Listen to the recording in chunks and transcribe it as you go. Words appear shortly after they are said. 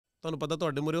ਤੁਹਾਨੂੰ ਪਤਾ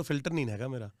ਤੁਹਾਡੇ ਮੂਹਰੇ ਉਹ ਫਿਲਟਰ ਨਹੀਂ ਹੈਗਾ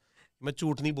ਮੇਰਾ, मैं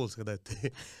झूठ नहीं बोल सकता इत्थे,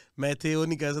 मैं इत्थे वो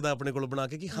नहीं कह सकता अपने कोल बना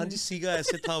के कि हाँ जी सीगा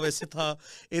ऐसे था वैसे था,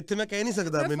 इत्थे मैं कह नहीं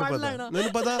सकता, मैनू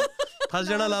पता फस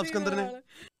जाना अलाप सिकंदर ने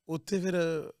उत्थे। फिर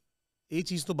ये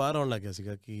चीज़ तो बाहर आउण लग गया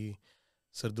सीगा कि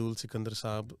सरदूल सिकंदर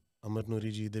साहब अमर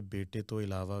नूरी जी दे बेटे तो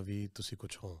इलावा भी तुसी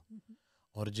कुछ हो,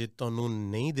 और जे तुहानू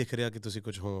नहीं दिख रहा कि तुसी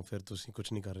कुछ हो, फिर तुसी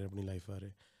कुछ नहीं कर रहे अपनी लाइफ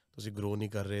बारे, तुसी ग्रो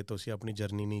नहीं कर रहे, तुसी अपनी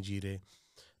जर्नी नहीं जी रहे,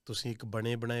 तुसी एक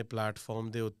बने बनाए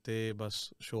प्लेटफॉर्म दे उत्ते बस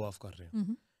शो ऑफ कर रहे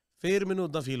हो। फिर मैनू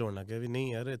उदा फील होने लगे भी नहीं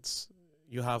यार, it's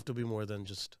you have to be more than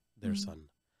just there सन।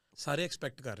 सारे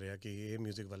एक्सपैक्ट कर रहे हैं कि ये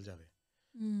म्यूजिक वाल जावे,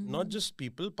 नॉट जस्ट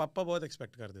पीपल, पापा बहुत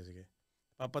एक्सपैक्ट करते थे।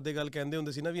 पापा तो गल कहते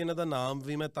होंगे सी ना भी इन्हां दा नाम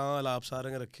भी मैं तां अलाप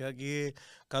सारंग रखिया कि ये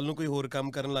कल नूं कोई होर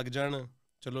काम करन लग जाण,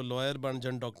 चलो लॉयर बन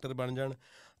जाण, डॉक्टर बन जाण,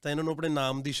 तां इन्हां नूं अपने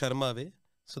नाम दी शर्म आवे,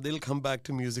 सो they will come back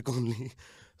to music only.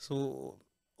 सो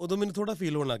उदों मैनूं थोड़ा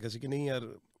फील होने लग गया सी कि नहीं यार,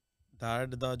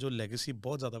 डैड दा जो लैगेसी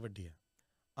बहुत ज़्यादा वड्डी है।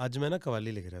 ਅੱਜ मैं ना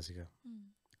कवाली लिख रहा सीगा,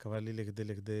 कवाली लिखते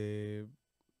लिखते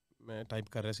मैं टाइप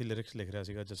कर रहा सी, लिरिक्स लिख रहा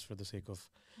सीगा just for the sake of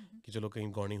कि चलो कहीं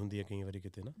गानी हुंदी है कई वारी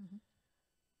किते ना,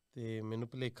 तो मैनू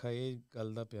भुलेखा ये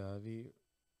गल दा पिया भी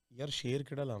यार शेर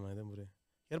किहड़ा लावां इहदे मूहरे,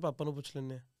 यार पापा नूं पुछ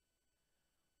लैंदे।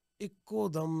 इक्को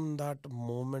दम दैट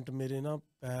मोमेंट मेरे ना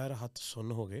पैर हत्थ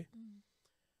सुन्न हो गए,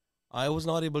 I was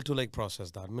not able to like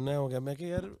process that. मैनूं हो गया मैं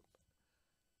कि यार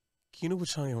किहनूं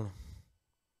पुछांगे हुण,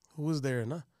 हू इज़ देयर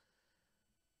ना,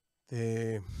 ते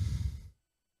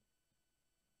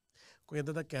कोई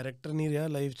इदां दा कैरेक्टर नहीं रहा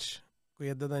लाइफ च, कोई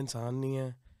इदां दा इंसान नहीं है।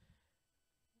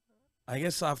 I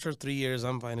guess after 3 years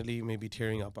I am finally may be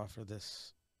tearing up after this.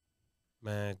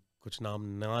 मैं कुछ नाम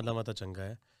ना लवां तां चंगा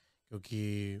है, क्योंकि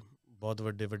बहुत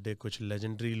वड्डे वड्डे कुछ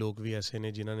लैजेंडरी लोग भी ऐसे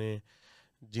ने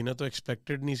जिन्हां तो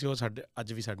एक्सपैक्टेड नहीं सी वो साडे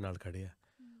अज भी साडे नाल खड़े आ,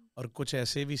 और कुछ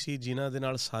ऐसे भी सी जिन्हां दे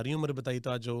नाल सारी उम्र बिताई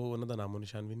तो अज उन्हां दा नामो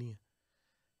निशान भी नहीं है।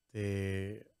 तो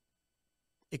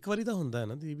एक बारी तो होंदा है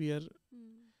ना दी भी यार,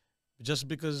 जस्ट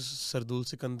बिकॉज सरदूल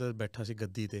सिकंदर बैठा सी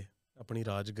गद्दी ते, अपनी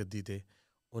राज गद्दी ते,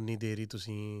 उन्नी देर ही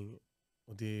तुसी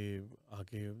उहदी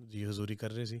आके जी हजूरी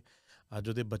कर रहे सी। अज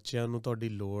उहदे बच्चों नूं तुहाडी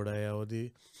लोड़ है, उहदी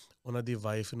उन्हां दी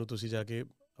वाइफ नूं तुसी जाके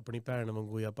अपनी भैन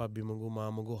वांगू या भाभी वांगू माँ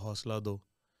वांगू हौसला दो,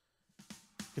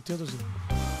 कित्थे हो तुसी?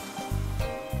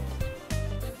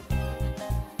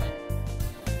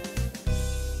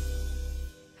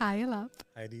 Hi Alaap.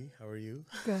 Hi Dee, how are you?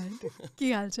 Good.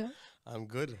 ਕੀ ਹਾਲ ਚਾਲ? I'm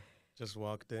good. Just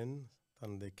walked in,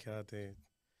 ਤੁਹਾਨੂੰ ਦੇਖਿਆ ਤੇ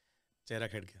ਚਿਹਰਾ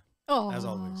ਖਿੜ ਗਿਆ। As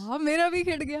always. ਮੇਰਾ ਵੀ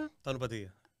ਖਿੜ ਗਿਆ। ਤੁਹਾਨੂੰ ਪਤਾ ਹੀ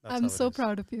ਹੈ। I'm so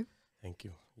proud of you. Thank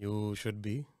you. You should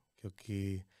be,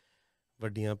 ਕਿਉਂਕਿ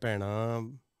ਵੱਡੀਆਂ ਭੈਣਾਂ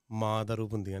ਮਾਂ ਦਾ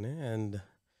ਰੂਪ ਹੁੰਦੀਆਂ ਨੇ, ਐਂਡ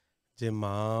ਜੇ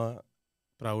ਮਾਂ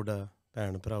ਪ੍ਰਾਊਡ ਆ,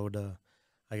 ਭੈਣ ਪ੍ਰਾਊਡ ਆ,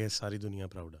 I guess ਸਾਰੀ ਦੁਨੀਆ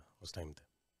ਪ੍ਰਾਊਡ ਆ ਉਸ ਟਾਈਮ ਤੇ।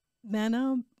 ਮੈਂ ਨਾ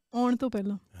ਆਉਣ ਤੋਂ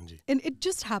ਪਹਿਲਾਂ, ਹਾਂਜੀ, and it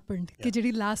just happened ਕਿ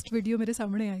ਜਿਹੜੀ ਲਾਸਟ ਵੀਡੀਓ ਮੇਰੇ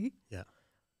ਸਾਹਮਣੇ ਆਈ,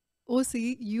 ਉਹ ਸੀ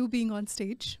you being on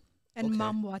stage and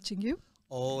mom watching you.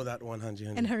 Oh, that one, ਹਾਂਜੀ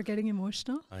ਹਾਂਜੀ, and her getting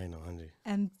emotional. I know, ਹਾਂਜੀ,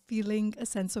 and feeling a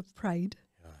sense of pride.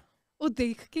 ਉਹ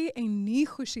ਦੇਖ ਕੇ ਇੰਨੀ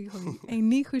ਖੁਸ਼ੀ ਹੋਈ,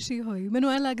 ਇੰਨੀ ਖੁਸ਼ੀ ਹੋਈ,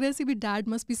 ਮੈਨੂੰ ਐਂ ਲੱਗ ਰਿਹਾ ਸੀ ਵੀ dad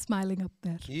must B smiling up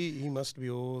there. He must B.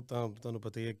 ਉਹ ਤਾਂ ਤੁਹਾਨੂੰ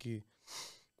ਪਤਾ ਹੀ ਹੈ ਕਿ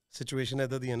ਸਿਚੁਏਸ਼ਨ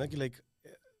ਇੱਦਾਂ ਦੀ ਹੈ ਨਾ ਕਿ ਲਾਈਕ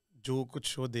ਜੋ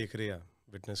ਕੁਛ ਉਹ ਦੇਖ ਰਹੇ ਆ,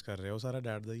 ਵਿਟਨੈਸ ਕਰ ਰਿਹਾ, ਉਹ ਸਾਰਾ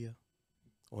ਡੈਡ ਦਾ ਹੀ ਆ।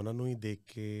 ਉਹਨਾਂ ਨੂੰ ਹੀ ਦੇਖ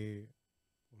ਕੇ,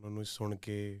 ਉਹਨਾਂ ਨੂੰ ਸੁਣ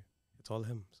ਕੇ, it's all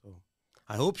him. So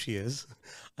I hope she is.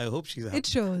 I hope she's happy. It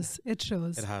shows. It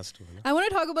shows. It has to. I want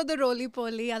to talk about the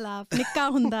roly-poly Alaap. Nikka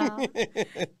hunda.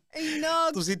 ਇੰਨਾ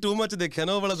ਤੁਸੀਂ too much ਦੇਖਿਆ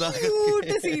ਨਾ ਉਹ ਵਾਲਾ ਦਾਗ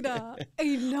cute ਸੀ ਨਾ,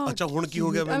 ਇੰਨਾ ਅੱਛਾ ਹੁਣ ਕੀ ਹੋ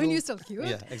ਗਿਆ ਮੈਨੂੰ? I mean you're still cute.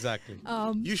 Yeah, exactly.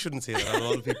 You shouldn't say that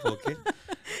all people, okay?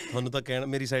 ਤੁਹਾਨੂੰ ਤਾਂ ਕਹਿਣਾ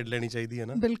ਮੇਰੀ ਸਾਈਡ ਲੈਣੀ ਚਾਹੀਦੀ ਹੈ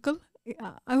ਨਾ। ਬਿਲਕੁਲ।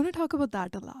 I want to talk about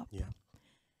that Alaap. Yeah.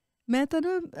 ਮੈਂ ਤਾਂ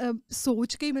ਨਾ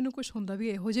ਸੋਚ ਕੇ ਹੀ ਮੈਨੂੰ ਕੁਛ ਹੁੰਦਾ ਵੀ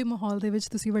ਇਹੋ ਜਿਹੇ ਮਾਹੌਲ ਦੇ ਵਿੱਚ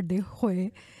ਤੁਸੀਂ ਵੱਡੇ ਹੋਏ,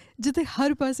 ਜਿੱਥੇ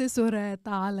ਹਰ ਪਾਸੇ ਸੁਰ ਹੈ,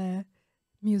 ਤਾਲ ਹੈ,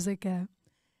 ਮਿਊਜ਼ਿਕ ਹੈ।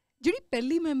 ਜਿਹੜੀ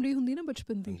ਪਹਿਲੀ ਮੈਮਰੀ ਹੁੰਦੀ ਨਾ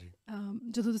ਬਚਪਨ ਦੀ,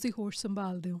 ਜਦੋਂ ਤੁਸੀਂ ਹੋਸ਼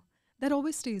ਸੰਭਾਲਦੇ ਹੋ, that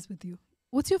always stays with you.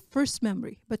 What's your first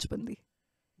memory ਬਚਪਨ ਦੀ?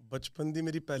 ਬਚਪਨ ਦੀ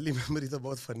ਮੇਰੀ ਪਹਿਲੀ ਮੈਮਰੀ ਤਾਂ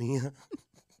ਬਹੁਤ ਫਨੀ ਆ,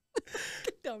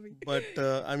 but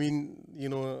I mean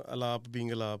you know ਅਲਾਪ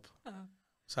being ਅਲਾਪ,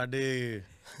 ਸਾਡੇ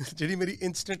ਜਿਹੜੀ ਮੇਰੀ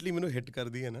ਇੰਸਟੈਂਟਲੀ ਮੈਨੂੰ ਹਿੱਟ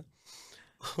ਕਰਦੀ ਹੈ ਨਾ,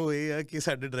 ਉਹ ਇਹ ਆ ਕਿ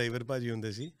ਸਾਡੇ ਡਰਾਈਵਰ ਭਾਜੀ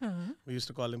ਹੁੰਦੇ ਸੀ, we used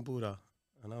to call him ਪੂਰਾ,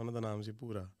 ਹੈ ਨਾ, ਉਹਨਾਂ ਦਾ ਨਾਮ ਸੀ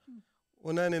ਪੂਰਾ।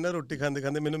 ਉਹਨਾਂ ਨੇ ਨਾ ਰੋਟੀ ਖਾਂਦੇ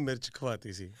ਖਾਂਦੇ ਮੈਨੂੰ ਮਿਰਚ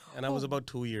ਖਵਾਤੀ ਸੀ, and I was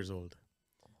about 2 years old.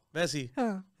 ਵੈਸੇ ਹੀ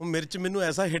ਉਹ ਮਿਰਚ ਮੈਨੂੰ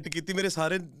ਐਸਾ ਹਿੱਟ ਕੀਤੀ, ਮੇਰੇ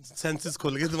ਸਾਰੇ ਸੈਂਸਿਸ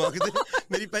ਖੁੱਲ ਗਏ ਦਿਮਾਗ ਦੇ।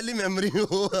 ਮੇਰੀ ਪਹਿਲੀ ਮੈਮਰੀ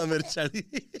ਉਹ ਆ ਮਿਰਚ ਵਾਲੀ।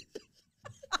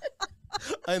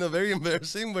 I know, very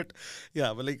embarrassing, but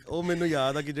yeah, but like ਉਹ ਮੈਨੂੰ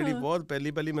ਯਾਦ ਆ ਕਿ ਜਿਹੜੀ ਬਹੁਤ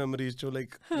ਪਹਿਲੀ ਮੈਮਰੀਜ਼ ਚੋਂ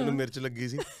ਲਾਈਕ ਮੈਨੂੰ ਮਿਰਚ ਲੱਗੀ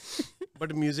ਸੀ।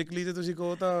 ਬਟ ਮਿਊਜ਼ਿਕਲੀ ਜੇ ਤੁਸੀਂ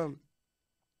ਕਹੋ ਤਾਂ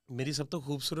ਮੇਰੀ ਸਭ ਤੋਂ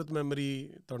ਖੂਬਸੂਰਤ ਮੈਮਰੀ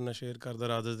ਤੁਹਾਡੇ ਨਾਲ ਸ਼ੇਅਰ ਕਰਦਾ,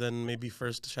 rather then may be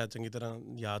first ਸ਼ਾਇਦ ਚੰਗੀ ਤਰ੍ਹਾਂ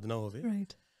ਯਾਦ ਨਾ ਹੋਵੇ,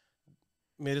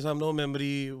 ਮੇਰੇ ਸਾਹਮਣੇ ਉਹ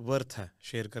ਮੈਮਰੀ ਵਰਥ ਹੈ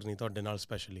ਸ਼ੇਅਰ ਕਰਨੀ ਤੁਹਾਡੇ ਨਾਲ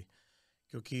ਸਪੈਸ਼ਲੀ,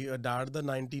 ਕਿਉਂਕਿ ਡੈਡ ਦਾ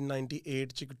 1998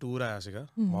 'ਚ ਇੱਕ ਟੂਰ ਆਇਆ ਸੀਗਾ,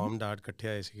 ਮਮ ਡੈਡ ਇਕੱਠੇ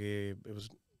ਆਏ ਸੀਗੇ, it was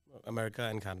America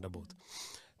and Canada ਬੋਥ,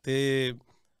 ਅਤੇ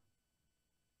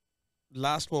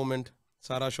ਲਾਸਟ ਮੋਮੈਂਟ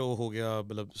ਸਾਰਾ ਸ਼ੋਅ ਹੋ ਗਿਆ,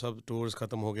 ਮਤਲਬ ਸਭ ਟੂਰਸ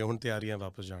ਖਤਮ ਹੋ ਗਏ, ਹੁਣ ਤਿਆਰੀਆਂ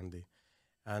ਵਾਪਸ ਜਾਣ ਦੀ,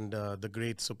 and the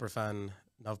great super fan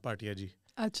ਨਵ ਭਾਟੀਆ ਜੀ,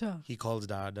 ਅੱਛਾ, ਹੀ ਕਾਲਸ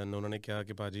ਡੈਡ, ਐਂਡ ਉਹਨਾਂ ਨੇ ਕਿਹਾ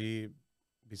ਕਿ ਭਾਜੀ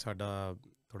ਵੀ ਸਾਡਾ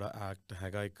ਥੋੜ੍ਹਾ ਐਕਟ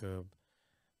ਹੈਗਾ, ਇੱਕ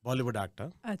ਬਾਲੀਵੁੱਡ ਐਕਟ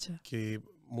ਆ, ਅੱਛਾ, ਕਿ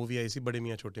ਮੂਵੀ ਆਈ ਸੀ ਬੜੇ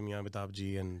ਮੀਆਂ ਛੋਟੇ ਮੀਆਂ, ਅਮਿਤਾਭ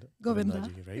ਜੀ ਐਂਡ ਗੋਵਿੰਦਾ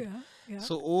ਜੀ, ਰਾਈਟ।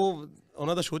 ਸੋ ਉਹ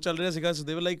ਉਹਨਾਂ ਦਾ ਸ਼ੋਅ ਚੱਲ ਰਿਹਾ ਸੀਗਾ, ਸੋ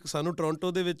ਦੇ ਵਰ ਲਾਈਕ ਸਾਨੂੰ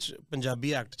ਟੋਰਾਂਟੋ ਦੇ ਵਿੱਚ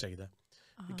ਪੰਜਾਬੀ ਐਕਟ ਚਾਹੀਦਾ,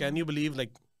 can you believe,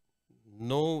 like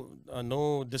no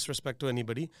disrespect to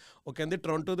anybody, ਉਹ ਕਹਿੰਦੇ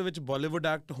ਟੋਰਾਂਟੋ ਦੇ ਵਿੱਚ ਬਾਲੀਵੁੱਡ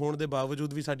ਐਕਟ ਹੋਣ ਦੇ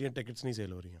ਬਾਵਜੂਦ ਵੀ ਸਾਡੀਆਂ ਟਿਕਟਸ ਨਹੀਂ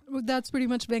ਸੇਲ ਹੋ ਰਹੀਆਂ। That's pretty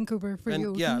much Vancouver for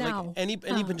you now. Like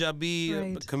any Punjabi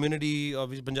community,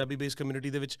 Punjabi based community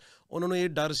ਦੇ ਵਿੱਚ ਉਹਨਾਂ ਨੂੰ ਇਹ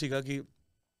ਡਰ ਸੀਗਾ ਕਿ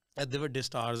ਐਡੇ ਵੱਡੇ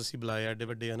ਸਟਾਰਸ ਅਸੀਂ ਬੁਲਾਏ, ਐਡੇ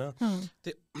ਵੱਡੇ ਹੈ ਨਾ,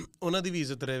 ਅਤੇ ਉਹਨਾਂ ਦੀ ਵੀ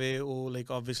ਇੱਜ਼ਤ ਰਹੇ। ਉਹ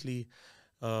ਲਾਈਕ ਓਬਵੀਅਸਲੀ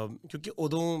ਕਿਉਂਕਿ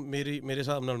ਉਦੋਂ ਮੇਰੇ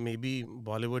ਹਿਸਾਬ ਨਾਲ may be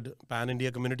Bollywood PAN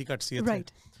India community ਘੱਟ ਸੀ ਇੱਥੇ,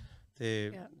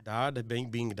 ਤੇ dad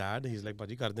being dad, he is like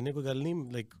ਭਾਜੀ ਕਰ ਦਿੰਦੇ, ਕੋਈ ਗੱਲ ਨਹੀਂ,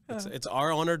 like it's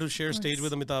R honour to share stage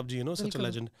with Amitabh ਜੀ, ਯੂ ਨੋ, ਸੱਚ ਅ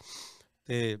ਲੈਜੈਂਡ।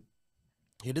 ਤੇ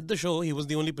he did the show, he was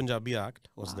the only Punjabi act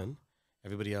was then,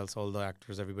 everybody else, all the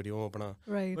actors, everybody ਉਹ ਆਪਣਾ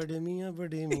ਬੜੇ ਮੀਆਂ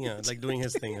like doing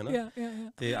his thing, you know.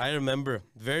 ਤੇ I remember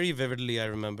very vividly, I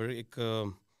remember ਇੱਕ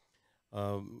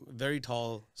very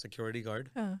tall security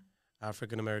guard,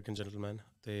 African American gentleman,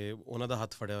 ਤੇ ਉਹਨਾਂ ਦਾ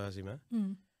ਹੱਥ ਫੜਿਆ ਹੋਇਆ ਸੀ ਮੈਂ,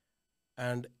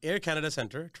 and air Canada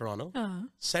centre Toronto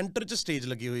centre 'ਚ ਸਟੇਜ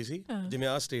ਲੱਗੀ ਹੋਈ ਸੀ, ਜਿਵੇਂ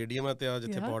ਆਹ ਸਟੇਡੀਅਮ ਹੈ ਅਤੇ ਆ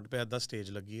ਜਿੱਥੇ ਪੌਟ ਪਿਆ ਇੱਦਾਂ ਸਟੇਜ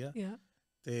ਲੱਗੀ ਆ,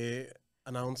 ਅਤੇ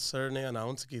ਅਨਾਊਂਸਰ ਨੇ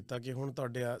ਅਨਾਊਂਸ ਕੀਤਾ ਕਿ ਹੁਣ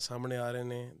ਤੁਹਾਡੇ ਸਾਹਮਣੇ ਆ ਰਹੇ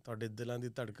ਨੇ ਤੁਹਾਡੇ ਦਿਲਾਂ ਦੀ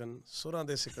ਧੜਕਨ, ਸੁਰਾਂ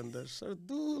ਦੇ ਸਿਕੰਦਰ,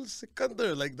 ਸਰਦੂਲ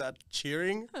ਸਿਕੰਦਰ, ਲਾਈਕ ਦੈਟ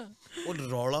ਚੀਅਰਿੰਗ, ਉਹ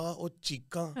ਰੌਲਾ, ਉਹ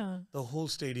ਚੀਕਾਂ, ਦ hole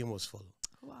stadium was full,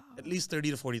 at least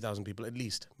 30 to 40,000 people, at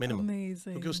least minimum.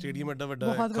 Amazing. Because stadium ਐਡਾ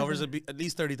ਵੱਡਾ covers at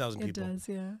least 30,000 people. It does,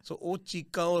 yeah. So ਉਹ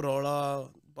ਚੀਕਾਂ, ਉਹ ਰੌਲਾ,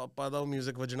 ਪਾਪਾ ਦਾ ਉਹ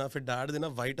ਮਿਊਜ਼ਿਕ ਵੱਜਣਾ, ਫਿਰ ਡੈਡ ਦੇ ਨਾ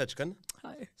ਵਾਈਟ ਅਚਕਨ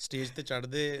ਸਟੇਜ ਤੇ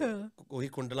ਚੜ੍ਹਦੇ, ਉਹੀ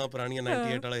ਕੁੰਡਲਾਂ ਪੁਰਾਣੀਆਂ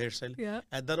 98 ਵਾਲਾ ਹੇਅਰ ਸਟਾਈਲ,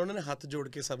 ਇੱਦਾਂ ਉਹਨਾਂ ਨੇ ਹੱਥ ਜੋੜ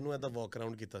ਕੇ ਸਭ ਨੂੰ ਇੱਦਾਂ ਵਾਕ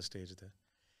ਅਰਾਊਂਡ ਕੀਤਾ ਸਟੇਜ ਤੇ,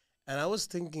 ਐਂਡ ਆਈ ਵਾਜ਼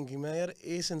ਥਿੰਕਿੰਗ ਕਿ ਮੈਂ ਯਾਰ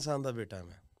ਇਸ ਇਨਸਾਨ ਦਾ ਬੇਟਾ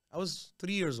ਮੈਂ, ਆਈ ਵਾਜ਼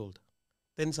 3 years old,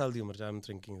 3 ਸਾਲ ਦੀ ਉਮਰ 'ਚ, ਆਈ ਐਮ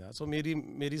ਥਿੰਕਿੰਗ ਦਾ। ਸੋ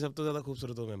ਮੇਰੀ ਸਭ ਤੋਂ ਜ਼ਿਆਦਾ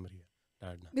ਖੂਬਸੂਰਤ ਉਹ ਮੈਮਰੀ ਹੈ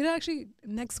ਡੈਡ ਨਾਲ। ਮੇਰਾ ਐਕਚੁਅਲੀ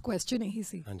ਨੈਕਸਟ ਕੁਐਸਚਨ ਇਹੀ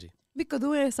ਸੀ, ਹਾਂਜੀ, ਵੀ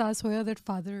ਕਦੋਂ ਇਹ ਅਹਿਸਾਸ ਹੋਇਆ that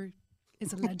father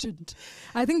is a legend?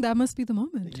 I think that must be the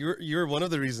moment. You're one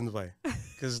of the reasons why.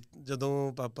 Because ਜਦੋਂ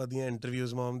ਪਾਪਾ ਦੀਆਂ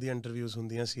ਇੰਟਰਵਿਊਜ਼, ਮਮ ਦੀਆਂ ਇੰਟਰਵਿਊਜ਼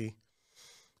ਹੁੰਦੀਆਂ ਸੀ,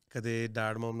 ਕਦੇ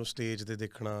ਡੈਡ ਮਮ ਨੂੰ ਸਟੇਜ 'ਤੇ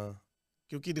ਦੇਖਣਾ,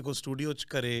 ਕਿਉਂਕਿ ਦੇਖੋ ਸਟੂਡੀਓ 'ਚ,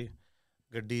 ਘਰੇ,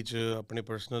 ਗੱਡੀ 'ਚ, ਆਪਣੇ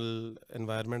ਪਰਸਨਲ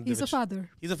ਐਨਵਾਇਰਨਮੈਂਟ ਦੇ ਵਿੱਚ,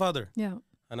 he's a father,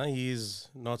 ਹੈ ਨਾ, he is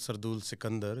not Sardool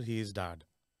Sikander, he is dad,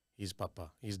 he is papa,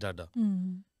 he is dada,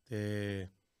 ਅਤੇ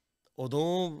ਉਦੋਂ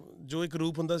ਜੋ ਇੱਕ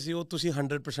ਰੂਪ ਹੁੰਦਾ ਸੀ ਉਹ ਤੁਸੀਂ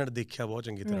 100% ਦੇਖਿਆ ਬਹੁਤ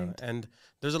ਚੰਗੀ ਤਰ੍ਹਾਂ, and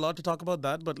there's a lot to talk about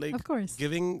that, but like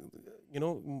giving, you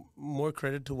know, more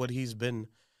credit to what he's been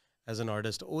as an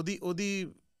artist, ਉਹਦੀ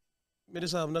ਮੇਰੇ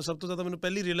ਹਿਸਾਬ ਨਾਲ ਸਭ ਤੋਂ ਜ਼ਿਆਦਾ ਮੈਨੂੰ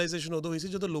ਪਹਿਲੀ ਰੀਅਲਾਈਜ਼ੇਸ਼ਨ ਉਦੋਂ ਹੋਈ ਸੀ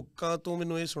ਜਦੋਂ ਲੋਕਾਂ ਤੋਂ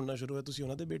ਮੈਨੂੰ ਇਹ ਸੁਣਨਾ ਸ਼ੁਰੂ ਹੋਇਆ, ਤੁਸੀਂ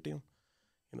ਉਹਨਾਂ ਦੇ ਬੇਟੇ ਹੋ,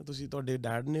 ਯੂ ਨੋ, ਤੁਸੀਂ, ਤੁਹਾਡੇ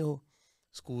ਡੈਡ ਨੇ ਉਹ,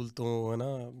 ਸਕੂਲ ਤੋਂ, ਹੈ ਨਾ,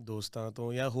 ਦੋਸਤਾਂ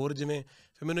ਤੋਂ, ਜਾਂ ਹੋਰ, ਜਿਵੇਂ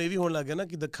ਫਿਰ ਮੈਨੂੰ ਇਹ ਵੀ ਹੋਣ ਲੱਗ ਗਿਆ ਨਾ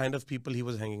ਕਿ ਦ kind of people he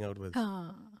was hanging out with,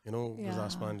 you know,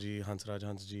 Gurdas Maan ਜੀ, ਹੰਸਰਾਜ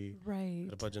ਹੰਸ ਜੀ,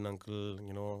 Harbhajan uncle,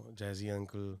 you know, Jazzy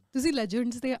uncle, ਤੁਸੀਂ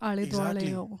ਲੈਜੈਂਡਸ ਦੇ ਆਲੇ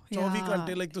ਦੁਆਲੇ ਹੋ 24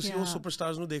 ਘੰਟੇ, ਲਾਈਕ ਤੁਸੀਂ ਉਹ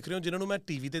ਸੁਪਰਸਟਾਰਸ ਨੂੰ ਦੇਖ ਰਹੇ ਹੋ ਜਿਨ੍ਹਾਂ ਨੂੰ ਮੈਂ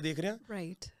ਟੀਵੀ ਤੇ ਦੇਖ ਰਿਹਾ,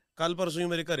 ਕੱਲ ਪਰਸੋਂ ਹੀ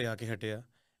ਮੇਰੇ ਘਰੇ ਆ ਕੇ ਹਟਿਆ,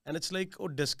 ਐਂਡ ਇਟਸ ਲਾਈਕ ਉਹ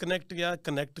ਡਿਸਕਨੈਕਟ ਜਾਂ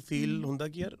ਕਨੈਕਟ ਫੀਲ ਹੁੰਦਾ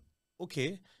ਕਿ ਯਾਰ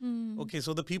okay,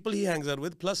 so the people he hangs out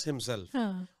with plus himself,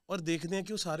 ਔਰ ਦੇਖਦੇ ਆ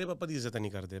ਕਿ ਉਹ ਸਾਰੇ ਪਾਪਾ ਦੀ ਇੱਜ਼ਤ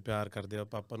ਨਹੀਂ ਕਰਦੇ, ਪਿਆਰ ਕਰਦੇ ਆ,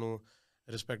 ਪਾਪਾ ਨੂੰ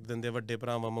ਰਿਸਪੈਕਟ ਦਿੰਦੇ, ਵੱਡੇ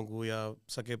ਭਰਾਵਾਂ ਵਾਂਗੂ ਜਾਂ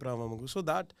ਸਕੇ ਭਰਾਵਾਂ ਵਾਂਗੂ, ਸੋ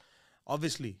that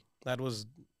obviously that was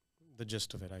the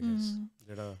gist of it, I guess.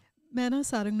 ਜਿਹੜਾ ਮੈਂ ਨਾ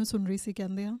ਸਾਰੰਗ ਨੂੰ ਸੁਣ ਰਹੀ ਸੀ,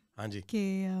 ਕਹਿੰਦੇ ਆ ਹਾਂਜੀ ਕਿ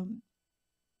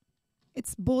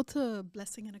it's both a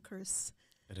blessing and a curse.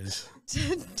 It is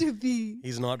to be,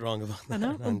 he's not wrong about that, ਹੈ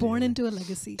ਨਾ, born into a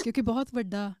legacy, ਕਿਉਂਕਿ ਬਹੁਤ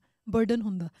ਵੱਡਾ ਬਰਡਨ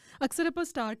ਹੁੰਦਾ। ਅਕਸਰ ਆਪਾਂ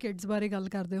ਸਟਾਰ ਕਿਡਸ ਬਾਰੇ ਗੱਲ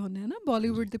ਕਰਦੇ ਹੁੰਦੇ ਹਾਂ ਨਾ,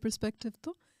 ਬਾਲੀਵੁੱਡ ਦੇ ਪਰਸਪੈਕਟਿਵ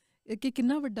ਤੋਂ, ਕਿ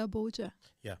ਕਿੰਨਾ ਵੱਡਾ ਬੋਝ ਹੈ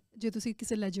ਜੇ ਤੁਸੀਂ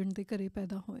ਕਿਸੇ ਲੈਜੈਂਡ ਦੇ ਘਰੇ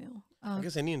ਪੈਦਾ ਹੋਏ ਹੋ, I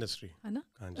guess any industry, ਹੈ ਨਾ,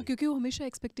 ਕਿਉਂਕਿ ਉਹ ਹਮੇਸ਼ਾ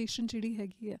ਐਕਸਪੈਕਟੇਸ਼ਨ ਜਿਹੜੀ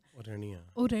ਹੈਗੀ ਆ ਉਹ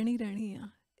ਰਹਿਣੀ ਆ।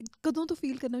 ਕਦੋਂ ਤੋਂ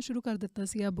ਫੀਲ ਕਰਨਾ ਸ਼ੁਰੂ ਕਰ ਦਿੱਤਾ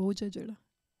ਸੀ ਆ ਬੋਝ ਹੈ ਜਿਹੜਾ?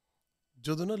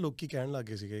 ਜਦੋਂ ਨਾ ਲੋਕੀ ਕਹਿਣ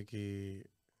ਲੱਗੇ ਸੀਗੇ ਕਿ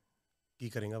ਕੀ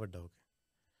ਕਰੇਗਾ ਵੱਡਾ ਹੋ ਕੇ,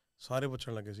 ਸਾਰੇ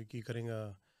ਪੁੱਛਣ ਲੱਗੇ ਸੀ ਕੀ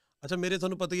ਕਰੇਗਾ। ਅੱਛਾ, ਮੇਰੇ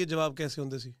ਤੁਹਾਨੂੰ ਪਤਾ ਹੀ ਹੈ ਜਵਾਬ ਕੈਸੇ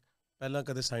ਹੁੰਦੇ ਸੀ ਪਹਿਲਾਂ,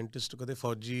 ਕਦੇ ਸਾਇੰਟਿਸਟ, ਕਦੇ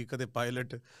ਫੌਜੀ, ਕਦੇ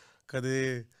ਪਾਇਲਟ,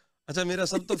 ਕਦੇ, ਅੱਛਾ ਮੇਰਾ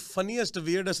ਸਭ ਤੋਂ ਫਨੀਐਸਟ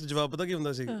ਵੀਅਰਡੈਸਟ ਜਵਾਬ ਪਤਾ ਕੀ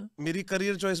ਹੁੰਦਾ ਸੀ? ਮੇਰੀ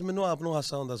ਕਰੀਅਰ ਚੋਇਸ, ਮੈਨੂੰ ਆਪ ਨੂੰ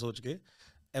ਹਾਸਾ ਹੁੰਦਾ ਸੋਚ ਕੇ,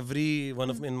 every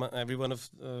one of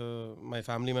my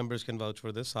family members can vouch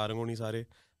for this, Sarang ਹੋਣੀ, ਸਾਰੇ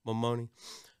ਮੰਮਾ ਹੋਣੀ,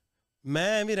 ਮੈਂ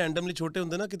ਐਵੇਂ ਰੈਂਡਮਲੀ ਛੋਟੇ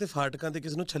ਹੁੰਦੇ ਨਾ ਕਿਤੇ ਫਾਟਕਾਂ 'ਤੇ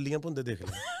ਕਿਸੇ ਨੂੰ ਛੱਲੀਆਂ ਭੁੰਦੇ ਦੇਖ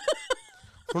ਲਿਆ।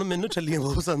 ਹੁਣ ਮੈਨੂੰ ਛੱਲੀਆਂ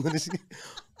ਬਹੁਤ ਪਸੰਦ ਨਹੀਂ ਸੀ,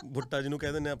 ਭੁੱਟਾ ਜਿਹਨੂੰ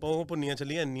ਕਹਿ ਦਿੰਦੇ ਆਪਾਂ, ਉਹ ਭੁੰਨੀਆਂ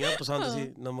ਛੱਲੀਆਂ ਇੰਨੀਆਂ ਪਸੰਦ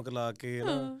ਸੀ, ਨਮਕ ਲਾ ਕੇ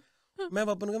ਨਾ। ਮੈਂ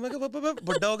ਪਾਪਾ ਨੂੰ ਕਿਹਾ, ਮੈਂ ਕਿਹਾ ਪਾਪਾ ਮੈਂ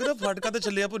ਵੱਡਾ ਹੋ ਕੇ ਨਾ ਫਾਟਕਾਂ 'ਤੇ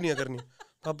ਛੱਲੀਆਂ ਭੁੰਨੀਆਂ ਕਰਨੀਆਂ।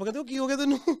 ਪਾਪਾ ਕਹਿੰਦੇ ਉਹ ਕੀ ਹੋ ਗਿਆ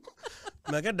ਤੈਨੂੰ?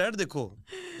 ਮੈਂ ਕਿਹਾ ਡੈਡ ਦੇਖੋ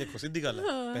ਸਿੱਧੀ ਗੱਲ ਹੈ,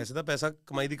 ਪੈਸੇ ਦਾ ਪੈਸਾ,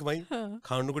 ਕਮਾਈ ਦੀ ਕਮਾਈ,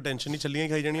 ਖਾਣ ਨੂੰ ਕੋਈ ਟੈਨਸ਼ਨ ਨਹੀਂ, ਛੱਲੀਆਂ ਹੀ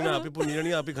ਖਾਈ ਜਾਣੀਆਂ, ਮੈਂ ਆਪ ਹੀ ਭੁੰਨੀ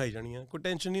ਜਾਣੀ, ਆਪ ਹੀ ਖਾਈ ਜਾਣੀਆਂ, ਕੋਈ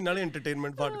ਟੈਨਸ਼ਨ ਨਹੀਂ, ਨਾਲੇ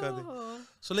ਐਂਟਰਟੇਨਮੈਂਟ ਫਾਟਕਾ ਦੇ।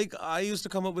 So like I used to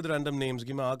come up with random names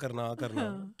ਕਿ ਮੈਂ ਆ ਕਰਨਾ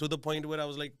to the point where I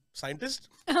was like scientist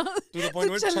to the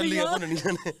point where ਛੱਲੀਆਂ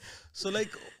ਭੁੰਨਣੀਆਂ ਨੇ। So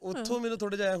like ਉੱਥੋਂ ਮੈਨੂੰ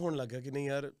ਥੋੜਾ ਜਿਹਾ ਹੋਣ ਲੱਗ ਗਿਆ ਕਿ ਨਹੀਂ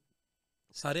ਯਾਰ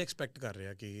ਸਾਰੇ ਐਕਸਪੈਕਟ ਕਰ ਰਹੇ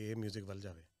ਆ ਕਿ ਇਹ ਮਿਊਜ਼ਿਕ ਵੱਲ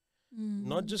ਜਾਵੇ,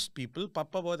 not just people,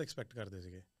 ਪਾਪਾ ਬਹੁਤ ਐਕਸਪੈਕਟ ਕਰਦੇ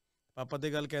ਸੀਗੇ। ਪਾਪਾ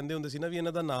ਦੇ ਗੱਲ ਕਹਿੰਦੇ ਹੁੰਦੇ ਸੀ ਨਾ ਵੀ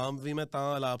ਇਹਨਾਂ ਦਾ ਨਾਮ ਵੀ ਮੈਂ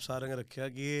ਤਾਂ ਅਲਾਪ ਸਾਰੰਗ ਰੱਖਿਆ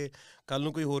ਕਿ ਇਹ ਕੱਲ੍ਹ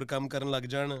ਨੂੰ ਕੋਈ ਹੋਰ ਕੰਮ ਕਰਨ ਲੱਗ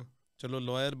ਜਾਣ, ਚਲੋ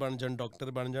ਲਾਇਰ ਬਣ ਜਾਣ,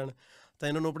 ਡਾਕਟਰ ਬਣ ਜਾਣ, ਤਾਂ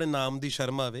ਇਹਨਾਂ ਨੂੰ ਆਪਣੇ ਨਾਮ ਦੀ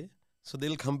ਸ਼ਰਮ ਆਵੇ, ਸੋ they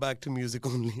will come back to music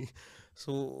only.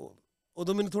 ਸੋ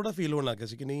ਉਦੋਂ ਮੈਨੂੰ ਥੋੜਾ ਫੀਲ ਹੋਣ ਲੱਗ ਗਿਆ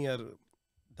ਸੀ ਕਿ ਨਹੀਂ ਯਾਰ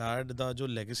ਡੈਡ ਦਾ ਜੋ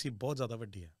ਲੈਗੇਸੀ ਬਹੁਤ ਜ਼ਿਆਦਾ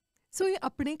ਵੱਡੀ ਹੈ। ਸੋ ਇਹ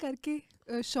ਆਪਣੇ ਕਰਕੇ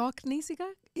ਸ਼ੌਕ ਨਹੀਂ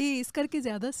ਸੀਗਾ, ਇਹ ਇਸ ਕਰਕੇ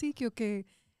ਜ਼ਿਆਦਾ ਸੀ ਕਿਉਂਕਿ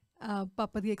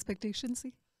ਪਾਪਾ ਦੀ expectation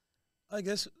C? I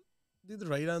guess the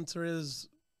right answer is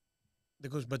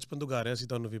ਦੇਖੋ ਬਚਪਨ ਤੋਂ ਗਾ ਰਿਹਾ ਸੀ,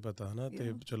 ਤੁਹਾਨੂੰ ਵੀ ਪਤਾ ਹੈ ਨਾ,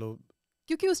 ਤੇ ਚਲੋ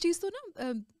ਕਿਉਂਕਿ ਉਸ ਚੀਜ਼ ਤੋਂ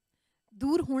ਨਾ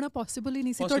ਦੂਰ ਹੋਣਾ ਪੋਸੀਬਲ ਹੀ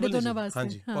ਨਹੀਂ ਸੀ ਤੁਹਾਡੇ ਦੋਨਾਂ ਵਾਸਤੇ।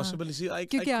 ਹਾਂਜੀ ਪੋਸੀਬਲ ਹੀ ਸੀ,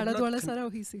 ਕਿਉਂਕਿ ਆਲਾ ਦੁਆਲਾ ਸਾਰਾ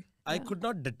ਉਹੀ ਸੀ। I could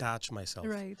not detach myself.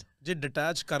 Right, ਜੇ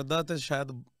ਡਿਟੈਚ ਕਰਦਾ ਤੇ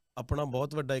ਸ਼ਾਇਦ ਆਪਣਾ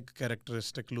ਬਹੁਤ ਵੱਡਾ ਇੱਕ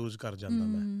ਕੈਰੈਕਟਰਿਸਟਿਕ ਲੂਜ਼ ਕਰ ਜਾਂਦਾ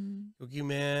ਮੈਂ, ਕਿਉਂਕਿ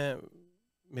ਮੈਂ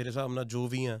ਮੇਰੇ ਹਿਸਾਬ ਨਾਲ ਜੋ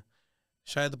ਵੀ ਹਾਂ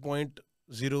ਸ਼ਾਇਦ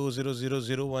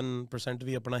 0.0001%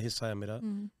 ਵੀ ਆਪਣਾ ਹਿੱਸਾ ਹੈ ਮੇਰਾ,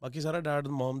 ਬਾਕੀ ਸਾਰਾ ਡੈਡ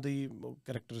ਮੋਮ ਦੀ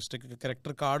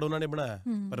ਕੈਰੈਕਟਰ ਕਾਰਡ ਉਹਨਾਂ ਨੇ ਬਣਾਇਆ,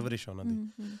 ਪਰਵਰਿਸ਼ ਉਹਨਾਂ ਦੀ।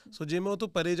 ਸੋ ਜੇ ਮੈਂ ਉਹ ਤੋਂ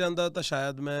ਪਰੇ ਜਾਂਦਾ ਤਾਂ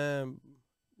ਸ਼ਾਇਦ ਮੈਂ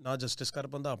ਨਾ ਜਸਟਿਸ ਕਰ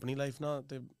ਪਾਉਂਦਾ ਆਪਣੀ ਲਾਈਫ ਨਾਲ,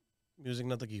 ਤੇ ਮਿਊਜ਼ਿਕ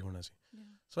ਨਾਲ ਤਾਂ ਕੀ ਹੋਣਾ ਸੀ।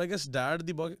 ਸੋ ਆਈ ਗੈਸ ਡੈਡ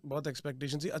ਦੀ ਬਹੁਤ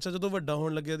ਐਕਸਪੈਕਟੇਸ਼ਨ ਸੀ। ਅੱਛਾ ਜਦੋਂ ਵੱਡਾ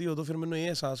ਹੋਣ ਲੱਗਿਆ ਸੀ ਉਦੋਂ ਫਿਰ ਮੈਨੂੰ ਇਹ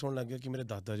ਅਹਿਸਾਸ ਹੋਣ ਲੱਗ ਗਿਆ ਕਿ ਮੇਰੇ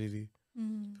ਦਾਦਾ ਜੀ ਵੀ,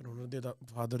 ਫਿਰ ਉਹਨਾਂ ਦੇ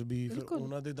ਫਾਦਰ ਵੀ, ਫਿਰ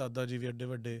ਉਹਨਾਂ ਦੇ ਦਾਦਾ ਜੀ ਵੀ ਐਡੇ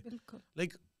ਵੱਡੇ,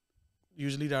 ਲਾਈਕ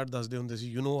ਯੂਜਲੀ ਡੈਡ ਦੱਸਦੇ ਹੁੰਦੇ ਸੀ,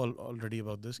 you know already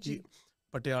about this, ਕਿ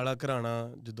ਪਟਿਆਲਾ ਘਰਾਣਾ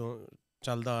ਜਦੋਂ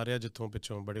ਚੱਲਦਾ ਆ ਰਿਹਾ, ਜਿੱਥੋਂ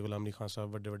ਪਿੱਛੋਂ ਬੜੇ ਗੁਲਾਮ ਅਲੀ ਖਾਨ ਸਾਹਿਬ,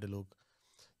 ਵੱਡੇ ਵੱਡੇ ਲੋਕ,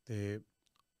 ਤੇ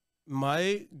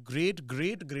ਮਾਈ ਗ੍ਰੇਟ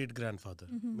ਗ੍ਰੇਟ ਗ੍ਰੇਟ ਗ੍ਰੈਂਡਫਾਦਰ,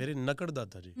 ਮੇਰੇ ਨਕੜ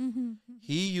ਦਾਦਾ ਜੀ,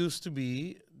 ਹੀ ਯੂਜ਼ਡ ਟੂ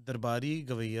ਬੀ ਦਰਬਾਰੀ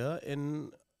ਗਵਈਆ ਇਨ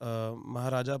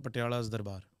ਮਹਾਰਾਜਾ ਪਟਿਆਲਾ's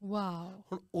ਦਰਬਾਰ। ਵਾਓ।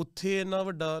 ਹੁਣ ਉੱਥੇ ਇੰਨਾ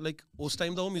ਵੱਡਾ, ਲਾਈਕ ਉਸ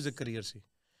ਟਾਈਮ ਦਾ ਉਹ ਮਿਊਜ਼ਿਕ ਕਰੀਅਰ ਸੀ,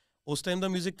 ਉਸ ਟਾਈਮ ਦਾ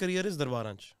ਮਿਊਜ਼ਿਕ ਕਰੀਅਰ ਇਸ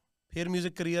ਦਰਬਾਰਾਂ 'ਚ, ਫਿਰ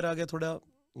ਮਿਊਜ਼ਿਕ ਕਰੀਅਰ ਆ ਗਿਆ ਥੋੜਾ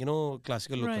ਯੂ ਨੋ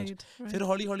ਕਲਾਸੀਕਲ ਲੋਕਾਂ 'ਚ, ਫਿਰ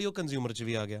ਹੌਲੀ ਹੌਲੀ ਉਹ ਕੰਜ਼ਿਊਮਰ 'ਚ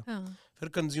ਵੀ ਆ ਗਿਆ, ਫਿਰ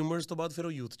ਕੰਜ਼ਿਊਮਰਸ ਤੋਂ ਬਾਅਦ ਫਿਰ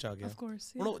ਉਹ ਯੂਥ 'ਚ ਆ ਗਿਆ।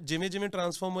 ਹੁਣ ਜਿਵੇਂ ਜਿਵੇਂ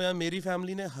ਟਰਾਂਸਫਾਰਮ ਹੋਇਆ, ਮੇਰੀ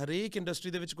ਫੈਮਿਲੀ ਨੇ ਹਰੇਕ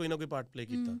ਇੰਡਸਟਰੀ ਦੇ ਵਿੱਚ ਕੋਈ ਨਾ ਕੋਈ ਪਾਰਟ ਪਲੇ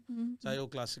ਕੀਤਾ, ਚਾਹੇ ਉਹ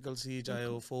ਕਲਾਸੀਕਲ ਸੀ, ਚਾਹੇ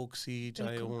ਉਹ ਫੋਕ ਸੀ,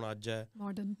 ਚਾਹੇ ਉਹ ਹੁਣ ਅੱਜ ਹੈ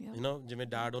ਯੂ ਨੋ, ਜਿਵੇਂ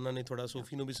ਡੈਡ ਉਹਨਾਂ ਨੇ ਥੋੜਾ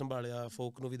ਸੂਫੀ ਨੂੰ ਵੀ ਸੰਭਾਲਿਆ,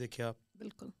 ਫੋਕ ਨੂੰ ਵੀ ਦੇਖਿਆ।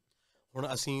 ਬਿਲਕੁਲ।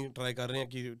 ਹੁਣ ਅਸੀਂ ਟਰਾਈ ਕਰ ਰਹੇ ਹਾਂ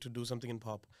ਕਿ to do something in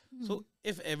pop. So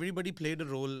if everybody played a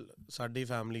role ਸਾਡੀ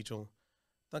ਫੈਮਿਲੀ 'ਚੋਂ,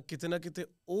 ਤਾਂ ਕਿਤੇ ਨਾ ਕਿਤੇ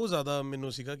ਉਹ ਜ਼ਿਆਦਾ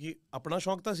ਮੈਨੂੰ ਸੀਗਾ ਕਿ ਆਪਣਾ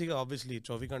ਸ਼ੌਕ ਤਾਂ ਸੀਗਾ ਓਬਵੀਅਸਲੀ,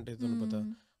 24 ਘੰਟੇ ਤੁਹਾਨੂੰ ਪਤਾ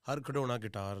ਹਰ ਖਿਡੌਣਾ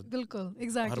ਗਿਟਾਰ, ਬਿਲਕੁਲ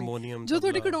ਐਗਜ਼ੈਕਟਲੀ ਹਾਰਮੋਨੀਅਮ, ਜੋ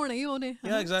ਤੁਹਾਡੇ ਖਿਡੌਣੇ ਹੀ ਉਹਨੇ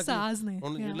ਸਾਜ਼ ਨੇ।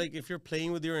 ਹੁਣ like if you are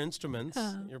playing with your instruments,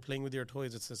 you are playing with your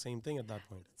toys, it's the same thing at that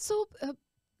point. ਸੋ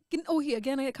ਉਹੀ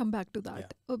again I come back to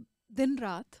that, ਦਿਨ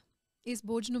ਰਾਤ ਇਸ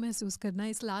ਬੋਝ ਨੂੰ ਮਹਿਸੂਸ ਕਰਨਾ,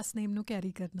 ਇਸ ਲਾਸਟ ਨੇਮ ਨੂੰ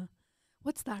ਕੈਰੀ ਕਰਨਾ,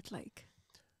 ਵਾਟਸ ਦੈਟ ਲਾਈਕ?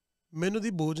 ਮੈਨੂੰ ਦੀ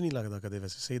ਬੋਝ ਨਹੀਂ ਲੱਗਦਾ ਕਦੇ,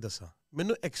 ਵੈਸੇ ਸਹੀ ਦੱਸਾਂ,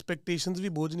 ਮੈਨੂੰ ਐਕਸਪੈਕਟੇਸ਼ਨਸ ਵੀ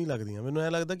ਬੋਝ ਨਹੀਂ ਲੱਗਦੀਆਂ। ਮੈਨੂੰ ਐਂ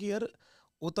ਲੱਗਦਾ ਕਿ ਯਾਰ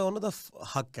ਉਹ ਤਾਂ ਉਹਨਾਂ ਦਾ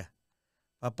ਹੱਕ ਹੈ,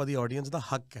 ਪਾਪਾ ਦੀ ਆਡੀਅנס ਦਾ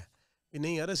ਹੱਕ ਹੈ ਵੀ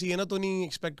ਨਹੀਂ ਯਾਰ ਅਸੀਂ ਇਹਨਾਂ ਤੋਂ ਨਹੀਂ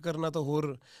ਐਕਸਪੈਕਟ ਕਰਨਾ, ਤਾਂ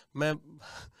ਹੋਰ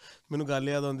ਮੈਨੂੰ ਗੱਲ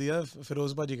ਯਾਦ ਆਉਂਦੀ ਆ,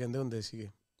 ਫਿਰੋਜ਼ ਭਾਜੀ ਕਹਿੰਦੇ ਹੁੰਦੇ ਸੀਗੇ,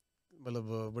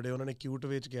 ਮਤਲਬ ਬੜੇ ਉਹਨਾਂ ਨੇ ਕਿਊਟ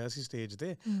ਵੇਚ ਕਿਹਾ ਸੀ ਸਟੇਜ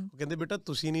 'ਤੇ, ਉਹ ਕਹਿੰਦੇ ਬੇਟਾ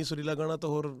ਤੁਸੀਂ ਨਹੀਂ ਸੁਰੀਲਾ ਗਾਣਾ ਤਾਂ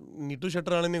ਹੋਰ ਨੀਟੂ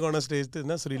ਸ਼ਟਰ ਵਾਲੇ ਨੇ ਗਾਉਣਾ ਸਟੇਜ 'ਤੇ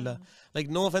ਨਾ ਸੁਰੀਲਾ, like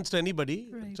no offence to anybody,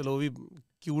 ਚਲੋ ਉਹ ਵੀ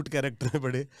ਕਿਊਟ ਕੈਰੈਕਟਰ ਨੇ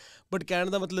ਬੜੇ, ਬਟ ਕਹਿਣ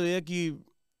ਦਾ ਮਤਲਬ ਇਹ ਹੈ ਕਿ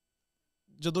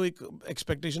ਜਦੋਂ ਇੱਕ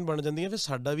ਐਕਸਪੈਕਟੇਸ਼ਨ ਬਣ ਜਾਂਦੀ ਹੈ, ਫਿਰ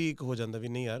ਸਾਡਾ ਵੀ ਇੱਕ ਹੋ ਜਾਂਦਾ ਵੀ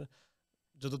ਨਹੀਂ ਯਾਰ,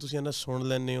 ਜਦੋਂ ਤੁਸੀਂ ਇੰਨਾ ਸੁਣ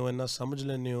ਲੈਂਦੇ ਹੋ, ਇੰਨਾ ਸਮਝ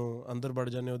ਲੈਂਦੇ ਹੋ, ਅੰਦਰ ਵੜ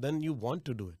ਜਾਂਦੇ ਹੋ, then you want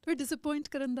to do it. ਫਿਰ ਡਿਸਅਪੋਇੰਟ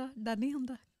ਕਰਨ ਦਾ ਡਰ ਨਹੀਂ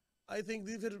ਹੁੰਦਾ? ਆਈ ਥਿੰਕ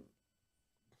ਦੀ ਫਿਰ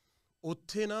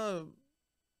ਉੱਥੇ ਨਾ,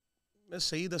 ਮੈਂ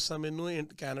ਸਹੀ ਦੱਸਾਂ, ਮੈਨੂੰ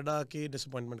ਕੈਨੇਡਾ ਆ ਕੇ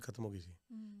ਡਿਸਅਪੋਇੰਟਮੈਂਟ ਖਤਮ ਹੋ ਗਈ ਸੀ,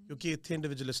 ਕਿਉਂਕਿ ਇੱਥੇ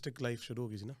ਇੰਡੀਵਿਜੂਅਲਿਸਟਿਕ ਲਾਈਫ ਸ਼ੁਰੂ ਹੋ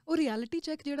ਗਈ ਸੀ ਨਾ। ਉਹ ਰਿਐਲਿਟੀ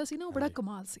ਚੈੱਕ ਜਿਹੜਾ ਸੀ ਨਾ, ਉਹ ਬੜਾ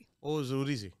ਕਮਾਲ ਸੀ, ਉਹ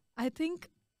ਜ਼ਰੂਰੀ ਸੀ। I think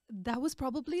that was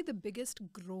probably the biggest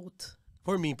growth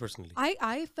for me personally.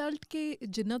 I felt ਕਿ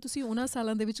ਜਿੰਨਾ ਤੁਸੀਂ ਉਹਨਾਂ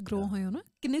ਸਾਲਾਂ ਦੇ ਵਿੱਚ ਗਰੋ ਹੋਏ ਹੋ ਨਾ,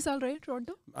 ਕਿੰਨੇ ਸਾਲ ਰਹੇ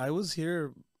Toronto? I was here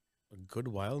a good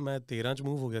while. ਮੈਂ 13 ਚ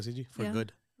ਮੂਵ ਹੋ ਗਿਆ ਸੀ ਜੀ, for good.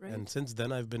 And since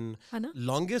then I've been,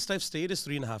 longest I've stayed is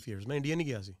 3.5 years. ਮੈਂ ਇੰਡੀਆ ਨਹੀਂ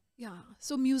ਗਿਆ ਸੀ। Yeah,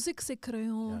 so music ਸਿੱਖ ਰਹੇ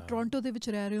ਹੋ, ਟੋਰਾਂਟੋ ਦੇ ਵਿੱਚ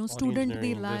ਰਹਿ ਰਹੇ ਹੋ, ਸਟੂਡੈਂਟ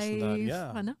ਦੀ ਲਾਈਫ,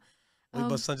 ਹਨਾ,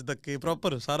 ਬੱਸਾਂ ਚ ਧੱਕੇ,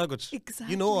 ਪ੍ਰੋਪਰ ਸਾਰਾ ਕੁਝ,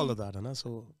 you know all of that, ਹਨਾ।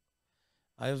 So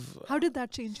how did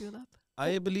that change your life?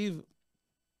 I believe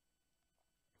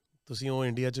ਤੁਸੀਂ ਉਹ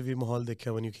ਇੰਡੀਆ 'ਚ ਵੀ ਮਾਹੌਲ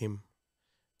ਦੇਖਿਆ when you came,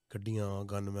 ਗੱਡੀਆਂ,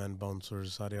 ਗਨਮੈਨ, ਬਾਊਂਸਰ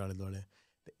ਸਾਰੇ ਆਲੇ ਦੁਆਲੇ,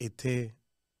 ਤੇ ਇੱਥੇ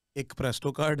ਇੱਕ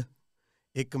ਪ੍ਰੈਸਟੋ ਕਾਰਡ,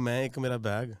 ਇੱਕ ਮੈਂ, ਇੱਕ ਮੇਰਾ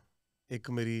ਬੈਗ, ਇੱਕ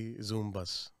ਮੇਰੀ ਜ਼ੂਮ,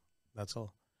 ਬਸ ਦੈਟਸ ਆਲ।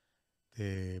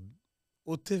 ਅਤੇ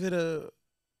ਉੱਥੇ ਫਿਰ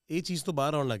ਇਹ ਚੀਜ਼ ਤੋਂ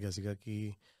ਬਾਹਰ ਆਉਣ ਲੱਗ ਗਿਆ ਸੀਗਾ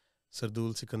ਕਿ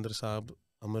ਸਰਦੂਲ ਸਿਕੰਦਰ ਸਾਹਿਬ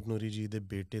ਅਮਰ ਨੂਰੀ ਜੀ ਦੇ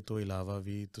ਬੇਟੇ ਤੋਂ ਇਲਾਵਾ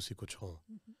ਵੀ ਤੁਸੀਂ ਕੁਛ ਹੋ,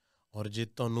 ਔਰ ਜੇ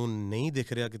ਤੁਹਾਨੂੰ ਨਹੀਂ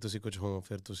ਦਿਖ ਰਿਹਾ ਕਿ ਤੁਸੀਂ ਕੁਛ ਹੋ,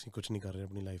 ਫਿਰ ਤੁਸੀਂ ਕੁਛ ਨਹੀਂ ਕਰ ਰਹੇ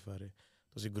ਆਪਣੀ ਲਾਈਫ ਬਾਰੇ,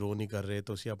 ਤੁਸੀਂ ਗਰੋ ਨਹੀਂ ਕਰ ਰਹੇ,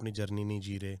 ਤੁਸੀਂ ਆਪਣੀ ਜਰਨੀ ਨਹੀਂ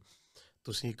ਜੀ ਰਹੇ,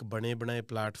 ਤੁਸੀਂ ਇੱਕ ਬਣੇ ਬਣਾਏ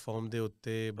ਪਲੈਟਫਾਰਮ ਦੇ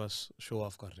ਉੱਤੇ ਬਸ ਸ਼ੋਅ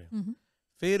ਆਫ ਕਰ ਰਹੇ ਹੋ।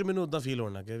 ਫਿਰ ਮੈਨੂੰ ਉੱਦਾਂ ਫੀਲ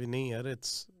ਹੋਣ ਲੱਗ ਗਿਆ ਵੀ ਨਹੀਂ ਯਾਰ,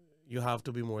 it's you have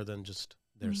to be more than just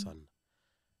there सन।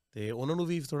 ਤੇ ਉਹਨਾਂ ਨੂੰ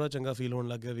ਵੀ ਥੋੜ੍ਹਾ ਚੰਗਾ ਫੀਲ ਹੋਣ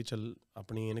ਲੱਗ ਗਿਆ ਵੀ ਚੱਲ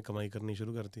ਆਪਣੀ ਇਹਨੇ ਕਮਾਈ ਕਰਨੀ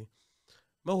ਸ਼ੁਰੂ ਕਰਤੀ।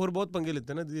 ਮੈਂ ਹੋਰ ਬਹੁਤ ਪੰਗੇ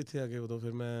ਲਿੱਤੇ ਨਾ ਦੀਦੀ ਇੱਥੇ ਆ ਕੇ, ਉਦੋਂ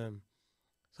ਫਿਰ ਮੈਂ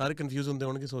ਸਾਰੇ ਕਨਫਿਊਜ਼ ਹੁੰਦੇ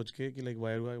ਹੋਣਗੇ ਸੋਚ ਕੇ ਕਿ like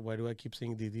why do I keep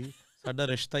saying ਦੀਦੀ। ਸਾਡਾ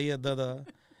ਰਿਸ਼ਤਾ ਹੀ ਇੱਦਾਂ ਦਾ,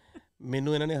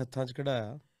 ਮੈਨੂੰ ਇਹਨਾਂ ਨੇ ਹੱਥਾਂ 'ਚ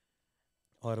ਖੜਾਇਆ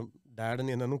ਔਰ ਡੈਡ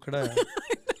ਨੇ ਇਹਨਾਂ ਨੂੰ ਖੜਾਇਆ।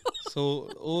 ਸੋ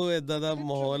ਉਹ ਇੱਦਾਂ ਦਾ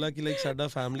ਮਾਹੌਲ ਆ ਕਿ ਲਾਈਕ ਸਾਡਾ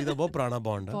ਫੈਮਿਲੀ ਦਾ ਬਹੁਤ ਪੁਰਾਣਾ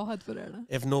ਬੌਂਡ ਆ, ਬਹੁਤ ਪੁਰਾਣਾ।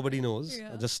 ਇਫ ਨੋਬਡੀ ਨੋਜ਼,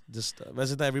 ਜਸਟ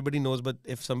ਵੈਸੇ ਤਾਂ everybody knows, but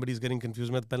if somebody is getting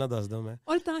confuse ਮੈਂ ਪਹਿਲਾਂ ਦੱਸਦਾ। ਮੈਂ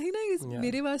ਔਰ ਤਾਂ ਹੀ ਨਾ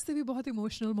ਮੇਰੇ ਵਾਸਤੇ ਵੀ ਬਹੁਤ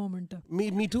ਇਮੋਸ਼ਨਲ ਮੂਮੈਂਟ ਆ।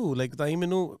 ਮੀ ਟੂ, ਲਾਈਕ ਤਾਂ ਹੀ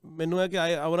ਮੈਨੂੰ ਹੈ ਕਿ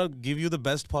I want to give you the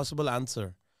best possible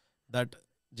answer that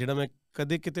ਜਿਹੜਾ ਮੈਂ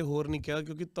ਕਦੇ ਕਿਤੇ ਹੋਰ ਨਹੀਂ ਕਿਹਾ,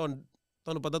 ਕਿਉਂਕਿ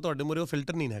ਤੁਹਾਨੂੰ ਪਤਾ ਤੁਹਾਡੇ ਮੂਹਰੇ ਉਹ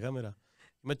ਫਿਲਟਰ ਨਹੀਂ ਹੈਗਾ ਮੇਰਾ।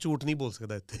 ਮੈਂ ਝੂਠ ਨਹੀਂ ਬੋਲ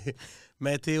ਸਕਦਾ ਇੱਥੇ।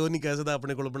 ਮੈਂ ਇੱਥੇ ਉਹ ਨਹੀਂ ਕਹਿ ਸਕਦਾ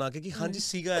ਆਪਣੇ ਕੋਲ ਬਣਾ ਕੇ ਕਿ ਹਾਂਜੀ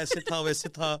ਸੀਗਾ ਐਸੇ ਥਾ ਵੈਸੇ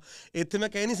ਥਾ। ਇੱਥੇ ਮੈਂ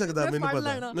ਕਹਿ ਨਹੀਂ ਸਕਦਾ,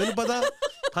 ਮੈਨੂੰ ਪਤਾ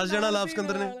ਫਸ ਜਾਣਾ ਅਲਾਪ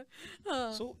ਸਿਕੰਦਰ ਨੇ।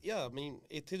 ਸੋ ਯਾ ਮੀਨ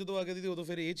ਇੱਥੇ ਜਦੋਂ ਆ ਗਏ ਉਦੋਂ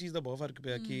ਫਿਰ ਇਹ ਚੀਜ਼ ਦਾ ਬਹੁਤ ਫਰਕ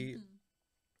ਪਿਆ ਕਿ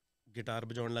ਗਿਟਾਰ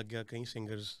ਵਜਾਉਣ ਲੱਗ ਗਿਆ ਕਈ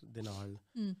ਸਿੰਗਰਸ ਦੇ ਨਾਲ।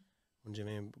 ਹੁਣ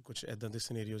ਜਿਵੇਂ ਕੁਛ ਇੱਦਾਂ ਦੇ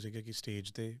ਸਿਨੇਰੀਓ ਸੀਗੇ ਕਿ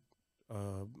ਸਟੇਜ 'ਤੇ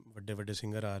ਵੱਡੇ ਵੱਡੇ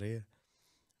ਸਿੰਗਰ ਆ ਰਹੇ ਆ,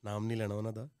 ਨਾਮ ਨਹੀਂ ਲੈਣਾ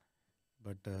ਉਹਨਾਂ ਦਾ,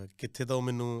 ਬਟ ਕਿੱਥੇ ਤਾਂ ਉਹ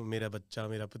ਮੈਨੂੰ ਮੇਰਾ ਬੱਚਾ,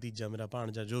 ਮੇਰਾ ਭਤੀਜਾ, ਮੇਰਾ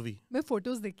ਭਾਣਜਾ, ਜੋ ਵੀ, ਮੈਂ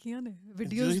ਫੋਟੋਜ਼ ਦੇਖੀਆਂ ਨੇ,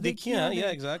 ਵੀਡੀਓਜ਼ ਦੇਖੀਆਂ। ਯਾ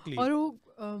ਐਗਜ਼ੈਕਟਲੀ। ਔਰ ਉਹ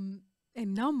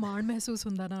ਇੰਨਾ ਮਾਣ ਮਹਿਸੂਸ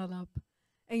ਹੁੰਦਾ ਨਾ ਆਲਾਪ,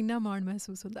 ਇੰਨਾ ਮਾਣ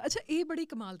ਮਹਿਸੂਸ ਹੁੰਦਾ। ਅੱਛਾ, ਇਹ ਬੜੀ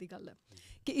ਕਮਾਲ ਦੀ ਗੱਲ ਹੈ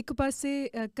ਕਿ ਇੱਕ ਪਾਸੇ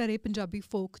ਘਰੇ ਪੰਜਾਬੀ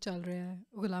ਫੋਕ ਚੱਲ ਰਿਹਾ ਹੈ,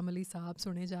 ਗੁਲਾਮ ਅਲੀ ਸਾਹਿਬ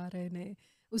ਸੁਣੇ ਜਾ ਰਹੇ ਨੇ,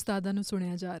 ਉਸਤਾਦਾਂ ਨੂੰ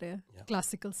ਸੁਣਿਆ ਜਾ ਰਿਹਾ,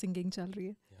 ਕਲਾਸੀਕਲ ਸਿੰਗਿੰਗ ਚੱਲ ਰਹੀ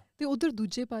ਹੈ, ਅਤੇ ਉੱਧਰ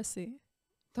ਦੂਜੇ ਪਾਸੇ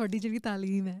ਤੁਹਾਡੀ ਜਿਹੜੀ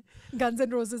ਤਾਲੀਮ ਹੈ, ਗਨਜ਼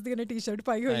ਐਂਡ ਰੋਜ਼ਸ ਦੀ ਉਹਨੇ ਟੀ ਸ਼ਰਟ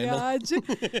ਪਾਈ ਹੋਈ ਆ ਅੱਜ,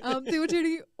 ਅਤੇ ਉਹ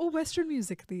ਜਿਹੜੀ ਉਹ ਵੈਸਟਰਨ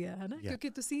ਮਿਊਜ਼ਿਕ ਦੀ ਹੈ ਨਾ, ਕਿਉਂਕਿ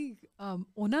ਤੁਸੀਂ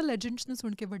ਉਹਨਾਂ ਲੈਜੈਂਡਸ ਨੂੰ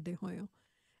ਸੁਣ ਕੇ ਵੱਡੇ ਹੋਏ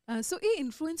ਹੋ। ਸੋ ਇਹ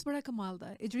ਇਨਫਲੂਐਂਸ ਬੜਾ ਕਮਾਲ ਦਾ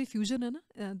ਹੈ, ਇਹ ਜਿਹੜੀ ਫਿਊਜ਼ਨ ਹੈ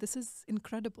ਨਾ, this is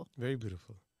incredible, very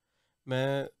beautiful.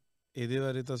 ਮੈਂ ਇਹਦੇ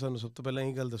ਬਾਰੇ ਤਾਂ ਸਾਨੂੰ ਸਭ ਤੋਂ ਪਹਿਲਾਂ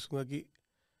ਇਹ ਗੱਲ ਦੱਸੂੰਗਾ ਕਿ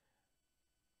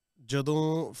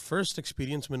ਜਦੋਂ ਫਰਸਟ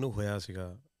ਐਕਸਪੀਰੀਅੰਸ ਮੈਨੂੰ ਹੋਇਆ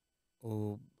ਸੀਗਾ,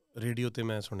 ਉਹ ਰੇਡੀਓ 'ਤੇ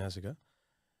ਮੈਂ ਸੁਣਿਆ ਸੀਗਾ।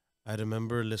 I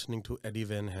remember listening to Eddie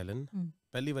Van Halen,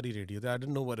 ਪਹਿਲੀ ਵਾਰੀ ਰੇਡੀਓ 'ਤੇ। I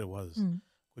didn't know what it was.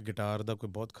 ਕੋਈ ਗਿਟਾਰ ਦਾ ਕੋਈ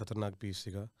ਬਹੁਤ ਖਤਰਨਾਕ ਪੀਸ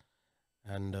ਸੀਗਾ,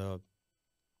 ਐਂਡ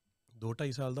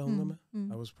 2-2.5 ਸਾਲ ਦਾ ਹੋਊਗਾ ਮੈਂ,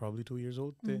 I was probably 2 years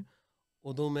old। ਅਤੇ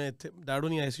ਉਦੋਂ ਮੈਂ ਇੱਥੇ ਡੈਡ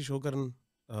ਨਹੀਂ ਆਏ ਸੀ ਸ਼ੋਅ ਕਰਨ,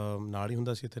 ਨਾਲ ਹੀ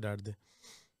ਹੁੰਦਾ ਸੀ ਇੱਥੇ ਡੈਡ ਦੇ,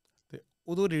 ਅਤੇ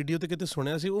ਉਦੋਂ ਰੇਡੀਓ 'ਤੇ ਕਿਤੇ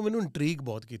ਸੁਣਿਆ ਸੀ, ਉਹ ਮੈਨੂੰ ਇੰਟਰੀਗ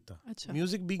ਬਹੁਤ ਕੀਤਾ।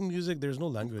 Music being music, there is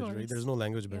no language, right? there is no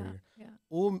language barrier.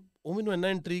 ਉਹ ਮੈਨੂੰ ਇੰਨਾ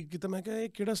ਇੰਟਰੀਗ ਕੀਤਾ, ਮੈਂ ਕਿਹਾ ਇਹ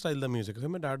ਕਿਹੜਾ ਸਟਾਈਲ ਦਾ ਮਿਊਜ਼ਿਕ। ਫਿਰ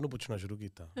ਮੈਂ ਡੈਡ ਨੂੰ ਪੁੱਛਣਾ ਸ਼ੁਰੂ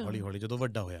ਕੀਤਾ ਹੌਲੀ ਹੌਲੀ ਜਦੋਂ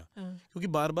ਵੱਡਾ ਹੋਇਆ, ਕਿਉਂਕਿ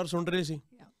ਬਾਰ-ਬਾਰ ਸੁਣ ਰਹੇ ਸੀ।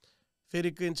 ਫਿਰ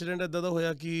ਇੱਕ ਇੰਸੀਡੈਂਟ ਇੱਦਾਂ ਦਾ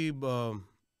ਹੋਇਆ ਕਿ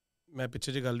ਮੈਂ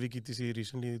ਪਿੱਛੇ ਜਿਹੇ ਗੱਲ ਵੀ ਕੀਤੀ ਸੀ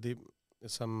ਰੀਸੈਂਟਲੀ, ਦੇ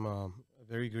ਸਮ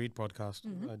very great podcast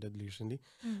I did recently.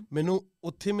 ਮੈਨੂੰ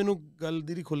ਉੱਥੇ ਗੱਲ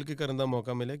ਦੀ ਖੁੱਲ੍ਹ ਕੇ ਕਰਨ ਦਾ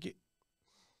ਮੌਕਾ ਮਿਲਿਆ ਕਿ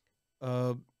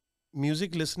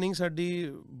ਮਿਊਜ਼ਿਕ ਲਿਸਨਿੰਗ ਸਾਡੀ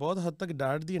ਬਹੁਤ ਹੱਦ ਤੱਕ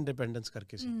ਡੈਡ ਦੀ ਇੰਡੀਪੈਂਡੈਂਸ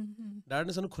ਕਰਕੇ ਸੀ। ਡੈਡ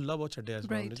ਨੇ ਸਾਨੂੰ ਖੁੱਲ੍ਹਾ ਬਹੁਤ ਛੱਡਿਆ ਇਸ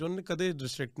ਮਾਮਲੇ 'ਚ, ਉਹਨੇ ਕਦੇ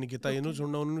ਰਿਸਟ੍ਰਿਕਟ ਨਹੀਂ ਕੀਤਾ ਇਹਨੂੰ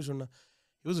ਸੁਣਨਾ ਉਹਨੂੰ ਨਹੀਂ ਸੁਣਨਾ।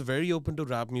 ਹੀ ਵਾਜ਼ very open to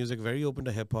rap music, very open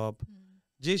to hip hop.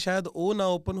 ਜੇ ਸ਼ਾਇਦ ਉਹ ਨਾ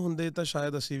ਓਪਨ ਹੁੰਦੇ ਤਾਂ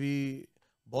ਸ਼ਾਇਦ ਅਸੀਂ ਵੀ,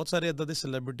 ਬਹੁਤ ਸਾਰੇ ਇੱਦਾਂ ਦੇ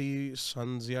ਸੈਲੀਬ੍ਰਿਟੀ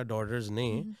ਸਨਸ ਜਾਂ ਡਾਟਰਸ ਨੇ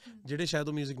ਜਿਹੜੇ ਸ਼ਾਇਦ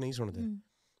ਉਹ ਮਿਊਜ਼ਿਕ ਨਹੀਂ ਸੁਣਦੇ,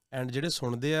 ਐਂਡ ਜਿਹੜੇ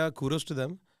ਸੁਣਦੇ ਆ ਕੂਰੋਸ ਟੂ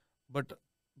ਦੈਮ। ਬਟ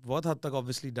ਬਹੁਤ ਹੱਦ ਤੱਕ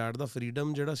ਓਬਵੀਅਸਲੀ ਡੈਡ ਦਾ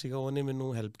ਫਰੀਡਮ ਜਿਹੜਾ ਸੀਗਾ ਉਹਨੇ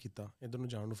ਮੈਨੂੰ ਹੈਲਪ ਕੀਤਾ ਇੱਧਰ ਨੂੰ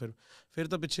ਜਾਣ ਨੂੰ। ਫਿਰ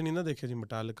ਤਾਂ ਪਿੱਛੇ ਨਹੀਂ ਨਾ ਦੇਖਿਆ ਜੀ,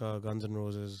 Metallica, ਗਨਜ਼ and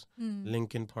ਰੋਜ਼ਸ,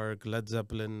 Lincoln park, lead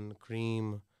Zeppelin,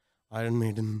 cream, iron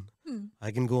ਮੇਡਨ, I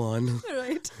can go on.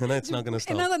 Right. And it's not going to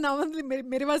stop. ਇਹਨਾਂ ਦਾ ਨਾਮ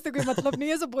ਮੇਰੇ ਵਾਸਤੇ ਕੋਈ ਮਤਲਬ ਨਹੀਂ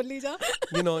ਹੈ, ਸੋ ਬੋਲੀ ਜਾ।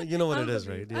 You know what it is,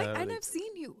 right? Yeah. And I've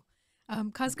seen you.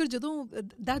 ਖਾਸ ਕਰ ਜਦੋਂ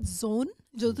that zone,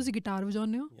 ਜਦੋਂ ਤੁਸੀਂ ਗਿਟਾਰ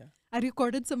ਵਜਾਉਂਦੇ ਹੋ, I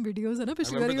recorded some videos ਹੈ ਨਾ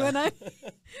ਪਿਛਲੀ ਵਾਰੀ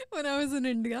when I was in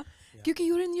India, ਕਿਉਂਕਿ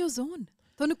you're in your zone.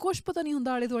 ਤੁਹਾਨੂੰ ਕੁਛ ਪਤਾ ਨਹੀਂ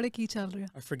ਹੁੰਦਾ ਆਲੇ ਦੁਆਲੇ ਕੀ ਚੱਲ ਰਿਹਾ।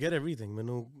 I forget everything.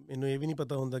 ਮੈਨੂੰ ਇਹ ਵੀ ਨਹੀਂ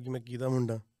ਪਤਾ ਹੁੰਦਾ ਕਿ ਮੈਂ ਕਿਹਦਾ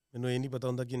ਮੁੰਡਾ, ਮੈਨੂੰ ਇਹ ਨਹੀਂ ਪਤਾ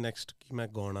ਹੁੰਦਾ ਕਿ ਨੈਕਸਟ ਕੀ ਮੈਂ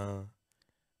ਗਾਉਣਾ।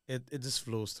 It just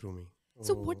flows through me.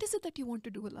 So what is it that you want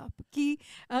to do, Alaap?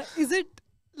 Is it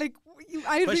like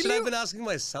question I've been asking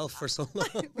myself for so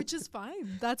long. Which is fine.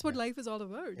 That's what life is all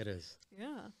about. It is.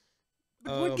 Yeah.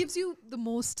 But what gives you the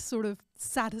most sort of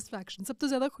satisfaction? ਸਭ ਤੋਂ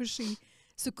ਜ਼ਿਆਦਾ ਖੁਸ਼ੀ,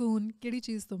 ਸਕੂਨ ਕਿਹੜੀ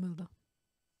ਚੀਜ਼ ਤੋਂ ਮਿਲਦਾ?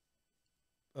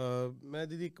 ਮੈਂ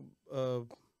ਦੀਦੀ ਇੱਕ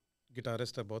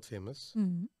ਗਿਟਾਰਿਸਟ ਹੈ ਬਹੁਤ ਫੇਮਸ,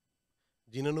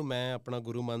 ਜਿਨ੍ਹਾਂ ਨੂੰ ਮੈਂ ਆਪਣਾ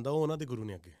ਗੁਰੂ ਮੰਨਦਾ, ਉਹ ਉਹਨਾਂ ਦੇ ਗੁਰੂ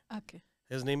ਨੇ ਅੱਗੇ। Okay.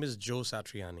 His name is Joe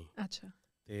Satriani. ਅੱਛਾ।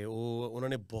 ਅਤੇ ਉਹਨਾਂ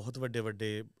ਨੇ ਬਹੁਤ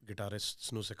ਵੱਡੇ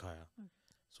ਗਿਟਾਰਿਸਟਸ ਨੂੰ ਸਿਖਾਇਆ।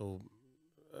 ਸੋ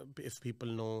if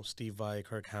people no Steve Y,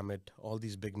 ਕਰਕ ਹੈਮਿਟ, all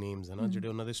these big names ਹੈ ਨਾ, ਜਿਹੜੇ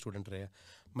ਉਹਨਾਂ ਦੇ ਸਟੂਡੈਂਟ ਰਹੇ ਆ।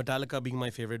 Metallica being my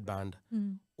favourite band,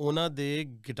 ਉਹਨਾਂ ਦੇ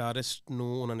ਗਿਟਾਰਿਸਟ ਨੂੰ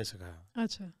ਉਹਨਾਂ ਨੇ ਸਿਖਾਇਆ।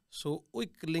 ਅੱਛਾ। ਸੋ ਉਹ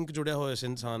ਇੱਕ ਲਿੰਕ ਜੁੜਿਆ ਹੋਇਆ ਇਸ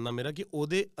ਇਨਸਾਨ ਨਾਲ ਮੇਰਾ ਕਿ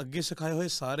ਉਹਦੇ ਅੱਗੇ ਸਿਖਾਏ ਹੋਏ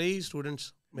ਸਾਰੇ ਹੀ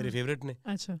ਸਟੂਡੈਂਟਸ ਮੇਰੇ ਫੇਵਰੇਟ ਨੇ।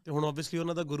 ਅੱਛਾ। ਅਤੇ ਹੁਣ ਓਬਵੀਅਸਲੀ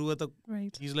ਉਹਨਾਂ ਦਾ ਗੁਰੂ ਹੈ ਤਾਂ ਹੀ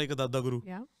ਇਜ਼ ਲਾਈਕ ਅ ਦਾਦਾ ਗੁਰੂ।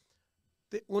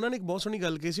 ਅਤੇ ਉਹਨਾਂ ਨੇ ਇੱਕ ਬਹੁਤ ਸੋਹਣੀ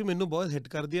ਗੱਲ ਕਹੀ ਸੀ, ਮੈਨੂੰ ਬਹੁਤ ਹਿੱਟ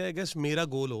ਕਰਦੀ ਹੈ। ਆਈ ਗੈਸ ਮੇਰਾ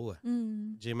ਗੋਲ ਉਹ ਹੈ,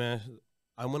 ਜੇ ਮੈਂ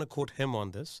I want to quote him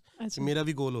on this. ਮੇਰਾ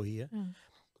ਵੀ ਗੋਲ ਉਹੀ ਹੈ।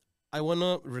 I want to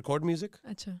record music.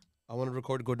 I want to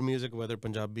record good music, whether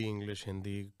Punjabi, English,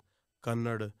 Hindi,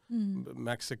 Kannada,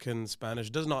 Mexican,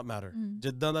 Spanish, does not matter.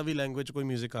 ਜਿੱਦਾਂ ਦਾ ਵੀ ਲੈਂਗੁਏਜ ਕੋਈ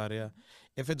ਮਿਊਜ਼ਿਕ ਆ ਰਿਹਾ,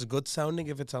 if it's good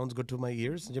sounding, if it sounds good to my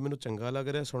ears, ਜੇ ਮੈਨੂੰ ਚੰਗਾ ਲੱਗ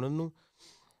ਰਿਹਾ ਸੁਣਨ ਨੂੰ,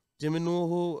 ਜੇ ਮੈਨੂੰ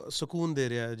ਉਹ ਸਕੂਨ ਦੇ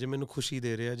ਰਿਹਾ, ਜੇ ਮੈਨੂੰ ਖੁਸ਼ੀ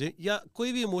ਦੇ ਰਿਹਾ, ਜੇ ਜਾਂ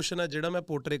ਕੋਈ ਵੀ ਇਮੋਸ਼ਨ ਹੈ ਜਿਹੜਾ ਮੈਂ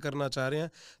ਪੋਰਟਰੇ ਕਰਨਾ ਚਾਹ ਰਿਹਾ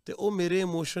ਤੇ ਉਹ ਮੇਰੇ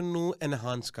ਇਮੋਸ਼ਨ ਨੂੰ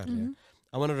ਐਨਹਾਂਸ ਕਰ ਰਿਹਾ,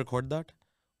 I want to record that,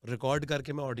 record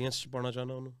ਕਰਕੇ ਮੈਂ ਆਡੀਅੰਸ 'ਚ ਪਾਉਣਾ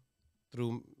ਚਾਹੁੰਦਾ ਉਹਨੂੰ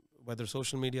through weather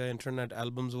social media, internet,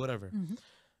 albums, whatever.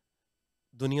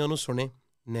 ਦੁਨੀਆ ਨੂੰ ਸੁਣੇ,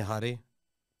 ਨਿਹਾਰੇ,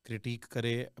 ਕ੍ਰਿਟੀਕ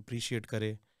ਕਰੇ, ਅਪਰੀਸ਼ੀਏਟ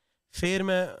ਕਰੇ, ਫਿਰ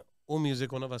ਮੈਂ ਉਹ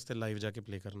ਮਿਊਜ਼ਿਕ ਉਹਨਾਂ ਵਾਸਤੇ ਲਾਈਵ ਜਾ ਕੇ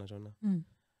ਪਲੇ ਕਰਨਾ ਚਾਹੁੰਦਾ।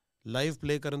 ਲਾਈਵ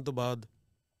ਪਲੇ ਕਰਨ ਤੋਂ ਬਾਅਦ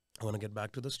I want to get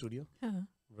back to the studio,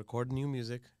 record new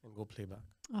music and go play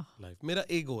back live. ਮੇਰਾ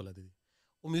ਇਹ ਗੋਲ ਹੈ ਦੀਦੀ।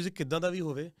 ਉਹ ਮਿਊਜ਼ਿਕ ਕਿੱਦਾਂ ਦਾ ਵੀ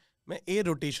ਹੋਵੇ, ਮੈਂ ਇਹ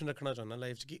ਰੋਟੇਸ਼ਨ ਰੱਖਣਾ ਚਾਹੁੰਦਾ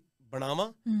ਲਾਈਫ 'ਚ ਕਿ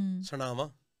ਬਣਾਵਾਂ, ਸੁਣਾਵਾਂ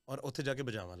ਔਰ ਉੱਥੇ ਜਾ ਕੇ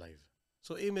ਬਜਾਵਾਂ ਲਾਈਵ।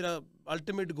 ਸੋ ਇਹ ਮੇਰਾ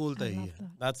ਅਲਟੀਮੇਟ ਗੋਲ ਤਾਂ ਇਹੀ ਹੈ।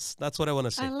 That's what I want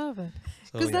to say. I love it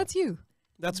because that's you.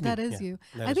 That's me. That is you.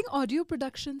 I think audio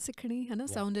production ਸਿੱਖਣੀ ਹੈ ਨਾ,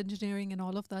 sound engineering and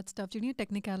all of that stuff, ਜਿਹੜੀਆਂ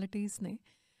technicalities ਨੇ,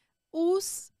 ਉਸ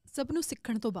ਸਭ ਨੂੰ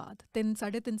ਸਿੱਖਣ ਤੋਂ ਬਾਅਦ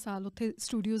 3.5 ਸਾਲ ਉੱਥੇ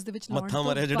ਸਟੂਡੀਓਜ਼ ਦੇ ਵਿੱਚ ਲਾਉਣ ਤੋਂ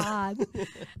ਬਾਅਦ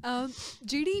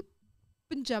ਜਿਹੜੀ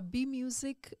ਪੰਜਾਬੀ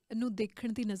ਮਿਊਜ਼ਿਕ ਨੂੰ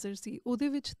ਦੇਖਣ ਦੀ ਨਜ਼ਰ ਸੀ, ਉਹਦੇ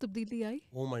ਵਿੱਚ ਤਬਦੀਲੀ ਆਈ?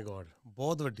 ਓ ਮਾਈ ਗॉड,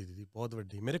 ਬਹੁਤ ਵੱਡੀ ਦੀਦੀ, ਬਹੁਤ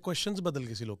ਵੱਡੀ। ਮੇਰੇ ਕੁਐਸਚਨਸ ਬਦਲ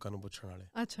ਗਏ ਸੀ ਲੋਕਾਂ ਨੂੰ ਪੁੱਛਣ ਵਾਲੇ।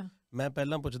 ਅੱਛਾ। ਮੈਂ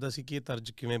ਪਹਿਲਾਂ ਪੁੱਛਦਾ ਸੀ ਕਿ ਇਹ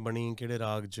ਤਰਜ ਕਿਵੇਂ ਬਣੀ, ਕਿਹੜੇ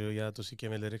ਰਾਗ 'ਚ, ਜਾਂ ਤੁਸੀਂ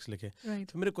ਕਿਵੇਂ ਲਿਰਿਕਸ ਲਿਖੇ,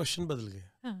 ਤੇ ਮੇਰੇ ਕੁਐਸਚਨ ਬਦਲ ਗਏ।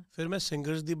 ਫਿਰ ਮੈਂ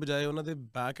ਸਿੰਗਰਸ ਦੀ ਬਜਾਏ ਉਹਨਾਂ ਦੇ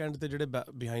ਬੈਕ ਐਂਡ ਤੇ ਜਿਹੜੇ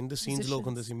ਬਿਹਾਈਂਡ ਦ ਸੀਨਸ ਲੋਕ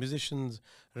ਹੁੰਦੇ ਸੀ, ਮਿਊਜ਼ੀਸ਼ੀਅਨਸ,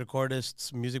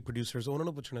 ਰਿਕਾਰਡਿਸਟਸ, ਮਿਊਜ਼ਿਕ ਪ੍ਰੋਡਿਊਸਰਸ, ਉਹਨਾਂ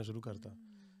ਨੂੰ ਪੁੱਛਣਾ ਸ਼ੁਰੂ ਕਰਤਾ।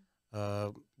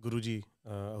 ਗੁਰੂ ਜੀ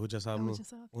ਅਹੂਜਾ ਸਾਹਿਬ ਨੂੰ,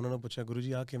 ਉਹਨਾਂ ਨੂੰ ਪੁੱਛਿਆ ਗੁਰੂ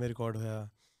ਜੀ ਆਹ ਕਿਵੇਂ ਰਿਕਾਰਡ ਹੋਇਆ,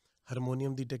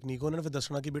 ਹਾਰਮੋਨੀਅਮ ਦੀ ਟੈਕਨੀਕ। ਉਹਨਾਂ ਨੇ ਫਿਰ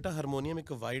ਦੱਸਣਾ ਕਿ ਬੇਟਾ ਹਾਰਮੋਨੀਅਮ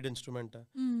ਇੱਕ ਵਾਈਡ ਇੰਸਟਰੂਮੈਂਟ ਹੈ,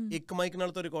 ਇੱਕ ਮਾਈਕ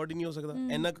ਨਾਲ ਤਾਂ ਰਿਕਾਰਡ ਹੀ ਨਹੀਂ ਹੋ ਸਕਦਾ,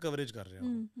 ਇੰਨਾ ਕੁ ਕਵਰੇਜ ਕਰ ਰਿਹਾ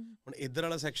ਹੁਣ ਇੱਧਰ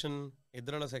ਵਾਲਾ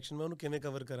ਸੈਕਸ਼ਨ ਮੈਂ ਉਹਨੂੰ ਕਿਵੇਂ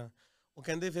ਕਵਰ ਕਰਾਂ। ਉਹ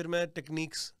ਕਹਿੰਦੇ ਫਿਰ ਮੈਂ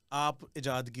ਟੈਕਨੀਕਸ ਆਪ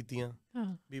ਇਜਾਦ ਕੀਤੀਆਂ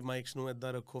ਵੀ ਮਾਈਕਸ ਨੂੰ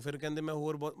ਇੱਦਾਂ ਰੱਖੋ। ਫਿਰ ਕਹਿੰਦੇ ਮੈਂ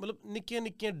ਹੋਰ ਬਹੁਤ ਮਤਲਬ ਨਿੱਕੀਆਂ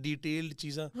ਨਿੱਕੀਆਂ ਡੀਟੇਲਡ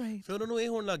ਚੀਜ਼ਾਂ। ਫਿਰ ਉਹਨਾਂ ਨੂੰ ਇਹ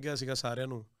ਹੋਣ ਲੱਗ ਗਿਆ ਸੀਗਾ ਸਾਰਿਆਂ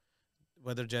ਨੂੰ,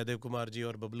 ਵੈਦਰ ਜੈਦੇਵ ਕੁਮਾਰ ਜੀ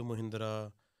ਔਰ ਬਬਲੂ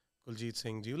ਮੋਹਿੰਦਰਾ, ਕੁਲਜੀਤ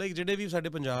ਸਿੰਘ ਜੀ, ਲਾਈਕ ਜਿਹੜੇ ਵੀ ਸਾਡੇ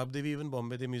ਪੰਜਾਬ ਦੇ ਵੀ, ਈਵਨ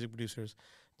ਬੰਬੇ ਦੇ ਮਿਊਜ਼ਿਕ ਪ੍ਰੋਡਿਊਸਰਸ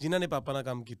ਜਿਨ੍ਹਾਂ ਨੇ ਪਾਪਾ ਨਾਲ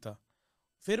ਕੰਮ ਕੀਤਾ।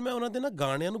 ਫਿਰ ਮੈਂ ਉਹਨਾਂ ਦੇ ਨਾ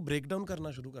ਗਾਣਿਆਂ ਨੂੰ ਬ੍ਰੇਕ ਡਾਊਨ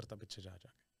ਕਰਨਾ ਸ਼ੁਰੂ ਕਰਤਾ ਪਿੱਛੇ ਜਾ ਕੇ।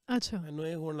 ਅੱਛਾ। ਮੈਨੂੰ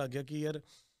ਇਹ ਹੋਣ ਲੱਗ ਗਿਆ ਕਿ ਯਾਰ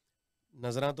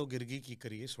ਨਜ਼ਰਾਂ ਤੋਂ ਗਿਰ ਗਈ ਕੀ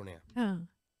ਕਰੀਏ ਸੁਣਿਆ,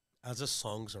 ਐਜ਼ ਅ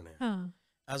ਸੌਂਗ ਸੁਣਿਆ,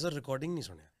 ਐਜ਼ ਅ ਰਿਕਾਰਡਿੰਗ ਨਹੀਂ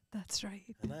ਸੁਣਿਆ, ਦੈਟਸ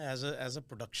ਰਾਈਟ, ਹੈ ਨਾ, ਐਜ਼ ਅ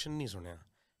ਪ੍ਰੋਡਕਸ਼ਨ ਨਹੀਂ ਸੁਣਿਆ।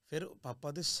 ਫਿਰ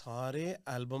ਪਾਪਾ ਦੇ ਸਾਰੇ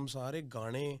ਐਲਬਮ, ਸਾਰੇ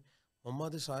ਗਾਣੇ, ਮੰਮਾ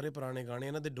ਦੇ ਸਾਰੇ ਪੁਰਾਣੇ ਗਾਣੇ,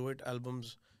 ਇਹਨਾਂ ਦੇ ਡੁਇਟ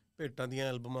ਐਲਬਮਸ, ਭੇਟਾਂ ਦੀਆਂ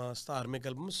ਐਲਬਮਾਂ, ਧਾਰਮਿਕ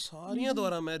ਐਲਬਮ, ਸਾਰੀਆਂ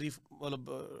ਦੁਆਰਾ ਮੈਂ ਮਤਲਬ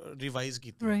ਰਿਵਾਈਜ਼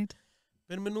ਕੀਤੀ।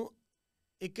 ਫਿਰ ਮੈਨੂੰ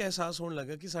ਇੱਕ ਅਹਿਸਾਸ ਹੋਣ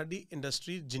ਲੱਗਾ ਕਿ ਸਾਡੀ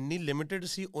ਇੰਡਸਟਰੀ ਜਿੰਨੀ ਲਿਮਿਟਡ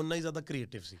ਸੀ ਓਨਾ ਹੀ ਜ਼ਿਆਦਾ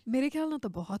ਕ੍ਰੀਏਟਿਵ ਸੀ। ਮੇਰੇ ਖਿਆਲ ਨਾਲ ਤਾਂ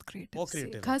ਬਹੁਤ ਕ੍ਰੀਏਟਿਵ ਸੀ,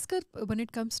 ਖਾਸ ਕਰ when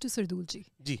it comes to Sardool ਜੀ।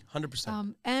 ਜੀ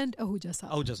 100%। ਐਂਡ ਅਹੂਜਾ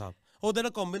ਸਾਹਿਬ, ਉਹਦਾ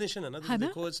ਕੰਬੀਨੇਸ਼ਨ ਹੈ ਨਾ,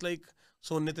 ਦੇਖੋ ਇਟਸ ਲਾਈਕ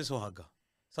ਸੋਨੇ ਤੇ ਸੁਹਾਗਾ,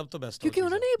 ਸਭ ਤੋਂ ਬੈਸਟ। ਕਿਉਂਕਿ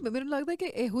ਉਹਨਾਂ ਨੇ, ਮੈਨੂੰ ਲੱਗਦਾ ਕਿ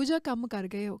ਇਹੋ ਜਿਹਾ ਕੰਮ ਕਰ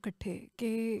ਗਏ ਉਹ ਇਕੱਠੇ ਕਿ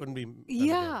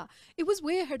ਯਾ it was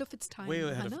way ahead of its time,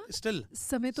 ਹੈ ਨਾ, ਸਟਿਲ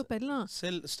ਸਮੇਂ ਤੋਂ ਪਹਿਲਾਂ।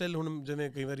 ਸਟਿਲ ਹੁਣ ਜਿਵੇਂ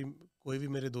ਕਈ ਵਾਰੀ ਕੋਈ ਵੀ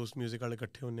ਮੇਰੇ ਦੋਸਤ ਮਿਊਜ਼ਿਕ ਵਾਲੇ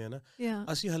ਇਕੱਠੇ ਹੁੰਦੇ ਆ ਨਾ,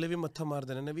 ਅਸੀਂ ਹਲੇ ਵੀ ਮੱਥਾ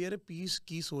ਮਾਰਦੇ ਰਹਿੰਦੇ ਵੀ ਯਾਰ ਇਹ ਪੀਸ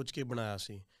ਕੀ ਸੋਚ ਕੇ ਬਣਾਇਆ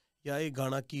ਸੀ, ਜਾਂ ਇਹ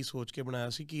ਗਾਣਾ ਕੀ ਸੋਚ ਕੇ ਬਣਾਇਆ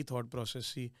ਸੀ, ਕੀ ਥਾਟ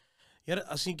ਪ੍ਰੋਸੈਸ ਸੀ, ਯਾਰ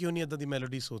ਅਸੀਂ ਕਿਉਂ ਨਹੀਂ ਇੱਦਾਂ ਦੀ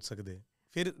ਮੈਲੋਡੀ ਸੋਚ ਸਕਦੇ।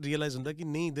 ਫਿਰ ਰੀਅਲਾਈਜ਼ ਹੁੰਦਾ ਕਿ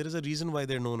ਨਹੀਂ, ਦੇयर is a reason Y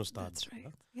they are non ਉਸਤਾਦ।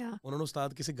 ਉਹਨਾਂ ਨੂੰ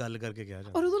ਉਸਤਾਦ ਕਿਸੇ ਗੱਲ ਕਰਕੇ ਕਿਹਾ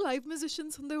ਜਾਂਦਾ। ਔਰ ਉਦੋਂ ਲਾਈਵ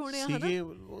ਮਿਊਜ਼ੀਸ਼ੀਅਨਸ ਹੁੰਦੇ ਹੋਣੇ ਆ, ਹਨਾ,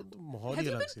 ਮਾਹੌਲ ਹੀ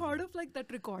ਅਲੱਗ ਸੀ। Part of like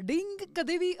that recording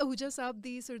ਕਦੇ ਵੀ ਅਹੂਜਾ ਸਾਹਿਬ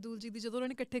ਦੀ, ਸਰਦੂਲ ਜੀ ਦੀ, ਜਦੋਂ ਉਹਨਾਂ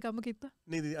ਨੇ ਇਕੱਠੇ ਕੰਮ ਕੀਤਾ?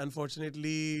 ਨਹੀਂ,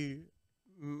 ਅਨਫੋਰਚੂਨੇਟਲੀ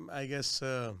ਆਈ ਗੈਸ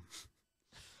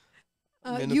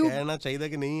ਮੈਨੂੰ ਕਹਿਣਾ ਚਾਹੀਦਾ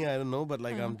ਕਿ ਨਹੀਂ, I don't know, but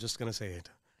like I'm just ਗੋਨਾ say it,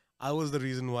 I was the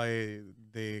reason why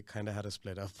they kind of had to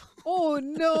split up. Oh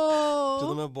no!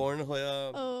 ਜਦੋਂ ਮੈਂ born ਹੋਇਆ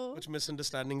ਕੁਝ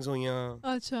ਮਿਸਅੰਡਰਸਟੈਂਡਿੰਗਸ ਹੋਈਆਂ।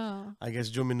 ਅੱਛਾ। I guess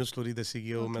ਜੋ ਮੈਨੂੰ ਸਟੋਰੀ ਦੱਸੀ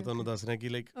ਗਈ ਉਹ ਮੈਂ ਤੁਹਾਨੂੰ ਦੱਸ ਰਿਹਾ ਕਿ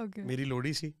ਲਾਈਕ ਮੇਰੀ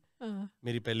ਲੋਹੜੀ ਸੀ,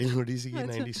 ਮੇਰੀ ਪਹਿਲੀ ਲੋਹੜੀ ਸੀਗੀ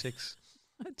 96।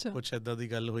 ਅੱਛਾ। ਕੁਛ ਏਦਾਂ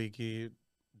ਦੀ ਗੱਲ ਹੋਈ ਕਿ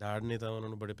ਡੈਡ ਨੇ ਤਾਂ ਉਹਨਾਂ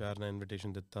ਨੂੰ ਬੜੇ ਪਿਆਰ ਨਾਲ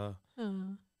ਇਨਵੀਟੇਸ਼ਨ ਦਿੱਤਾ,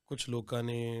 ਕੁਛ ਲੋਕਾਂ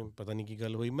ਨੇ ਪਤਾ ਨਹੀਂ ਕੀ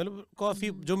ਗੱਲ ਹੋਈ, ਮਤਲਬ ਕਾਫੀ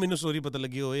ਜੋ ਮੈਨੂੰ ਸਟੋਰੀ ਪਤਾ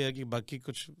ਲੱਗੀ ਉਹ ਇਹ ਹੈ ਕਿ ਬਾਕੀ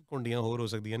ਕੁਛ ਘੁੰਡੀਆਂ ਹੋਰ ਹੋ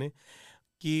ਸਕਦੀਆਂ ਨੇ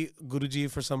ਕਿ Guru ji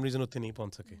for some reason ਉੱਥੇ ਨਹੀਂ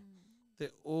ਪਹੁੰਚ ਸਕੇ। ਤੇ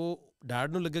ਉਹ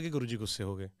ਡੈਡ ਨੂੰ ਲੱਗਿਆ ਕਿ ਗੁਰੂ ਜੀ ਗੁੱਸੇ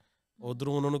ਹੋ ਗਏ,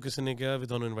 ਉਧਰੋਂ ਉਹਨਾਂ ਨੂੰ ਕਿਸੇ ਨੇ ਕਿਹਾ ਵੀ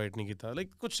ਤੁਹਾਨੂੰ ਇਨਵਾਈਟ ਨਹੀਂ ਕੀਤਾ, ਲਾਈਕ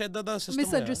ਕੁਛ ਏਦਾਂ ਦਾ ਸਿਸਟਮ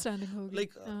ਮਿਸਅੰਡਰਸਟੈਂਡਿੰਗ ਹੋ ਗਈ।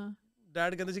 ਲਾਈਕ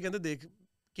ਡੈਡ ਕਹਿੰਦੇ ਸੀ, ਕਹਿੰਦੇ ਦੇਖ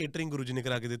ਕੇਟਰਿੰਗ ਗੁਰੂ ਜੀ ਨੇ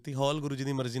ਕਰਾ ਕੇ ਦਿੱਤੀ, ਹਾਲ ਗੁਰੂ ਜੀ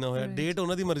ਦੀ ਮਰਜ਼ੀ ਨਾਲ ਹੋਇਆ, ਡੇਟ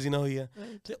ਉਹਨਾਂ ਦੀ ਮਰਜ਼ੀ ਨਾਲ ਹੋਈ ਹੈ,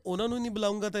 ਤੇ ਉਹਨਾਂ ਨੂੰ ਨਹੀਂ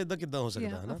ਬੁਲਾਉਂਗਾ ਤਾਂ ਏਦਾਂ ਕਿੱਦਾਂ ਹੋ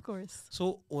ਸਕਦਾ, ਹੈ ਨਾ। ਸੋ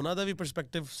ਉਹਨਾਂ ਦਾ ਵੀ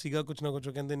ਪਰਸਪੈਕਟਿਵ ਸੀਗਾ ਕੁਛ ਨਾ ਕੁਛ,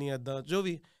 ਉਹ ਕਹਿੰਦੇ ਨਹੀਂ ਏਦਾਂ ਜੋ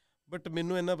ਵੀ। ਬਟ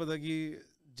ਮੈਨੂੰ ਇੰਨਾ ਪਤਾ ਕਿ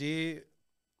ਜੇ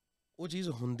ਉਹ ਚੀਜ਼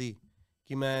ਹੁੰਦੀ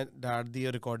ਕਿ ਮੈਂ ਡੈਡ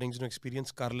ਦੀ ਰਿਕਾਰਡਿੰਗਸ ਨੂੰ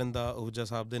ਐਕਸਪੀਰੀਅੰਸ ਕਰ ਲੈਂਦਾ ਅਹੂਜਾ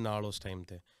ਸਾਹਿਬ ਦੇ ਨਾਲ ਉਸ ਟਾਈਮ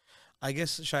 'ਤੇ, ਆਈ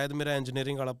ਗੈਸ ਸ਼ਾਇਦ ਮੇਰਾ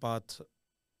ਇੰਜੀਨੀਅਰਿੰਗ ਵਾਲਾ ਪਾਥ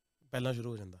ਪਹਿਲਾਂ ਸ਼ੁਰੂ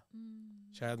ਹੋ ਜਾਂਦਾ,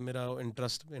 ਸ਼ਾਇਦ ਮੇਰਾ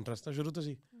ਇੰਟਰਸਟ ਤਾਂ ਸ਼ੁਰੂ ਤੋਂ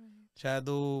ਸੀ, ਸ਼ਾਇਦ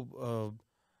ਉਹ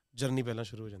ਜਰਨੀ ਪਹਿਲਾਂ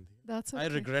ਸ਼ੁਰੂ ਹੋ ਜਾਂਦੀ। ਆਈ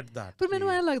ਰਿਗਰੈਟ ਦੈਟ। ਪਰ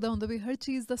ਮੈਨੂੰ ਐਂ ਲੱਗਦਾ ਹੁੰਦਾ ਵੀ ਹਰ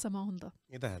ਚੀਜ਼ ਦਾ ਸਮਾਂ ਹੁੰਦਾ।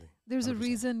 ਇਹ ਤਾਂ ਹੈ, ਦੇयर इज ਅ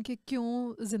ਰੀਜ਼ਨ ਕਿ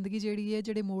ਕਿਉਂ ਜ਼ਿੰਦਗੀ ਜਿਹੜੀ ਹੈ,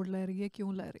 ਜਿਹੜੇ ਮੋੜ ਲੈ ਰਹੀ ਹੈ,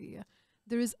 ਕਿਉਂ ਲੈ ਰਹੀ ਹੈ,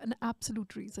 ਦੇयर इज ਐਨ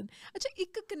ਐਬਸੋਲੂਟ ਰੀਜ਼ਨ। ਅੱਛਾ,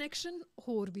 ਇੱਕ ਕਨੈਕਸ਼ਨ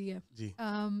ਹੋਰ ਵੀ ਹੈ ਜੀ,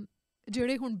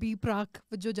 ਜਿਹੜੇ ਹੁਣ ਬੀ ਪ੍ਰਾਕ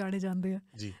ਵਜੋਂ ਜਾਣੇ ਜਾਂਦੇ ਆ,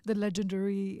 ਦ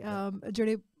ਲੈਜੈਂਡਰੀ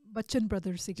ਜਿਹੜੇ ਬੱਚਨ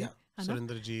ਬ੍ਰਦਰਸ ਸੀਗੇ,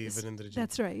 ਸੁਰਿੰਦਰ ਜੀ, ਵਿਰਿੰਦਰ ਜੀ,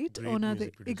 ਦੈਟਸ ਰਾਈਟ, ਉਹਨਾਂ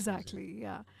ਦੇ ਐਗਜ਼ੈਕਟਲੀ,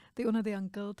 ਯਾ, ਤੇ ਉਹਨਾਂ ਦੇ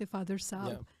ਅੰਕਲ ਤੇ ਫਾਦਰ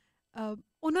ਸਾਹਿਬ,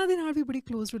 ਉਹਨਾਂ ਦੇ ਨਾਲ ਵੀ ਬੜੀ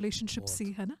ਕਲੋਜ਼ ਰਿਲੇਸ਼ਨਸ਼ਿਪ ਸੀ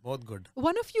ਹੈ ਨਾ ਬਹੁਤ good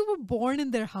one of you were born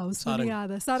in there house ਮੈਨੂੰ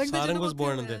ਯਾਦ ਹੈ ਸਾਰੰਗ ਵਾਸ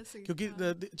ਬੋਰਨ ਇਨ देयर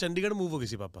ਕਿਉਂਕਿ ਚੰਡੀਗੜ੍ਹ ਮੂਵ ਹੋ ਗਈ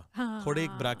ਸੀ ਪਾਪਾ ਥੋੜੇ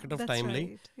ਇੱਕ ਬ੍ਰੈਕਟ ਆਫ ਟਾਈਮ ਲਈ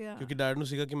ਕਿਉਂਕਿ ਡੈਡ ਨੂੰ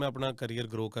ਸੀਗਾ ਕਿ ਮੈਂ ਆਪਣਾ ਕਰੀਅਰ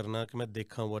ਗਰੋ ਕਰਨਾ ਕਿ ਮੈਂ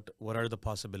ਦੇਖਾਂ ਵਾਟ ਆਰ ਦ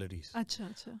ਪੋਸਿਬਿਲਿਟੀਜ਼ ਅੱਛਾ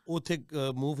ਉੱਥੇ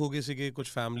ਮੂਵ ਹੋ ਗਏ ਸੀਗੇ ਕੁਝ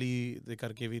ਫੈਮਿਲੀ ਦੇ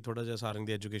ਕਰਕੇ ਵੀ ਥੋੜਾ ਜਿਹਾ ਸਾਰੰਗ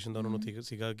ਦੀ ਐਜੂਕੇਸ਼ਨ ਦਾ ਉਹਨਾਂ ਨੂੰ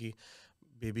ਸੀਗਾ ਕਿ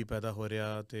ਬੇਬੀ ਪੈਦਾ ਹੋ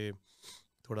ਰਿਹਾ ਤੇ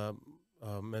ਥੋੜਾ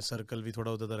ਮੈਂ ਸਰਕਲ ਵੀ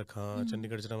ਥੋੜਾ ਉਹਦਾ ਦਾ ਰੱਖਾਂ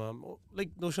ਚੰਡੀਗੜ੍ਹ 'ਚ ਰਵਾਂ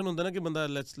ਲਾਈਕ ਨੋਸ਼ਨ ਹੁੰਦਾ ਨਾ ਕਿ ਬੰਦਾ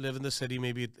let's Liv in the city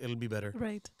maybe it will be better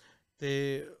right ਤੇ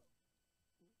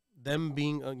them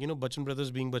being Bachchan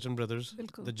brothers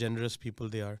the generous people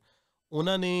they are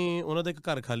ਉਹਨਾਂ ਦਾ ਇੱਕ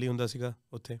ਘਰ ਖਾਲੀ ਹੁੰਦਾ ਸੀਗਾ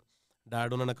ਉੱਥੇ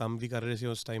ਡੈਡ ਉਹਨਾਂ ਨਾਲ ਕੰਮ ਵੀ ਕਰ ਰਹੇ ਸੀ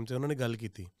ਉਸ ਟਾਈਮ ਤੇ ਉਹਨਾਂ ਨੇ ਗੱਲ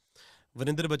ਕੀਤੀ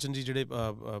ਵਰਿੰਦਰ ਬੱਚਨ ਜੀ ਜਿਹੜੇ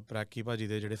ਪ੍ਰੈਕੀ ਭਾਜੀ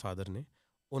ਦੇ ਜਿਹੜੇ ਫਾਦਰ ਨੇ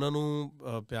ਉਹਨਾਂ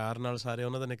ਨੂੰ ਪਿਆਰ ਨਾਲ ਸਾਰੇ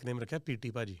ਉਹਨਾਂ ਦਾ ਨਿਕਨੇਮ ਰੱਖਿਆ ਪੀਟੀ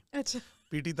ਭਾਜੀ ਅੱਛਾ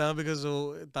ਪੀਟੀ ਤਾਂ ਬਿਕਾਜ਼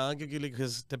ਉਹ ਤਾਂ ਕਿਉਂਕਿ ਲਾਈਕ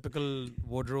ਹਿਸ ਟਿਪੀਕਲ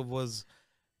ਵਾਰਡਰੋਬ ਵਾਸ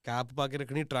ਕੈਪ ਪਾ ਕੇ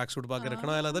ਰੱਖਣੀ ਟਰੈਕ ਸੂਟ ਪਾ ਕੇ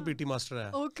ਰੱਖਣਾ ਐਂ ਲੱਗਦਾ ਪੀਟੀ ਮਾਸਟਰ ਹੈ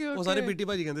ਉਹ ਸਾਰੇ ਪੀਟੀ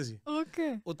ਭਾਜੀ ਕਹਿੰਦੇ ਸੀ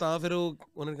ਉਹ ਤਾਂ ਫਿਰ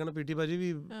ਉਹਨਾਂ ਨੇ ਕਹਿਣਾ ਪੀਟੀ ਭਾਜੀ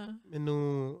ਵੀ ਮੈਨੂੰ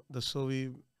ਦੱਸੋ ਵੀ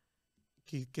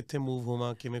ਕਿ ਕਿੱਥੇ ਮੂਵ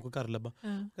ਹੋਵਾਂ ਕਿਵੇਂ ਕੋਈ ਘਰ ਲੱਭਾਂ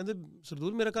ਕਹਿੰਦੇ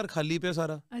ਸਰਦੂਲ ਮੇਰਾ ਘਰ ਖਾਲੀ ਪਿਆ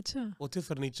ਸਾਰਾ ਉੱਥੇ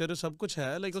ਫਰਨੀਚਰ ਸਭ ਕੁਛ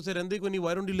ਹੈ ਲਾਈਕ ਉੱਥੇ ਰਹਿੰਦੇ ਕੋਈ ਨਹੀਂ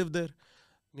why don't you Liv there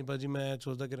ਨਹੀਂ ਭਾਜੀ ਮੈਂ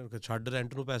ਸੋਚਦਾ ਕਿ ਛੱਡ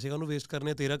ਰੈਂਟ ਨੂੰ ਪੈਸੇ ਕਾਹਨੂੰ ਵੇਸਟ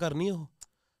ਕਰਨੇ ਤੇਰਾ ਘਰ ਨਹੀਂ ਉਹ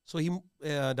ਸੋ ਹੀ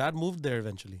ਡੈਡ ਮੂਵਡ ਦੇਅਰ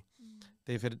ਇਵੈਂਚੁਅਲੀ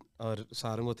ਤੇ ਫਿਰ ਔਰ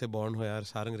ਸਾਰੰਗ ਉੱਥੇ ਬੌਰਨ ਹੋਇਆ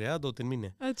ਸਾਰੰਗ ਰਿਹਾ 2-3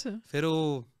 ਮਹੀਨੇ ਫਿਰ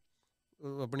ਉਹ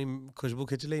ਆਪਣੀ ਖੁਸ਼ਬੂ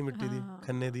ਖਿੱਚ ਲਈ ਮਿੱਟੀ ਦੀ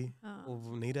ਖੰਨੇ ਦੀ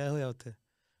ਉਹ ਨਹੀਂ ਰਿਹਾ ਹੋਇਆ ਉੱਥੇ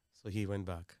ਸੋ ਹੀ ਵੈਂਟ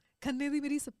ਬੈਕ ਖੰਨੇ ਦੀ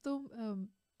ਮੇਰੀ ਸਭ ਤੋਂ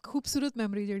ਖੂਬਸੂਰਤ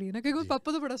ਮੈਮਰੀ ਜਿਹੜੀ ਹੈ ਨਾ ਕਿਉਂਕਿ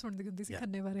ਪਾਪਾ ਤੋਂ ਬੜਾ ਸੁਣਦੀ ਹੁੰਦੀ ਸੀ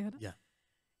ਖੰਨੇ ਬਾਰੇ ਹੈ ਨਾ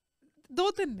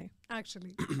 2-3 ਨੇ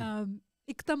ਐਕਚੁਅਲੀ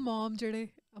ਇੱਕ ਤਾਂ ਮਮ ਜਿਹੜੇ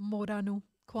ਮੋਰਾ ਨੂੰ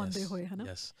ਖਵਾਉਂਦੇ ਹੋਏ ਹੈ ਨਾ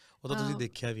ਉਹ ਤਾਂ ਤੁਸੀਂ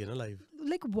ਦੇਖਿਆ ਵੀ ਹੈ ਨਾ live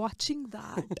like watching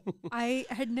that I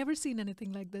had never scene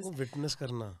anything like this ਉਹ ਵਿਟਨੈਸ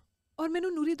ਕਰਨਾ ਔਰ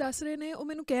ਮੈਨੂੰ ਨੂਰੀ ਦੱਸ ਰਹੇ ਨੇ ਉਹ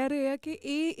ਮੈਨੂੰ ਕਹਿ ਰਹੇ ਆ ਕਿ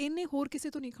ਇਹਨੇ ਹੋਰ ਕਿਸੇ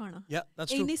ਤੋਂ ਨਹੀਂ ਖਾਣਾ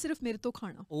ਇਹਨੇ ਸਿਰਫ ਮੇਰੇ ਤੋਂ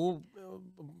ਖਾਣਾ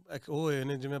ਉਹ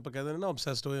ਇਹਨੇ ਜਿਵੇਂ ਆਪਾਂ ਕਹਿੰਦੇ ਨੇ ਨਾ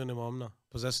obsessed ਹੋਏ ਉਹਨੇ ਮਮ ਨਾਲ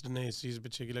possessed ਨੇ ਇਸ ਚੀਜ਼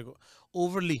ਪਿੱਛੇ ਕਿ ਲਾਈਕ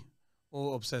ਓਵਰਲੀ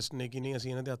ਉਹ obsessed ਨੇ ਕਿ ਨਹੀਂ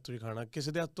ਅਸੀਂ ਇਹਨਾਂ ਦੇ ਹੱਥ ਤੋਂ ਹੀ ਖਾਣਾ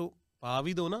ਕਿਸੇ ਦੇ ਹੱਥ ਤੋਂ ਪਾ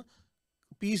ਵੀ ਦੋ ਨਾ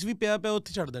ਪੀਸ ਵੀ ਪਿਆ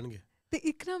ਉੱਥੇ ਛੱਡ ਦੇਣਗੇ ਤੇ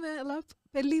ਇੱਕ ਨਾ ਮੈਂ ਅਲਾਪ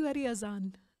ਪਹਿਲੀ ਵਾਰੀ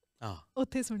ਅਜ਼ਾਨ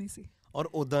ਉੱਥੇ ਸੁਣੀ ਸੀ ਔਰ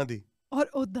ਉਦਾਂ ਦੀ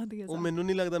ਅਜ਼ਾਨ ਉਹ ਮੈਨੂੰ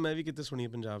ਨਹੀਂ ਲੱਗਦਾ ਮੈਂ ਵੀ ਕਿਤੇ ਸੁਣੀ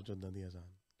ਪੰਜਾਬ 'ਚ ਉਦਾਂ ਦੀ ਅਜ਼ਾਨ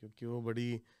ਕਿਉਂਕਿ ਉਹ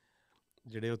ਬੜੀ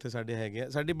ਜਿਹੜੇ ਉੱਥੇ ਸਾਡੇ ਹੈਗੇ ਆ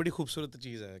ਸਾਡੀ ਬੜੀ ਖੂਬਸੂਰਤ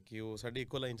ਚੀਜ਼ ਹੈ ਕਿ ਉਹ ਸਾਡੀ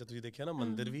ਇੱਕੋ ਲਾਈਨ 'ਚ ਤੁਸੀਂ ਦੇਖਿਆ ਨਾ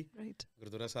ਮੰਦਿਰ ਵੀ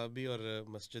ਗੁਰਦੁਆਰਾ ਸਾਹਿਬ ਵੀ ਔਰ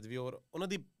ਮਸਜਿਦ ਵੀ ਔਰ ਉਹਨਾਂ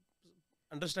ਦੀ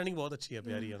ਅੰਡਰਸਟੈਂਡਿੰਗ ਬਹੁਤ ਅੱਛੀ ਹੈ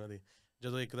ਪਿਆਰੀ ਉਹਨਾਂ ਦੀ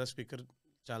ਜਦੋਂ ਇੱਕ ਦਾ ਸਪੀਕਰ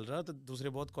ਚੱਲ ਰਿਹਾ ਤਾਂ ਦੂਸਰੇ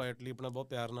ਬਹੁਤ ਕੁਆਇਟਲੀ ਆਪਣਾ ਬਹੁਤ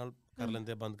ਪਿਆਰ ਨਾਲ ਕਰ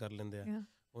ਲੈਂਦੇ ਆ ਬੰਦ ਕਰ ਲੈਂਦੇ ਆ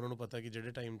ਉਹਨਾਂ ਨੂੰ ਪਤਾ ਕਿ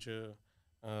ਜਿਹੜੇ ਟਾਈਮ 'ਚ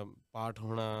ਪਾਠ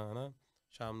ਹੋਣਾ ਹੈ ਨਾ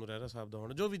ਸ਼ਾਮ ਨੂੰ ਰਹਿਰਾ ਸਾਹਿਬ ਦਾ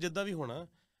ਹੋਣਾ ਜੋ ਵੀ ਜਿੱਦਾਂ ਵੀ ਹੋਣਾ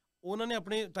ਉਹਨਾਂ ਨੇ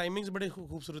ਆਪਣੇ ਟਾਈਮਿੰਗਸ ਬੜੇ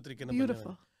ਖੂਬਸੂਰਤ ਤਰੀਕੇ ਨਾਲ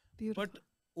ਬਣਾਏ ਬਟ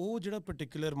ਉਹ ਜਿਹੜਾ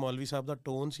ਪਰਟੀਕੂਲਰ ਮੌਲਵੀ ਸਾਹਿਬ ਦਾ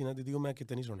ਟੋਨ ਸੀ ਨਾ ਦੀਦੀ ਉਹ ਮੈਂ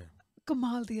ਕਿਤੇ ਨਹੀਂ ਸੁਣਿਆ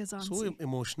ਕਮਾਲ ਦੀ ਅਜ਼ਾਨ ਸੋ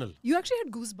ਇਮੋਸ਼ਨਲ ਯੂ ਐਕਚੁਅਲੀ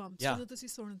ਹੈਡ ਗੂਸ ਬੰਪਸ ਜਦੋਂ ਤੁਸੀਂ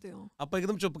ਸੁਣਦੇ ਹੋ ਆਪਾਂ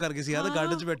ਇੱਕਦਮ ਚੁੱਪ ਕਰ ਗਏ ਸੀ ਯਾਰ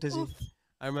ਗਾਰਡਨ 'ਚ ਬੈਠੇ ਸੀ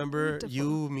I remember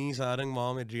you, me, Sarang,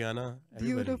 mom, Adriana,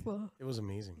 everybody. Beautiful. It was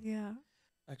amazing. Yeah.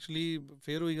 Actually,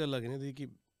 ਫਿਰ ਉਹੀ ਗੱਲ ਲੱਗਣੀ ਸੀ ਕਿ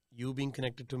you being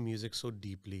connected to music so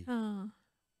deeply.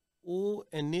 ਉਹ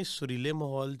ਇੰਨੇ ਸੁਰੀਲੇ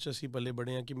ਮਾਹੌਲ 'ਚ ਅਸੀਂ ਪਲੇ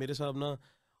ਬੜੇ ਹਾਂ ਕਿ ਮੇਰੇ ਹਿਸਾਬ ਨਾਲ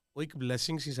ਉਹ ਇੱਕ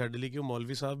ਬਲੈਸਿੰਗ ਸੀ ਸਾਡੇ ਲਈ ਕਿ ਉਹ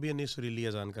ਮੌਲਵੀ ਸਾਹਿਬ ਵੀ ਇੰਨੀ ਸੁਰੀਲੀ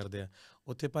ਅਜ਼ਾਨ ਕਰਦੇ ਆ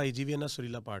ਉੱਥੇ ਭਾਈ ਜੀ ਵੀ ਇੰਨਾ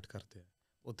ਸੁਰੀਲਾ ਪਾਠ ਕਰਦੇ ਆ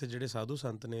ਉੱਥੇ ਜਿਹੜੇ ਸਾਧੂ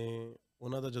ਸੰਤ ਨੇ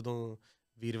ਉਹਨਾਂ ਦਾ ਜਦੋਂ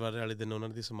ਵੀਰਵਾਰ ਵਾਲੇ ਦਿਨ ਉਹਨਾਂ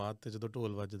ਦੀ ਸਮਾਧ 'ਤੇ ਜਦੋਂ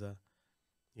ਢੋਲ ਵੱਜਦਾ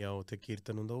ਜਾਂ ਉੱਥੇ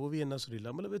ਕੀਰਤਨ ਹੁੰਦਾ ਉਹ ਵੀ ਇੰਨਾ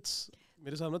ਸੁਰੀਲਾ ਮਤਲਬ ਇਟਸ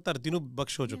ਮੇਰੇ ਹਿਸਾਬ ਨਾਲ ਧਰਤੀ ਨੂੰ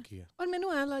ਬਖਸ਼ ਹੋ ਚੁੱਕੀ ਹੈ ਔਰ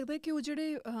ਮੈਨੂੰ ਐਂ ਲੱਗਦਾ ਕਿ ਉਹ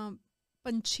ਜਿਹੜੇ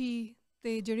ਪੰਛੀ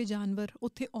ਤੇ ਜਿਹੜੇ ਜਾਨਵਰ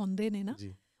ਉੱਥੇ ਆਉਂਦੇ ਨੇ ਨਾ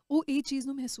ਉਹ ਇਹ ਚੀਜ਼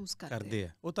ਨੂੰ ਮਹਿਸੂਸ ਕਰਦੇ ਆ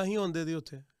ਉਹ ਤਾਂ ਹੀ ਆਉਂਦੇ ਦੀ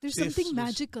ਉੱਥੇ there's something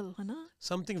magical ਹੈ ਨਾ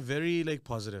something very like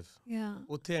positive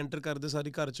ਉੱਥੇ ਐਂਟਰ ਕਰਦੇ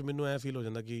ਸਾਰੀ ਘਰ 'ਚ ਮੈਨੂੰ ਐਂ ਫੀਲ ਹੋ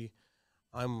ਜਾਂਦਾ ਕਿ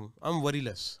I'm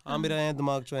worryless ਮੇਰਾ ਐਂ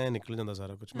ਦਿਮਾਗ 'ਚੋਂ ਐਂ ਨਿਕਲ ਜਾਂਦਾ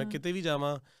ਸਾਰਾ ਕੁਛ ਮੈਂ ਕਿਤੇ ਵੀ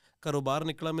ਜਾਵਾਂ ਘਰੋਂ ਬਾਹਰ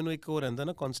ਨਿਕਲਾਂ ਮੈਨੂੰ ਇੱਕ ਉਹ ਰਹਿੰਦਾ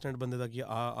ਨਾ ਕੌਨਸਟੈਂਟ ਬੰਦੇ ਦਾ ਕਿ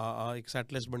ਆ ਇੱਕ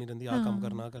ਸੈਟ ਲਿਸਟ ਬਣੀ ਰਹਿੰਦੀ ਕੰਮ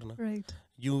ਕਰਨਾ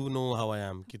you know how I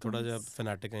am ਕਿ ਥੋੜਾ ਜਿਹਾ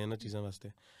ਫੈਨੈਟਿਕ ਹੈ ਇਹਨਾਂ ਚੀਜ਼ਾਂ ਵਾਸਤੇ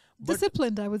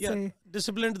disciplined I would say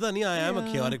disciplined ਤਾਂ ਨਹੀਂ I am a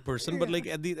chaotic person but like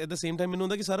at the same time ਮੈਨੂੰ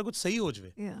ਹੁੰਦਾ ਕਿ ਸਾਰਾ ਕੁਝ ਸਹੀ ਹੋ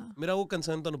ਜਾਵੇ ਮੇਰਾ ਉਹ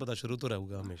ਕੰਸਰਨ ਤੁਹਾਨੂੰ ਪਤਾ ਸ਼ੁਰੂ ਤੋਂ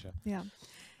ਰਹੂਗਾ ਹਮੇਸ਼ਾ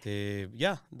ਤੇ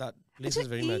that place is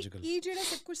very magical ਇਹ ਜਿਹੜਾ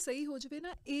ਸਭ ਕੁਝ ਸਹੀ ਹੋ ਜਾਵੇ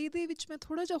ਨਾ ਇਹਦੇ ਵਿੱਚ ਮੈਂ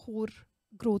ਥੋੜਾ ਜਿਹਾ ਹੋਰ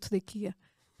ਗਰੋਥ ਦੇਖੀ ਹੈ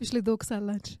ਪਿਛਲੇ 2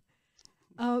 ਸਾਲਾਂ 'ਚ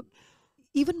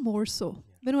even more so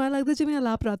ਮੈਨੂੰ ਐਂ ਲੱਗਦਾ ਜਿਵੇਂ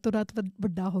ਅਲਾਪ ਰਾਤੋਂ ਰਾਤ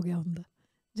ਵੱਡਾ ਹੋ ਗਿਆ ਹੁੰਦਾ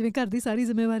ਜਿਵੇਂ ਘਰ ਦੀ ਸਾਰੀ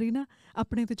ਜ਼ਿੰਮੇਵਾਰੀ ਨਾ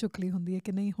ਆਪਣੇ ਤੇ ਚੁੱਕ ਲਈ ਹੁੰਦੀ ਹੈ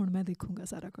ਕਿ ਨਹੀਂ ਹੁਣ ਮੈਂ ਦੇਖੂੰਗਾ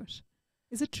ਸਾਰਾ ਕੁਝ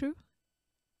is it true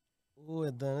ਉਹ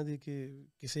ਇੱਦਾਂ ਨਾ ਦੀ ਕਿ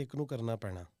ਕਿਸੇ ਇੱਕ ਨੂੰ ਕਰਨਾ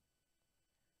ਪੈਣਾ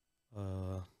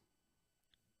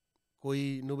ਕੋਈ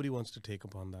nobody wants to take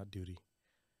upon that duty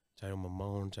ਚਾਹੇ ਉਹ ਮੰਮਾ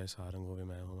ਹੋਣ ਚਾਹੇ ਸਾਰੰਗ ਹੋਵੇ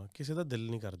ਮੈਂ ਹੋਵਾਂ ਕਿਸੇ ਦਾ ਦਿਲ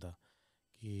ਨਹੀਂ ਕਰਦਾ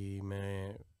ਕਿ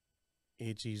ਮੈਂ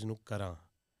ਇਹ ਚੀਜ਼ ਨੂੰ ਕਰਾਂ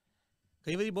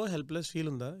ਕਈ ਵਾਰੀ ਬਹੁਤ ਹੈਲਪਲੈਸ ਫੀਲ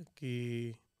ਹੁੰਦਾ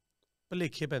ਕਿ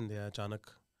ਭੁਲੇਖੇ ਪੈਂਦੇ ਆ ਅਚਾਨਕ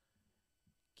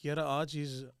ਕਿ ਯਾਰ ਆਹ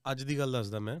ਚੀਜ਼ ਅੱਜ ਦੀ ਗੱਲ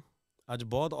ਦੱਸਦਾ ਮੈਂ ਅੱਜ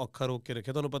ਬਹੁਤ ਔਖਾ ਰੋਕ ਕੇ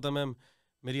ਰੱਖਿਆ ਤੁਹਾਨੂੰ ਪਤਾ ਮੈਂ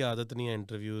ਮੇਰੀ ਆਦਤ ਨਹੀਂ ਹੈ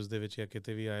ਇੰਟਰਵਿਊਜ਼ ਦੇ ਵਿੱਚ ਜਾਂ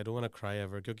ਕਿਤੇ ਵੀ I don't want to cry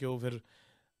ever ਕਿਉਂਕਿ ਉਹ ਫਿਰ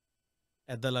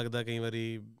ਇੱਦਾਂ ਲੱਗਦਾ ਕਈ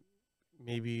ਵਾਰੀ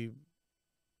ਮੇ ਬੀ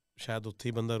ਸ਼ਾਇਦ ਉੱਥੇ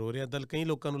ਹੀ ਬੰਦਾ ਰੋ ਰਿਹਾ ਇੱਦਾਂ ਕਈ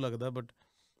ਲੋਕਾਂ ਨੂੰ ਲੱਗਦਾ ਬਟ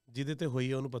ਜਿਹਦੇ ਤੇ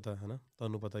ਹੋਈ ਆ ਉਹਨੂੰ ਪਤਾ ਹੈ ਨਾ,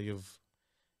 ਤੁਹਾਨੂੰ ਪਤਾ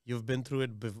you've been through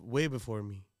it way before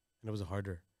me and it was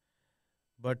harder.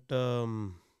 But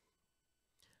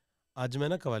ਅੱਜ ਮੈਂ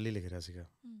ਨਾ ਕਵਾਲੀ ਲਿਖ ਰਿਹਾ ਸੀਗਾ,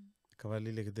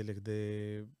 ਕਵਾਲੀ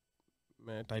ਲਿਖਦੇ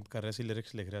ਮੈਂ ਟਾਈਪ ਕਰ ਰਿਹਾ ਸੀ,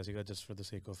 ਲਿਰਿਕਸ ਲਿਖ ਰਿਹਾ ਸੀਗਾ ਜਸਟ ਫॉर द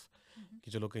ਸੇਕ ਆਫ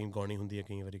ਕਿ ਚਲੋ ਕਈ ਗਾਉਣੀ ਹੁੰਦੀ ਹੈ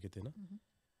ਕਈ ਵਾਰੀ ਕਿਤੇ ਨਾ,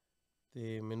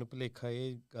 ਅਤੇ ਮੈਨੂੰ ਭੁਲੇਖਾ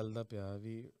ਇਹ ਗੱਲ ਦਾ ਪਿਆ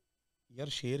ਵੀ ਯਾਰ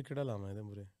ਸ਼ੇਰ ਕਿਹੜਾ ਲਾਵਾਂ ਇਹਦੇ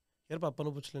ਮੂਹਰੇ, ਯਾਰ ਪਾਪਾ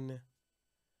ਨੂੰ ਪੁੱਛ ਲੈਂਦੇ ਹਾਂ।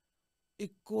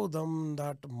 ਇੱਕੋ ਦਮ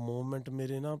ਦੈਟ ਮੋਮੈਂਟ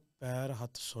ਮੇਰੇ ਨਾ ਪੈਰ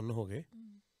ਹੱਥ ਸੁੰਨ ਹੋ ਗਏ।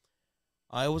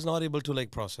 I was not able to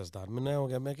like process that. ਮੈਨੂੰ ਹੋ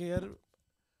ਗਿਆ, ਮੈਂ ਕਿ ਯਾਰ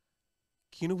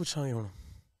ਕਿਹਨੂੰ ਪੁੱਛਾਂਗੇ ਹੁਣ,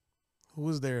 who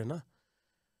is there ਨਾ,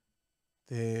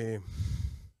 ਅਤੇ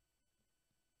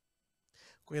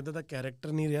ਕੋਈ ਇੱਦਾਂ ਦਾ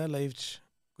ਕੈਰੈਕਟਰ ਨਹੀਂ ਰਿਹਾ ਲਾਈਫ 'ਚ,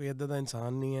 ਕੋਈ ਇੱਦਾਂ ਦਾ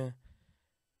ਇਨਸਾਨ ਨਹੀਂ ਹੈ।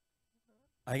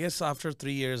 I guess after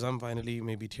 3 years I'm finally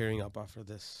maybe tearing up after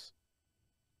this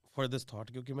for this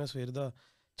thought, ਕਿਉਂਕਿ ਮੈਂ ਸਵੇਰ ਦਾ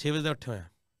 6 ਵਜੇ ਦਾ ਉੱਠਿਆ ਹੋਇਆ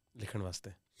ਲਿਖਣ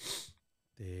ਵਾਸਤੇ,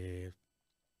 ਅਤੇ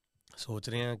ਸੋਚ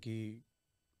ਰਹੇ ਹਾਂ ਕਿ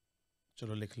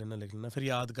ਚਲੋ ਲਿਖ ਲੈਣਾ। ਫਿਰ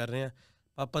ਯਾਦ ਕਰ ਰਹੇ ਹਾਂ,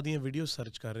 ਪਾਪਾ ਦੀਆਂ ਵੀਡੀਓ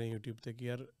ਸਰਚ ਕਰ ਰਹੇ YouTube 'ਤੇ ਕਿ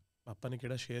ਯਾਰ ਪਾਪਾ ਨੇ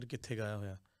ਕਿਹੜਾ ਸ਼ੇਰ ਕਿੱਥੇ ਗਾਇਆ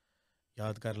ਹੋਇਆ,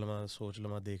 ਯਾਦ ਕਰ ਲਵਾਂ, ਸੋਚ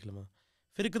ਲਵਾਂ, ਦੇਖ ਲਵਾਂ।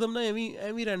 ਫਿਰ ਇੱਕਦਮ ਨਾ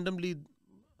ਐਵੇਂ ਰੈਂਡਮਲੀ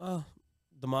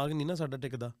ਦਿਮਾਗ ਨਹੀਂ ਨਾ ਸਾਡਾ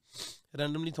ਟਿਕਦਾ,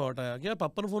 ਰੈਂਡਮਲੀ ਥੋਟ ਆਇਆ ਕਿ ਯਾਰ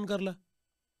ਪਾਪਾ ਨੂੰ ਫੋਨ ਕਰ ਲੈ।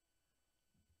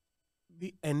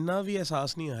 ਵੀ ਇੰਨਾ ਵੀ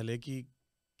ਅਹਿਸਾਸ ਨਹੀਂ ਹਾਲੇ ਕਿ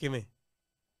ਕਿਵੇਂ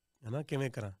ਹੈ ਨਾ, ਕਿਵੇਂ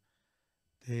ਕਰਾਂ,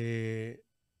 ਅਤੇ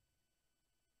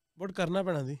ਬਟ ਕਰਨਾ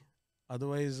ਪੈਣਾ ਸੀ,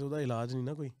 ਅਦਰਵਾਈਜ਼ ਉਹਦਾ ਇਲਾਜ ਨਹੀਂ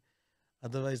ਨਾ ਕੋਈ,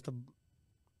 ਅਦਰਵਾਈਜ਼ ਤਾਂ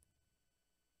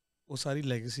ਉਹ ਸਾਰੀ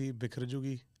ਲੈਗੇਸੀ ਬਿਖਰ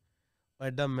ਜੂਗੀ।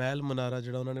 ਐਡਾ ਮਹਿਲ ਮਨਾਰਾ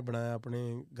ਜਿਹੜਾ ਉਹਨਾਂ ਨੇ ਬਣਾਇਆ ਆਪਣੇ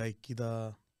ਗਾਇਕੀ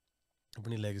ਦਾ,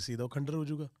 ਆਪਣੀ ਲੈਗੇਸੀ ਦਾ, ਉਹ ਖੰਡਰ ਹੋ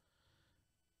ਜੂਗਾ।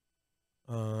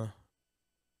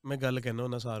 ਮੈਂ ਗੱਲ ਕਹਿੰਦਾ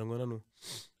ਹੁੰਦਾ ਸਾਰੂੰਗਾ ਉਹਨਾਂ ਨੂੰ,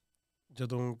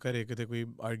 ਜਦੋਂ ਘਰ ਕਿਤੇ ਕੋਈ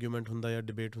ਆਰਗੂਮੈਂਟ ਹੁੰਦਾ ਜਾਂ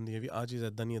ਡਿਬੇਟ ਹੁੰਦੀ ਹੈ ਵੀ ਆਹ ਚੀਜ਼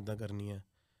ਇੱਦਾਂ ਨਹੀਂ ਇੱਦਾਂ ਕਰਨੀ ਹੈ,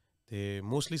 ਅਤੇ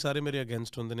ਮੋਸਟਲੀ ਸਾਰੇ ਮੇਰੇ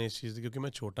ਅਗੇਂਸਟ ਹੁੰਦੇ ਨੇ ਇਸ ਚੀਜ਼ ਦੀ, ਕਿਉਂਕਿ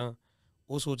ਮੈਂ ਛੋਟਾ,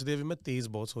 ਉਹ ਸੋਚਦੇ ਆ ਵੀ ਮੈਂ ਤੇਜ਼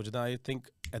ਬਹੁਤ ਸੋਚਦਾ। ਆਈ ਥਿੰਕ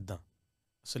ਇੱਦਾਂ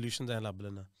ਸੋਲਿਊਸ਼ਨਸ ਐਂ ਲੱਭ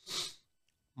ਲੈਣਾ।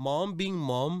 ਮੌਮ ਬੀਇੰਗ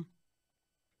ਮੌਮ,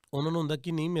 ਉਹਨਾਂ ਨੂੰ ਹੁੰਦਾ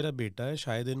ਕਿ ਨਹੀਂ ਮੇਰਾ ਬੇਟਾ ਹੈ,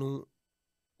 ਸ਼ਾਇਦ ਇਹਨੂੰ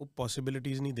ਉਹ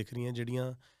ਪੋਸੀਬਿਲਿਟੀਜ਼ ਨਹੀਂ ਦਿਖ ਰਹੀਆਂ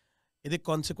ਜਿਹੜੀਆਂ ਇਹਦੇ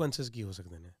ਕੌਨਸੀਕੁਐਂਸਿਸ ਕੀ ਹੋ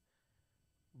ਸਕਦੇ ਨੇ।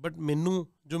 ਬਟ ਮੈਨੂੰ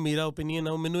ਜੋ ਮੇਰਾ ਓਪੀਨੀਅਨ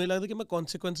ਆ, ਉਹ ਮੈਨੂੰ ਇਹ ਲੱਗਦਾ ਕਿ ਮੈਂ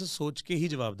ਕੌਨਸੀਕੁਐਂਸਿਸ ਸੋਚ ਕੇ ਹੀ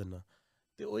ਜਵਾਬ ਦਿੰਦਾ,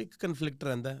 ਅਤੇ ਉਹ ਇੱਕ ਕਨਫਲਿਕਟ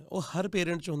ਰਹਿੰਦਾ, ਉਹ ਹਰ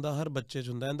ਪੇਰੈਂਟ 'ਚ ਹੁੰਦਾ, ਹਰ ਬੱਚੇ 'ਚ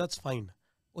ਹੁੰਦਾ, ਐਂਡ ਦੈਟਸ ਫਾਈਨ।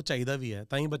 ਉਹ ਚਾਹੀਦਾ ਵੀ ਹੈ,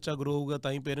 ਤਾਂ ਹੀ ਬੱਚਾ ਗਰੋ ਹੋਊਗਾ,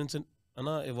 ਤਾਂ ਹੀ ਪੇਰੈਂਟਸ ਹੈ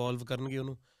ਨਾ ਇਵੋਲਵ ਕਰਨਗੇ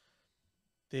ਉਹਨੂੰ।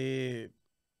 ਅਤੇ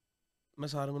ਮੈਂ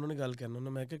ਸਾਰਿਆਂ ਨੂੰ ਉਹਨਾਂ ਨੇ ਗੱਲ ਕਰਨਾ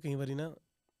ਹੁੰਦਾ, ਮੈਂ ਕਿਹਾ ਕਈ ਵਾਰੀ ਨਾ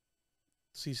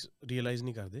ਤੁਸੀਂ ਰੀਅਲਾਈਜ਼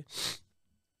ਨਹੀਂ ਕਰਦੇ,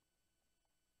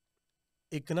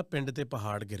 ਇੱਕ ਨਾ ਪਿੰਡ 'ਤੇ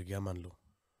ਪਹਾੜ ਗਿਰ ਗਿਆ, ਮੰਨ ਲਓ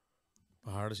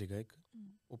ਪਹਾੜ ਸੀਗਾ ਇੱਕ,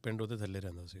 ਉਹ ਪਿੰਡ ਉਹਦੇ ਥੱਲੇ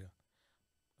ਰਹਿੰਦਾ ਸੀਗਾ,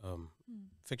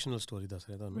 ਫਿਕਸ਼ਨਲ ਸਟੋਰੀ ਦੱਸ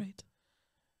ਰਿਹਾ ਤੁਹਾਨੂੰ।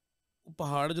 ਉਹ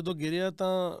ਪਹਾੜ ਜਦੋਂ ਗਿਰਿਆ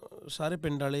ਤਾਂ ਸਾਰੇ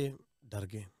ਪਿੰਡ ਵਾਲੇ ਡਰ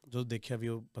ਗਏ ਜਦੋਂ ਦੇਖਿਆ ਵੀ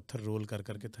ਉਹ ਪੱਥਰ ਰੋਲ ਕਰ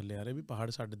ਕਰਕੇ ਥੱਲੇ ਆ ਰਹੇ, ਵੀ ਪਹਾੜ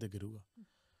ਸਾਡੇ 'ਤੇ ਗਿਰੂਗਾ।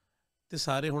 ਅਤੇ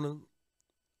ਸਾਰੇ ਹੁਣ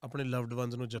ਆਪਣੇ ਲਵਡ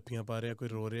ਵਨਸ ਨੂੰ ਜੱਫੀਆਂ ਪਾ ਰਿਹਾ, ਕੋਈ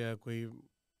ਰੋ ਰਿਹਾ, ਕੋਈ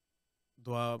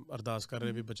ਦੁਆ ਅਰਦਾਸ ਕਰ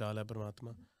ਰਿਹਾ ਵੀ ਬਚਾ ਲੈ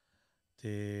ਪਰਮਾਤਮਾ,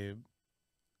 ਅਤੇ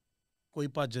ਕੋਈ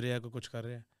ਭੱਜ ਰਿਹਾ, ਕੋਈ ਕੁਛ ਕਰ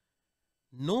ਰਿਹਾ।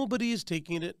 Nobody is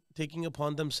taking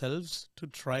upon themselves to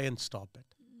try and stop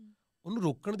it. ਉਹਨੂੰ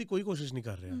ਰੋਕਣ ਦੀ ਕੋਈ ਕੋਸ਼ਿਸ਼ ਨਹੀਂ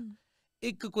ਕਰ ਰਿਹਾ।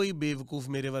 ਇੱਕ ਕੋਈ ਬੇਵਕੂਫ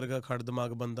ਮੇਰੇ ਵਰਗਾ ਖੜ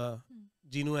ਦਿਮਾਗ ਬੰਦਾ,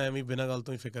 ਜਿਹਨੂੰ ਐਵੇਂ ਬਿਨਾਂ ਗੱਲ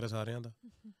ਤੋਂ ਹੀ ਫਿਕਰ ਹੈ ਸਾਰਿਆਂ ਦਾ,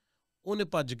 ਉਹਨੇ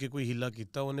ਭੱਜ ਕੇ ਕੋਈ ਹੀਲਾ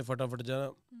ਕੀਤਾ, ਉਹਨੇ ਫਟਾਫਟ ਜਾਂ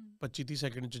 25-30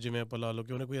 ਸੈਕਿੰਡ 'ਚ, ਜਿਵੇਂ ਆਪਾਂ ਲਾ ਲਓ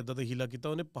ਕਿ ਉਹਨੇ ਕੋਈ ਇੱਦਾਂ ਦਾ ਹੀਲਾ ਕੀਤਾ,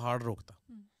 ਉਹਨੇ ਪਹਾੜ ਰੋਕਤਾ,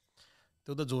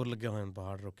 ਅਤੇ ਉਹਦਾ ਜ਼ੋਰ ਲੱਗਿਆ ਹੋਇਆ,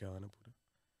 ਪਹਾੜ ਰੋਕਿਆ ਹੋਇਆ ਨੇ ਪੂਰਾ।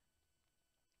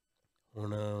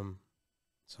 ਹੁਣ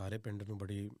ਸਾਰੇ ਪਿੰਡ ਨੂੰ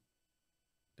ਬੜੀ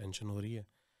ਟੈਨਸ਼ਨ ਹੋ ਰਹੀ ਹੈ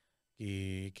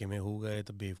ਕਿ ਕਿਵੇਂ ਹੋਊਗਾ, ਇਹ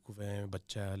ਤਾਂ ਬੇਵਕੂਫ ਹੈ,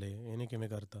 ਬੱਚਾ ਹੈ ਹਲੇ, ਇਹਨੇ ਕਿਵੇਂ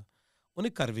ਕਰਤਾ। ਉਹਨੇ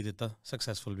ਕਰ ਵੀ ਦਿੱਤਾ,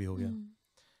 ਸਕਸੈਸਫੁਲ ਵੀ ਹੋ ਗਿਆ।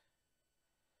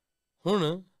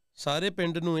 ਹੁਣ ਸਾਰੇ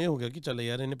ਪਿੰਡ ਨੂੰ ਇਹ ਹੋ ਗਿਆ ਕਿ ਚੱਲ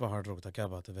ਯਾਰ ਇਹਨੇ ਪਹਾੜ ਰੋਕਤਾ, ਕਿਆ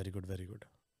ਬਾਤ ਹੈ, very good very good,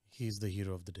 he is the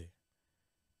hero of the ਡੇ।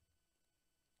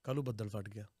 ਕੱਲ੍ਹ ਨੂੰ ਬੱਦਲ ਫਟ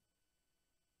ਗਿਆ,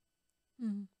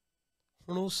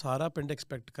 ਹੁਣ ਉਹ ਸਾਰਾ ਪਿੰਡ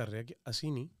ਐਕਸਪੈਕਟ ਕਰ ਰਿਹਾ ਕਿ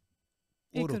ਅਸੀਂ ਨਹੀਂ,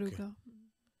 ਉਹ ਰੋਕੇਗਾ।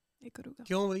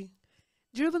 ਕਿਉਂ ਬਈ?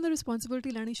 ਜਿਹੜਾ ਬੰਦਾ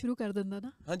ਰਿਸਪੋਂਸਿਬਿਲਿਟੀ ਲੈਣੀ ਸ਼ੁਰੂ ਕਰ ਦਿੰਦਾ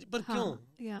ਨਾ। ਹਾਂਜੀ, ਪਰ ਕਿਉਂ?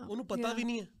 ਉਹਨੂੰ ਪਤਾ ਵੀ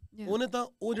ਨਹੀਂ ਹੈ, ਉਹਨੇ ਤਾਂ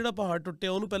ਉਹ ਜਿਹੜਾ ਪਹਾੜ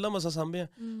ਟੁੱਟਿਆ ਉਹਨੂੰ ਪਹਿਲਾਂ ਮਸਾ ਸਾਂਭਿਆ,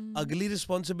 ਅਗਲੀ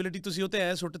ਰਿਸਪੋਂਸਿਬਿਲਿਟੀ ਤੁਸੀਂ ਉਹ 'ਤੇ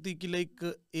ਐ ਸੁੱਟਤੀ ਕਿ ਲਾਈਕ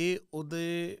ਇਹ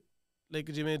ਉਹਦੇ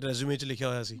ਲਾਈਕ ਜਿਵੇਂ ਰੈਜ਼ੂਮੇ 'ਚ ਲਿਖਿਆ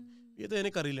ਹੋਇਆ ਸੀ, ਇਹ ਤਾਂ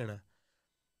ਇਹਨੇ ਕਰ ਹੀ ਲੈਣਾ।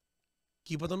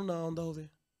 ਕੀ ਪਤਾ ਉਹਨੂੰ ਨਾ ਆਉਂਦਾ ਹੋਵੇ,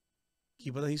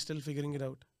 ਕੀ ਪਤਾ ਹੀ ਸਟਿਲ ਫਿਗਰਿੰਗ ਇਟ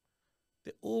ਆਊਟ।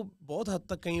 ਅਤੇ ਉਹ ਬਹੁਤ ਹੱਦ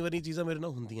ਤੱਕ ਕਈ ਵਾਰੀ ਚੀਜ਼ਾਂ ਮੇਰੇ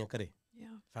ਨਾਲ ਹੁੰਦੀਆਂ ਘਰੇ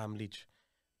ਫੈਮਿਲੀ 'ਚ,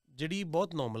 ਜਿਹੜੀ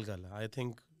ਬਹੁਤ ਨੋਰਮਲ ਗੱਲ ਹੈ। ਆਈ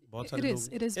ਥਿੰਕ ਬਹੁਤ ਸਾਰੇ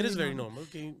ਲੋਕ, ਇਟ ਇਜ਼ ਵੈਰੀ ਨੋਰਮਲ,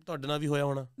 ਕਿ ਤੁਹਾਡੇ ਨਾਲ ਵੀ ਹੋਇਆ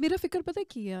ਹੋਣਾ। ਮੇਰਾ ਫਿਕਰ ਪਤਾ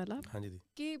ਕੀ ਹੈ ਆਲਾਪ? ਹਾਂਜੀ ਦੀ,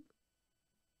 ਕਿ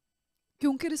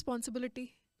ਕਿਉਂਕਿ ਰਿਸਪੋਂਸਿਬਿਲਿਟੀ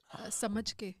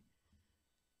ਸਮਝ ਕੇ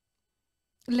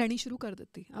ਲੈਣੀ ਸ਼ੁਰੂ ਕਰ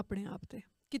ਦਿੱਤੀ ਆਪਣੇ ਆਪ 'ਤੇ,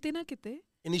 ਕਿਤੇ ਨਾ ਕਿਤੇ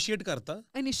ਇਨੀਸ਼ੀਏਟ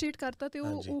ਕਰਤਾ ਅਤੇ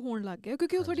ਉਹ ਹੋਣ ਲੱਗ ਗਿਆ,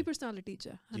 ਕਿਉਂਕਿ ਉਹ ਤੁਹਾਡੀ ਪਰਸਨੈਲਿਟੀ 'ਚ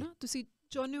ਹੈ ਨਾ, ਤੁਸੀਂ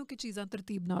ਚਾਹੁੰਦੇ ਹੋ ਕਿ ਚੀਜ਼ਾਂ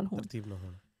ਤਰਤੀਬ ਨਾਲ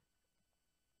ਹੋਣ।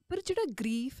 ਪਰ ਜਿਹੜਾ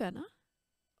ਗਰੀਫ ਹੈ ਨਾ,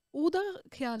 ਉਹਦਾ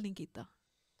ਖਿਆਲ ਨਹੀਂ ਕੀਤਾ,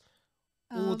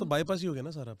 ਉਹ ਤਾਂ ਬਾਈਪਾਸ ਹੀ ਹੋ ਗਿਆ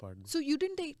ਨਾ ਸਾਰਾ part. So you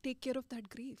didn't take care of that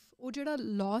grief. ਉਹ ਜਿਹੜਾ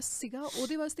ਲਾਸ ਸੀਗਾ,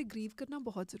 ਉਹਦੇ ਵਾਸਤੇ ਗਰੀਵ ਕਰਨਾ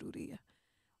ਬਹੁਤ ਜ਼ਰੂਰੀ ਹੈ।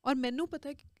 ਔਰ ਮੈਨੂੰ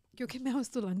ਪਤਾ ਕਿਉਂਕਿ ਮੈਂ ਉਸ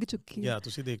ਤੋਂ ਲੰਘ ਚੁੱਕੀ ਹਾਂ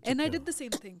ਤੁਸੀਂ ਦੇਖ ਚੁੱਕੇ and I did the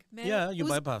same thing ਮੈਂ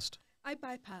you bypassed I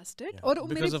bypassed it. Or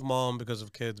because of mom, because of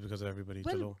kids, because of everybody.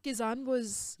 Well, Kizan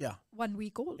was 1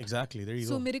 week old. Exactly, there you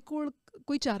go. So ਮੇਰੇ ਕੋਲ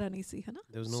ਕੋਈ ਚਾਰਾ ਨਹੀਂ ਸੀ ਹੈ ਨਾ.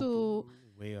 There was no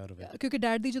way out of it. ਕਿਉਂਕਿ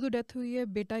dad ਦੀ ਜਦੋਂ death ਹੋਈ ਹੈ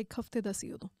ਬੇਟਾ 1 ਹਫ਼ਤੇ ਦਾ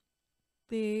ਸੀ ਉਦੋਂ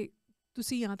ਤੇ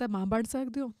ਤੁਸੀਂ ਜਾਂ ਤਾਂ ਮਾਂ ਬਣ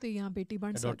ਸਕਦੇ ਹੋ ਤੇ ਜਾਂ ਬੇਟੀ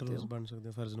ਬਣ ਸਕਦੇ ਹੋ, ਬਣ ਸਕਦੇ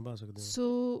ਹੋ, ਫਰਜ਼ ਨਿਭਾ ਸਕਦੇ ਹੋ.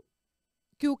 ਸੋ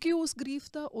ਕਿਉਂਕਿ ਉਸ ਗਰੀਫ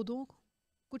ਦਾ ਉਦੋਂ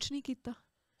ਕੁਝ ਨਹੀਂ ਕੀਤਾ,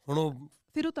 ਹੁਣ ਉਹ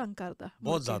ਫਿਰ ਉਹ ਤੰਗ ਕਰਦਾ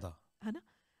ਬਹੁਤ ਜ਼ਿਆਦਾ ਹੈ ਨਾ,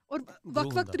 ਔਰ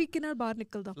ਵੱਖ-ਵੱਖ ਤਰੀਕੇ ਨਾਲ ਬਾਹਰ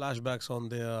ਨਿਕਲਦਾ. ਫਲੈਸ਼ਬੈਕਸ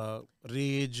ਆਉਂਦੇ ਆ,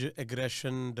 ਰੇਜ,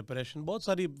 ਐਗਰੈਸ਼ਨ, ਡਿਪਰੈਸ਼ਨ, ਬਹੁਤ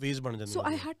ਸਾਰੀ ਵੇਜ਼ ਬਣ ਜਾਂਦੀਆਂ. ਸੋ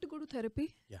I had to go to therapy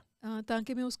ਤਾਂ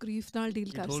ਕਿ ਮੈਂ ਉਸ ਗਰੀਫ ਨਾਲ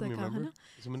ਡੀਲ ਕਰ ਸਕਾਂ ਹੈ ਨਾ.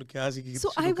 ਤੁਸੀਂ ਮੈਨੂੰ ਕਿਹਾ ਸੀ ਕਿ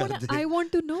ਸੋ ਆਈ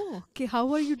ਵਾਂਟ ਟੂ ਨੋ ਕਿ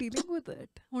how are you dealing with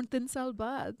it ਹੁਣ 3 ਸਾਲ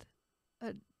ਬਾਅਦ.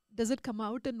 Does it come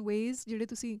out in ways ਜਿਹੜੇ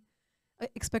ਤੁਸੀਂ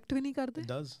ਐਕਸਪੈਕਟ ਵੀ ਨਹੀਂ ਕਰਦੇ? It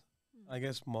does. I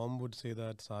guess mom would say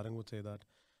that, Sarang would say that,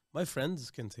 my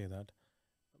friends can say that.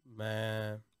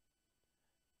 ਮੈਂ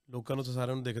ਲੋਕਾਂ ਨੂੰ ਤਾਂ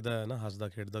ਸਾਰਿਆਂ ਨੂੰ ਦਿਖਦਾ ਹੈ ਨਾ, ਹੱਸਦਾ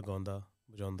ਖੇਡਦਾ ਗਾਉਂਦਾ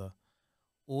ਵਜਾਉਂਦਾ,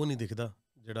 ਉਹ ਨਹੀਂ ਦਿਖਦਾ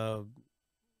ਜਿਹੜਾ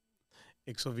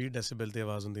 120 ਡੈਸੀਬਲ 'ਤੇ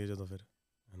ਆਵਾਜ਼ ਹੁੰਦੀ ਹੈ ਜਦੋਂ, ਫਿਰ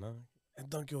ਹੈ ਨਾ,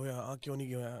 ਇੱਦਾਂ ਕਿਉਂ ਹੋਇਆ, ਆਹ ਕਿਉਂ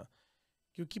ਨਹੀਂ ਹੋਇਆ.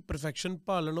 ਕਿਉਂਕਿ ਪਰਫੈਕਸ਼ਨ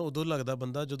ਭਾਲਣ ਉਦੋਂ ਲੱਗਦਾ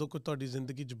ਬੰਦਾ ਜਦੋਂ ਕੋਈ ਤੁਹਾਡੀ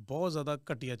ਜ਼ਿੰਦਗੀ 'ਚ ਬਹੁਤ ਜ਼ਿਆਦਾ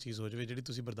ਘਟੀਆ ਚੀਜ਼ ਹੋ ਜਾਵੇ ਜਿਹੜੀ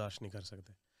ਤੁਸੀਂ ਬਰਦਾਸ਼ਤ ਨਹੀਂ ਕਰ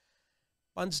ਸਕਦੇ.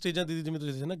 5 ਸਟੇਜਾਂ ਦੀ, ਜਿਵੇਂ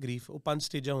ਤੁਸੀਂ ਦੱਸਿਆ ਨਾ ਗਰੀਫ, ਉਹ 5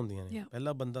 ਸਟੇਜਾਂ ਹੁੰਦੀਆਂ ਨੇ.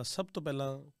 ਪਹਿਲਾ ਬੰਦਾ, ਸਭ ਤੋਂ ਪਹਿਲਾਂ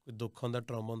ਕੋਈ ਦੁੱਖ ਹੁੰਦਾ,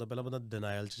 ਟਰਾਮਾ ਹੁੰਦਾ, ਪਹਿਲਾਂ ਬੰਦਾ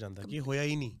ਡਿਨਾਇਲ 'ਚ ਜਾਂਦਾ ਕਿ ਇਹ ਹੋਇਆ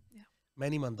ਹੀ ਨਹੀਂ, ਮੈਂ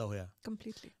ਨਹੀਂ ਮੰਨਦਾ ਹੋਇਆ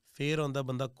ਕੰਪਲੀਟਲੀ. ਫਿਰ ਆਉਂਦਾ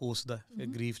ਬੰਦਾ ਕੋਸਦਾ, ਫਿਰ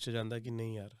ਗਰੀਫ 'ਚ ਜਾਂਦਾ ਕਿ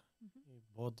ਨਹੀਂ ਯਾਰ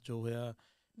ਬਹੁਤ ਜੋ ਹੋਇਆ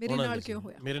ਮੇਰੇ ਨਾਲ ਕਿਉਂ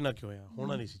ਹੋਇਆ,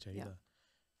 ਹੋਣਾ ਨਹੀਂ ਸੀ ਚਾਹੀਦਾ.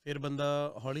 ਫਿਰ ਬੰਦਾ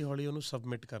ਹੌਲੀ ਹੌਲੀ ਉਹਨੂੰ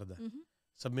ਸਬਮਿਟ ਕਰਦਾ,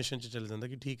 ਸਬਮਿਸ਼ਨ 'ਚ ਚਲੇ ਜਾਂਦਾ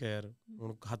ਕਿ ਠੀਕ ਹੈ ਯਾਰ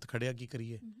ਹੁਣ ਹੱਥ ਖੜਿਆ, ਕੀ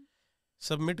ਕਰੀਏ.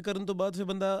 ਸਬਮਿਟ ਕਰਨ ਤੋਂ ਬਾਅਦ ਫਿਰ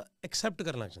ਬੰਦਾ ਐਕਸੈਪਟ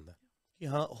ਕਰਨ ਲੱਗ ਜਾਂਦਾ ਕਿ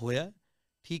ਹਾਂ ਹੋਇਆ,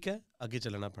 ਠੀਕ ਹੈ, ਅੱਗੇ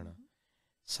ਚੱਲਣਾ ਪੈਣਾ.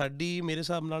 ਸਾਡੀ ਮੇਰੇ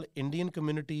ਹਿਸਾਬ ਨਾਲ ਇੰਡੀਅਨ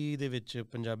ਕਮਿਊਨਿਟੀ ਦੇ ਵਿੱਚ,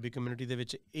 ਪੰਜਾਬੀ ਕਮਿਊਨਿਟੀ ਦੇ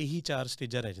ਵਿੱਚ ਇਹੀ 4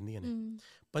 ਸਟੇਜਾਂ ਰਹਿ ਜਾਂਦੀਆਂ ਨੇ.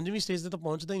 5ਵੀਂ ਸਟੇਜ 'ਤੇ ਤਾਂ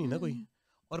ਪਹੁੰਚਦਾ ਹੀ ਨਹੀਂ ਨਾ ਕੋਈ.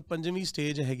 ਔਰ 5ਵੀਂ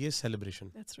ਸਟੇਜ ਹੈਗੀ ਹੈ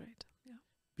ਸੈਲੀਬ੍ਰੇਸ਼ਨ.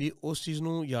 ਵੀ ਉਸ ਚੀਜ਼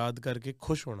ਨੂੰ ਯਾਦ ਕਰਕੇ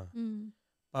ਖੁਸ਼ ਹੋਣਾ.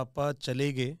 ਪਾਪਾ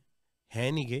ਚਲੇ ਗਏ,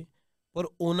 ਹੈ ਨਹੀਂ ਗਏ, ਪਰ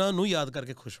ਉਹਨਾਂ ਨੂੰ ਯਾਦ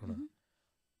ਕਰਕੇ ਖੁਸ਼ ਹੋਣਾ.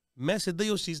 ਮੈਂ ਸਿੱਧਾ ਹੀ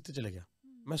ਉਸ ਚੀਜ਼ 'ਤੇ ਚਲੇ ਗਿਆ.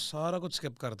 ਮੈਂ ਸਾਰਾ ਕੁਝ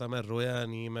ਸਕਿਪ ਕਰਤਾ. ਮੈਂ ਰੋਇਆ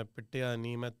ਨਹੀਂ, ਮੈਂ ਪਿੱਟਿਆ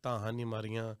ਨਹੀਂ, ਮੈਂ ਧਾਹਾਂ ਨਹੀਂ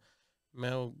ਮਾਰੀਆਂ,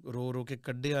 ਮੈਂ ਉਹ ਰੋ ਰੋ ਕੇ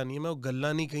ਕੱਢਿਆ ਨਹੀਂ, ਮੈਂ ਉਹ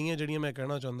ਗੱਲਾਂ ਨਹੀਂ ਕਹੀਆਂ ਜਿਹੜੀਆਂ ਮੈਂ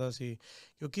ਕਹਿਣਾ ਚਾਹੁੰਦਾ ਸੀ.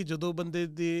 ਕਿਉਂਕਿ ਜਦੋਂ ਬੰਦੇ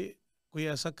ਦੇ ਕੋਈ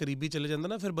ਐਸਾ ਕਰੀਬੀ ਚਲੇ ਜਾਂਦਾ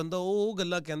ਨਾ, ਫਿਰ ਬੰਦਾ ਉਹ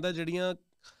ਗੱਲਾਂ ਕਹਿੰਦਾ ਜਿਹੜੀਆਂ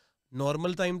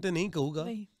ਨੋਰਮਲ ਟਾਈਮ 'ਤੇ ਨਹੀਂ ਕਹੂਗਾ,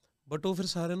 ਬਟ ਉਹ ਫਿਰ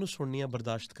ਸਾਰਿਆਂ ਨੂੰ ਸੁਣਨੀਆਂ,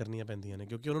 ਬਰਦਾਸ਼ਤ ਕਰਨੀਆਂ ਪੈਂਦੀਆਂ ਨੇ,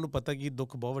 ਕਿਉਂਕਿ ਉਹਨਾਂ ਨੂੰ ਪਤਾ ਕਿ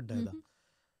ਦੁੱਖ ਬਹੁਤ ਵੱਡਾ ਇਹਦਾ.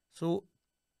 ਸੋ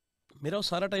ਮੇਰਾ ਉਹ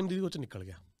ਸਾਰਾ ਟਾਈਮ ਦੀ ਉਹ 'ਚ ਨਿਕਲ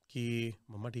ਗਿਆ ਕਿ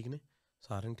ਮੰਮਾ ਠੀਕ ਨੇ,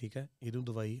 ਸਾਰਿਆਂ ਠੀਕ ਹੈ, ਇਹਨੂੰ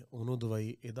ਦਵਾਈ, ਉਹਨੂੰ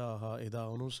ਦਵਾਈ, ਇਹਦਾ ਆਹ, ਇਹਦਾ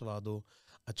ਉਹਨੂੰ ਸਵਾ ਦਿਓ,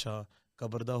 ਅੱਛਾ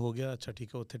ਕਬਰ ਦਾ ਹੋ ਗਿਆ, ਅੱਛਾ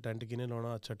ਠੀਕ ਹੈ, ਉੱਥੇ ਟੈਂਟ ਕਿਹਨੇ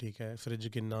ਲਾਉਣਾ, ਅੱਛਾ ਠੀਕ ਹੈ, ਫਰਿੱਜ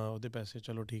ਕਿੰਨਾ, ਉਹਦੇ ਪੈਸੇ,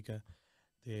 ਚਲੋ ਠੀਕ ਹੈ,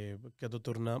 ਅਤੇ ਕਦੋਂ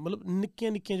ਤੁਰਨਾ, ਮਤਲਬ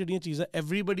ਨਿੱਕੀਆਂ ਨਿੱਕੀਆਂ ਜਿਹੜੀਆਂ ਚੀਜ਼ਾਂ.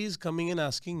 Everybody is coming and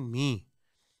asking me,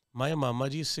 ਮਾਈ ਮਾਮਾ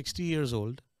ਜੀ 60 years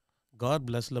old, ਗॉड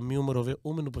ਬਲੈਸ, ਲੰਮੀ ਉਮਰ ਹੋਵੇ,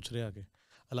 ਉਹ ਮੈਨੂੰ ਪੁੱਛ ਰਿਹਾ ਆ ਕੇ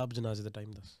ਅਲਾਪ ਜਨਾਜ਼ੇ ਦਾ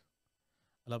ਟਾਈਮ ਦੱਸ,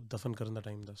 ਅਲਾਪ ਦਫਨ ਕਰਨ ਦਾ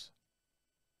ਟਾਈਮ ਦੱਸ.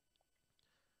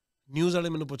 ਨਿਊਜ਼ ਵਾਲੇ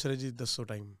ਮੈਨੂੰ ਪੁੱਛ ਰਹੇ ਜੀ ਦੱਸੋ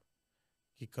ਟਾਈਮ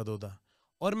ਕਿ ਕਦੋਂ ਦਾ.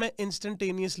 ਔਰ ਮੈਂ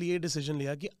ਇੰਸਟੈਂਟੇਨੀਅਸਲੀ ਇਹ ਡਿਸੀਜ਼ਨ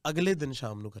ਲਿਆ ਕਿ ਅਗਲੇ ਦਿਨ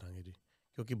ਸ਼ਾਮ ਨੂੰ ਕਰਾਂਗੇ ਜੀ,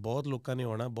 ਕਿਉਂਕਿ ਬਹੁਤ ਲੋਕਾਂ ਨੇ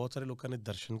ਆਉਣਾ, ਬਹੁਤ ਸਾਰੇ ਲੋਕਾਂ ਨੇ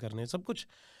ਦਰਸ਼ਨ ਕਰਨੇ, ਸਭ ਕੁਛ.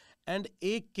 ਐਂਡ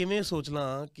ਇਹ ਕਿਵੇਂ ਸੋਚ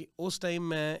ਲਾਂ ਕਿ ਉਸ ਟਾਈਮ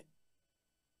ਮੈਂ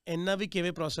ਇੰਨਾ ਵੀ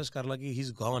ਕਿਵੇਂ ਪ੍ਰੋਸੈਸ ਕਰ ਲਾਂ ਕਿ ਹੀ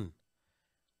ਇਜ਼ ਗੋਨ.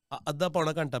 ਅੱਧਾ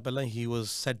ਪੌਣਾ ਘੰਟਾ ਪਹਿਲਾਂ ਹੀ ਵਾਜ਼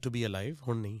ਸੈਡ ਟੂ ਬੀ ਅਲਾਈਵ,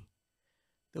 ਹੁਣ ਨਹੀਂ.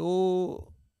 ਅਤੇ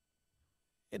ਉਹ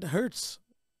ਇਟ ਹਰਟਸ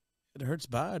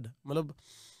ਬੈਡ. ਮਤਲਬ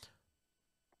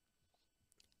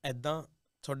ਇੱਦਾਂ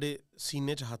ਤੁਹਾਡੇ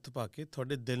ਸੀਨੇ 'ਚ ਹੱਥ ਪਾ ਕੇ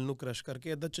ਤੁਹਾਡੇ ਦਿਲ ਨੂੰ ਕ੍ਰਸ਼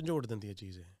ਕਰਕੇ ਇੱਦਾਂ ਝੰਜੋੜ ਦਿੰਦੀ ਹੈ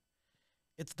ਚੀਜ਼.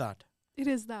 It's that, it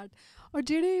is that. ਔਰ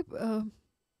ਜਿਹੜੇ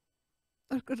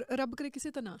ਰੱਬ ਕਰੇ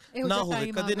ਕਿਸੇ ਤਾਂ ਨਾ ਇਹੋ ਜਿਹਾ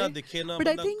ਟਾਈਮ ਕਦੇ ਨਾ ਦਿਖੇ, ਨਾ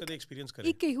ਬੰਦਾ ਕਦੇ ਐਕਸਪੀਰੀਅੰਸ ਕਰੇ.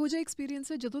 ਇੱਕ ਇਹੋ ਜਿਹਾ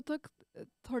ਐਕਸਪੀਰੀਅੰਸ ਹੈ ਜਦੋਂ ਤੱਕ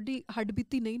ਤੁਹਾਡੀ ਹੱਡ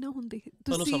ਬੀਤੀ ਨਹੀਂ ਨਾ ਹੁੰਦੀ,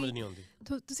 ਤੁਹਾਨੂੰ ਸਮਝ ਨਹੀਂ ਆਉਂਦੀ,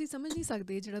 ਤੁਸੀਂ ਸਮਝ ਨਹੀਂ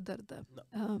ਸਕਦੇ ਜਿਹੜਾ ਦਰਦ ਹੈ.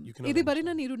 ਇਹਦੇ ਬਾਰੇ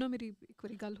ਨਾ ਨੀਰੂ ਨਾਲ ਮੇਰੀ ਇੱਕ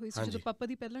ਵਾਰੀ ਗੱਲ ਹੋਈ ਸੀ ਜਦੋਂ ਪਾਪਾ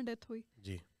ਦੀ ਪਹਿਲਾਂ ਡੈਥ ਹੋਈ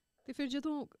ਜੀ, ਤੇ ਫਿਰ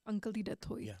ਜਦੋਂ ਅੰਕਲ ਦੀ ਡੈਥ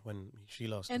ਹੋਈ,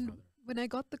 and when I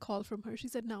got the call from her, she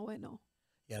said, now I know.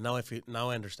 Yeah, now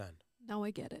I understand. Now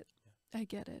I get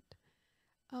it.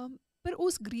 ਪਰ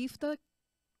ਉਸ ਗਰੀਫ ਦਾ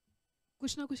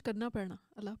ਕੁਛ ਨਾ ਕੁਛ ਕਰਨਾ ਪੈਣਾ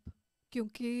ਅਲਾਪ,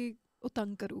 ਕਿਉਂਕਿ ਉਹ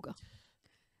ਤੰਗ ਕਰੂਗਾ.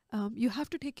 You have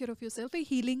to take care of yourself. ਇਹ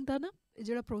ਹੀਲਿੰਗ ਦਾ ਨਾ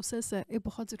ਜਿਹੜਾ ਪ੍ਰੋਸੈਸ ਹੈ ਇਹ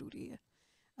ਬਹੁਤ ਜ਼ਰੂਰੀ ਹੈ.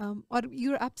 ਔਰ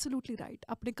ਯੂ ਆਰ ਐਬਸੋਲੂਟਲੀ ਰਾਈਟ.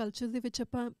 ਆਪਣੇ ਕਲਚਰ ਦੇ ਵਿੱਚ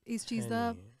ਆਪਾਂ ਇਸ ਚੀਜ਼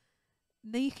ਦਾ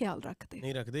ਨਹੀਂ ਖਿਆਲ ਰੱਖਦੇ.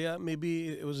 Maybe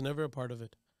it was never a part of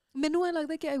it. ਮੈਨੂੰ ਇਹ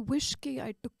ਲੱਗਦਾ ਕਿ ਆਈ ਵਿਸ਼ ਕਿ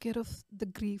ਆਈ ਟੁੱਕ care of the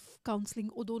grief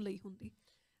counselling ਉਦੋਂ ਲਈ ਹੁੰਦੀ.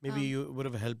 Maybe you would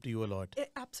have helped you a lot.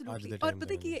 Absolutely. ਔਰ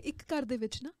ਪਤਾ ਕੀ ਹੈ, ਇੱਕ ਘਰ ਦੇ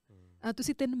ਵਿੱਚ ਨਾ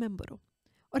ਤੁਸੀਂ 3 ਮੈਂਬਰ ਹੋ,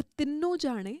 ਔਰ ਤਿੰਨੋਂ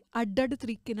ਜਾਣੇ ਅੱਡ-ਅੱਡ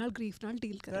ਤਰੀਕੇ ਨਾਲ ਗਰੀਫ ਨਾਲ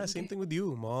ਡੀਲ ਕਰਨਗੇ. Same thing with you,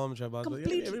 mom, Shahbaz,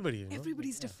 everybody.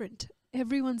 Everybody's different.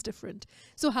 Everyone's different.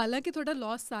 So ਹਾਲਾਂਕਿ ਤੁਹਾਡਾ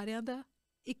loss ਸਾਰਿਆਂ ਦਾ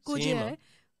ਇੱਕੋ ਜਿਹਾ ਹੈ,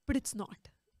 but it's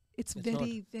not. It's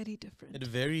very, very different. It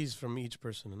varies from each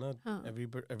person, na?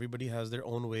 Everybody has their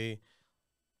own way.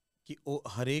 ਕਿ ਉਹ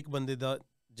ਹਰੇਕ ਬੰਦੇ ਦਾ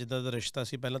ਜਿੱਦਾਂ ਦਾ ਰਿਸ਼ਤਾ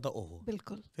ਸੀ ਪਹਿਲਾਂ ਤਾਂ ਉਹ,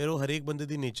 ਬਿਲਕੁਲ, ਫਿਰ ਉਹ ਹਰੇਕ ਬੰਦੇ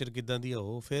ਦੀ ਨੇਚਰ ਕਿੱਦਾਂ ਦੀ ਆ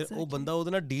ਉਹ, ਫਿਰ ਉਹ ਬੰਦਾ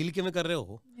ਉਹਦੇ ਨਾਲ ਡੀਲ ਕਿਵੇਂ ਕਰ ਰਿਹਾ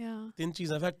ਉਹ, ਤਿੰਨ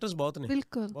ਚੀਜ਼ਾਂ ਫੈਕਟਰਸ ਬਹੁਤ ਨੇ,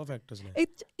 ਬਹੁਤ ਫੈਕਟਰਸ ਨੇ।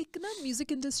 ਇੱਕ ਨਾ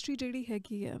ਮਿਊਜ਼ਿਕ ਇੰਡਸਟਰੀ ਜਿਹੜੀ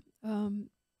ਹੈਗੀ ਆ,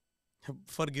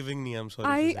 forgiving me, I'm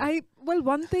sorry well,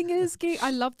 one thing is ਕਿ I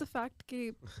love the fact ਕਿ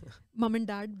mom and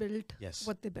dad built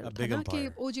what they built, a big empire, ਕਿ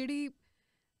ਉਹ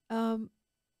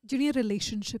ਜਿਹੜੀਆਂ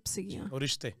ਰਿਲੇਸ਼ਨਸ਼ਿਪ ਸੀਗੀਆਂ,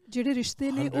 ਜਿਹੜੇ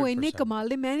ਰਿਸ਼ਤੇ ਨੇ ਉਹ ਇੰਨੇ ਕਮਾਲ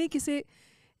ਦੇ, ਮੈਂ ਨਹੀਂ ਕਿਸੇ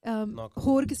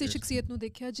ਹੋਰ ਕਿਸੇ ਸ਼ਖਸੀਅਤ ਨੂੰ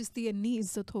ਦੇਖਿਆ ਜਿਸ ਦੀ ਇੰਨੀ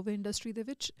ਇੱਜ਼ਤ ਹੋਵੇ ਇੰਡਸਟਰੀ ਦੇ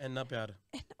ਵਿੱਚ, ਇੰਨਾ ਪਿਆਰ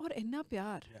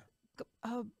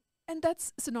and that's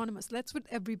synonymous, that's with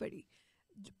everybody,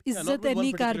 ਇੱਜ਼ਤ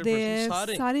ਇੰਨੀ ਕਰਦੇ ਹੈ,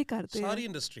 ਸਾਰੇ ਕਰਦੇ, ਸਾਰੀ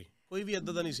ਇੰਡਸਟਰੀ, ਕੋਈ ਵੀ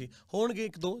ਏਦਾਂ ਦਾ ਨਹੀਂ ਸੀ। ਹੋਣਗੇ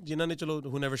ਇੱਕ ਦੋ ਜਿਨ੍ਹਾਂ ਨੇ ਚਲੋ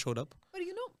who never showed up, but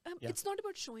you know it's not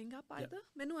about showing up either,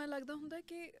 ਮੈਨੂੰ ਇਹ ਲੱਗਦਾ ਹੁੰਦਾ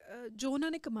ਕਿ ਜੋ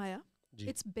ਉਹਨਾਂ ਨੇ ਕਮਾਇਆ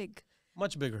it's big,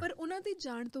 much bigger, ਪਰ ਉਹਨਾਂ ਦੀ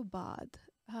ਜਾਣ ਤੋਂ ਬਾਅਦ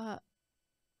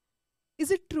is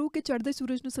it true ਕਿ ਚੜ੍ਹਦੇ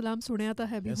ਸੂਰਜ ਨੂੰ ਸਲਾਮ ਸੁਣਿਆ ਤਾਂ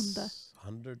ਹੈ ਵੀ ਹੁੰਦਾ?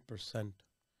 100%,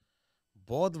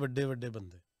 ਬਹੁਤ ਵੱਡੇ ਵੱਡੇ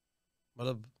ਬੰਦੇ,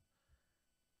 ਮਤਲਬ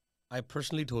I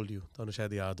personally told you, ਤੁਹਾਨੂੰ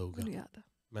ਸ਼ਾਇਦ ਯਾਦ ਹੋਊਗਾ,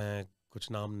 ਮੈਂ ਕੁਛ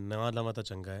ਨਾਮ ਨਾ ਲਵਾਂ ਤਾਂ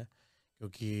ਚੰਗਾ ਹੈ,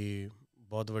 ਕਿਉਂਕਿ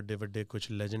ਬਹੁਤ ਵੱਡੇ ਵੱਡੇ ਕੁਛ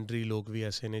ਲੈਜੈਂਡਰੀ ਲੋਕ ਵੀ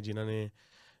ਐਸੇ ਨੇ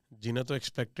ਜਿਨ੍ਹਾਂ ਤੋਂ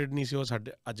ਐਕਸਪੈਕਟਡ ਨਹੀਂ ਸੀ ਉਹ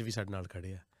ਸਾਡੇ ਅੱਜ ਵੀ ਸਾਡੇ ਨਾਲ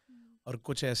ਖੜੇ ਆ, ਔਰ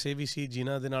ਕੁਛ ਐਸੇ ਵੀ ਸੀ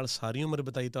ਜਿਨ੍ਹਾਂ ਦੇ ਨਾਲ ਸਾਰੀ ਉਮਰ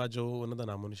ਬਿਤਾਈ ਤਾਂ ਅੱਜ ਉਹਨਾਂ ਦਾ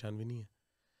ਨਾਮੋ ਨਿਸ਼ਾਨ ਵੀ ਨਹੀਂ ਹੈ।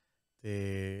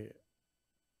 ਅਤੇ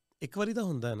ਇੱਕ ਵਾਰੀ ਤਾਂ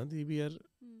ਹੁੰਦਾ ਹੈ ਨਾ ਦੀ ਵੀ ਯਾਰ,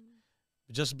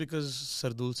 ਜਸਟ ਬਿਕਾਜ਼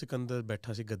ਸਰਦੂਲ ਸਿਕੰਦਰ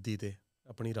ਬੈਠਾ ਸੀ ਗੱਦੀ 'ਤੇ,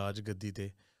 ਆਪਣੀ ਰਾਜ ਗੱਦੀ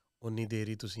 'ਤੇ, ਉਨੀ ਦੇਰ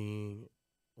ਹੀ ਤੁਸੀਂ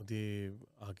ਉਹਦੀ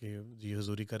ਆ ਕੇ ਜੀ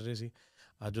ਹਜ਼ੂਰੀ ਕਰ ਰਹੇ ਸੀ,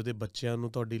 ਅੱਜ ਉਹਦੇ ਬੱਚਿਆਂ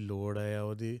ਨੂੰ ਤੁਹਾਡੀ ਲੋੜ ਹੈ,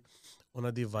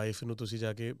 ਉਹਨਾਂ ਦੀ ਵਾਈਫ ਨੂੰ ਤੁਸੀਂ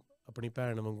ਜਾ ਕੇ ਆਪਣੀ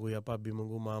ਭੈਣ ਵਾਂਗੂ ਜਾਂ ਭਾਬੀ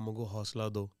ਵਾਂਗੂ, ਮਾਂ ਵਾਂਗੂ ਹੌਸਲਾ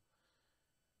ਦਿਓ,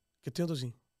 ਕਿੱਥੇ ਹੋ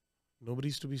ਤੁਸੀਂ? Nobody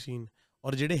is to be scene.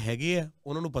 ਔਰ ਜਿਹੜੇ ਹੈਗੇ ਆ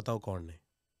ਉਹਨਾਂ ਨੂੰ ਪਤਾ ਉਹ ਕੌਣ ਨੇ,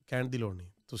 ਕਹਿਣ ਦੀ ਲੋੜ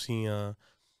ਨਹੀਂ, ਤੁਸੀਂ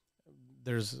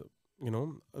there is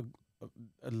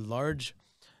a large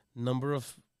number of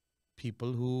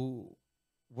people who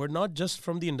were not just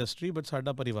from the industry but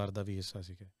ਸਾਡਾ ਪਰਿਵਾਰ ਦਾ ਵੀ ਹਿੱਸਾ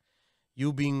ਸੀਗਾ,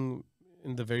 you being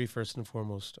in the very first and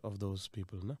foremost of those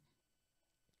people ਨਾ।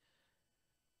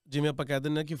 ਜਿਵੇਂ ਆਪਾਂ ਕਹਿ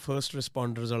ਦਿੰਦੇ ਹਾਂ ਕਿ ਫਰਸਟ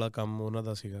ਰਿਸਪੌਂਡਰਸ ਵਾਲਾ ਕੰਮ ਉਹਨਾਂ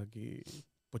ਦਾ ਸੀਗਾ ਕਿ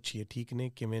ਪੁੱਛੀਏ ਠੀਕ ਨੇ,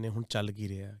 ਕਿਵੇਂ ਨੇ, ਹੁਣ ਚੱਲ ਕੀ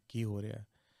ਰਿਹਾ, ਕੀ ਹੋ ਰਿਹਾ,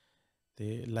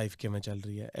 ਅਤੇ ਲਾਈਫ ਕਿਵੇਂ ਚੱਲ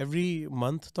ਰਹੀ ਹੈ। ਐਵਰੀ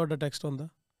ਮੰਥ ਤੁਹਾਡਾ ਟੈਕਸਟ ਹੁੰਦਾ,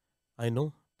 ਆਈ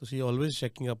ਨੋ ਤੁਸੀਂ ਆਲਵੇਜ਼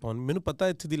ਚੈਕਿੰਗ ਅਪ ਔਨ, ਮੈਨੂੰ ਪਤਾ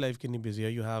ਇੱਥੇ ਦੀ ਲਾਈਫ ਕਿੰਨੀ ਬਿਜ਼ੀ ਹੈ,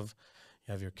 you have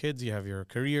your kids, you have your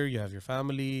career, you have your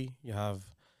family, you have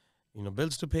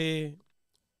bills to pay,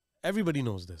 everybody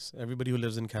knows this, everybody who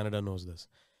lives in Canada knows this,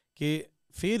 ਕਿ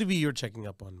ਫਿਰ ਵੀ you're checking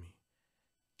up on me,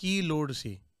 ਕੀ ਲੋੜ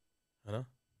ਸੀ, ਹੈ ਨਾ,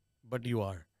 but you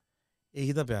are,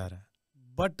 ਇਹੀ ਤਾਂ ਪਿਆਰ ਹੈ।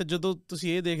 But ਜਦੋਂ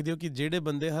ਤੁਸੀਂ ਇਹ ਦੇਖਦੇ ਹੋ ਕਿ ਜਿਹੜੇ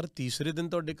ਬੰਦੇ ਹਰ ਤੀਸਰੇ ਦਿਨ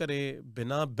ਤੁਹਾਡੇ ਘਰੇ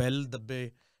ਬਿਨਾਂ ਬੈਲ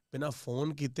ਦੱਬੇ, ਬਿਨਾਂ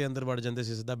ਫੋਨ ਕੀਤੇ ਅੰਦਰ ਵੜ ਜਾਂਦੇ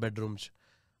ਸੀ ਸਿੱਧਾ ਬੈਡਰੂਮ 'ਚ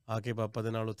ਆ ਕੇ ਪਾਪਾ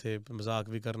ਦੇ ਨਾਲ, ਉੱਥੇ ਮਜ਼ਾਕ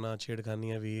ਵੀ ਕਰਨਾ,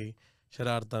 ਛੇੜਖਾਨੀਆਂ ਵੀ,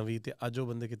 ਸ਼ਰਾਰਤਾਂ ਵੀ, ਅਤੇ ਅੱਜ ਉਹ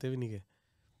ਬੰਦੇ ਕਿਤੇ ਵੀ ਨਹੀਂ ਗਏ।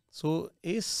 ਸੋ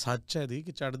ਇਹ ਸੱਚ ਹੈ ਦੀ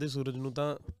ਕਿ ਚੜ੍ਹਦੇ ਸੂਰਜ ਨੂੰ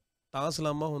ਤਾਂ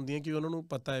ਸਲਾਮਾਂ ਹੁੰਦੀਆਂ ਕਿ ਉਹਨਾਂ ਨੂੰ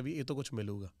ਪਤਾ ਹੈ ਵੀ ਇਹ ਤੋਂ ਕੁਛ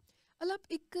ਮਿਲੂਗਾ। ਅਲਾਪ,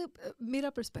 ਇੱਕ ਮੇਰਾ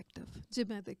ਪਰਸਪੈਕਟਿਵ ਜੇ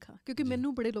ਮੈਂ ਦੇਖਾਂ, ਕਿਉਂਕਿ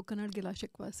ਮੈਨੂੰ ਬੜੇ ਲੋਕਾਂ ਨਾਲ ਗਿਲਾ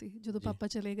ਸ਼ਿਕਵਾ ਸੀ ਜਦੋਂ ਪਾਪਾ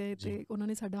ਚਲੇ ਗਏ ਅਤੇ ਉਹਨਾਂ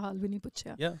ਨੇ ਸਾਡਾ ਹਾਲ ਵੀ ਨਹੀਂ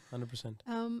ਪੁੱਛਿਆ। 100%।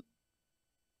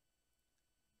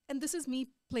 And this is me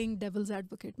playing ਡੈਵਲਸ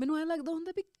advocate, ਮੈਨੂੰ ਐਂ ਲੱਗਦਾ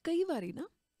ਹੁੰਦਾ ਵੀ ਕਈ ਵਾਰੀ ਨਾ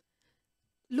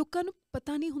ਲੋਕਾਂ ਨੂੰ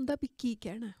ਪਤਾ ਨਹੀਂ ਹੁੰਦਾ ਵੀ ਕੀ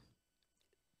ਕਹਿਣਾ,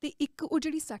 ਅਤੇ ਇੱਕ ਉਹ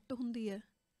ਜਿਹੜੀ ਸੈਕਟ ਹੁੰਦੀ ਹੈ,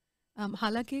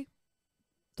 ਹਾਲਾਂਕਿ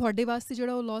ਤੁਹਾਡੇ ਵਾਸਤੇ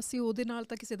ਜਿਹੜਾ ਉਹ ਲੋਸ ਸੀ ਉਹਦੇ ਨਾਲ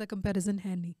ਤਾਂ ਕਿਸੇ ਦਾ ਕੰਪੈਰੀਜ਼ਨ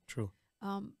ਹੈ ਨਹੀਂ,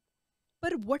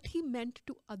 ਪਰ ਵਟ ਹੀ ਮੈਂਟ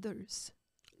ਟੂ ਅਦਰਸ,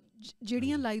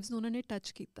 ਜਿਹੜੀਆਂ ਲਾਈਵਸ ਨੂੰ ਉਹਨਾਂ ਨੇ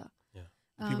ਟੱਚ ਕੀਤਾ,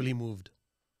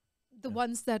 the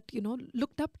ones that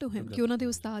looked up to him, ਕਿ ਉਹਨਾਂ ਦੇ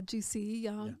ਉਸਤਾਦ ਜੀ ਸੀ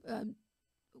ਜਾਂ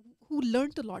who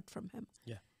learned a lot from him,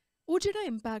 ਉਹ ਜਿਹੜਾ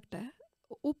ਇੰਪੈਕਟ ਹੈ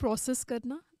ਉਹ ਪ੍ਰੋਸੈਸ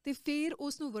ਕਰਨਾ ਅਤੇ ਫਿਰ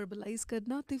ਉਸ ਨੂੰ ਵਰਬਲਾਈਜ਼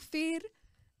ਕਰਨਾ ਅਤੇ ਫਿਰ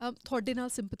ਤੁਹਾਡੇ ਨਾਲ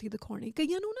ਸਿੰਪਥੀ ਦਿਖਾਉਣੀ।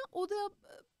 ਕਈਆਂ ਨੂੰ ਨਾ ਉਹਦਾ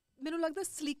ਮੈਨੂੰ ਲੱਗਦਾ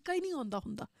ਸਲੀਕਾ ਹੀ ਨਹੀਂ ਆਉਂਦਾ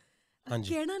ਹੁੰਦਾ,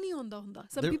 ਕਹਿਣਾ ਨਹੀਂ ਆਉਂਦਾ ਹੁੰਦਾ।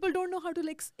 Some people don't know how to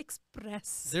like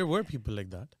express. There were people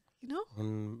like that, ਹੁਣ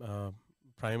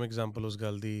ਪ੍ਰਾਈਮ ਐਗਜ਼ਾਮਪਲ ਉਸ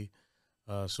ਗੱਲ ਦੀ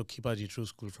ਸੁੱਖੀ ਭਾਜੀ ਟਰੂ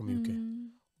ਸਕੂਲ ਫਰੋਮ UK,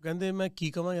 ਕਹਿੰਦੇ ਮੈਂ ਕੀ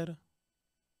ਕਵਾਂ ਯਾਰ,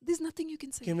 there's nothing you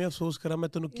can say, ਕਿਵੇਂ ਅਫਸੋਸ ਕਰਾਂ, ਮੈਂ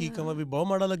ਤੈਨੂੰ ਕੀ ਕਵਾਂ ਵੀ ਬਹੁਤ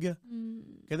ਮਾੜਾ ਲੱਗਿਆ,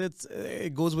 ਕਹਿੰਦੇ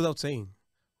it goes without saying,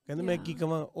 ਕਹਿੰਦੇ ਮੈਂ ਕੀ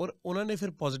ਕਵਾਂ। ਔਰ ਉਹਨਾਂ ਨੇ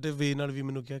ਫਿਰ ਪੋਜ਼ੀਟਿਵ ਵੇ ਨਾਲ ਵੀ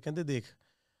ਮੈਨੂੰ ਕਿਹਾ, ਕਹਿੰਦੇ ਦੇਖ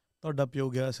ਤੁਹਾਡਾ ਪਿਓ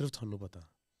ਗਿਆ ਸਿਰਫ ਤੁਹਾਨੂੰ ਪਤਾ,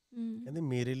 ਕਹਿੰਦੇ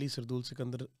ਮੇਰੇ ਲਈ ਸਰਦੂਲ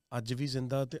ਸਿਕੰਦਰ ਅੱਜ ਵੀ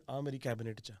ਜ਼ਿੰਦਾ, ਅਤੇ ਆਹ ਮੇਰੀ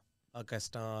ਕੈਬਨਿਟ 'ਚ ਆਹ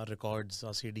ਕੈਸਟਾਂ, ਆਹ ਰਿਕਾਰਡਸ,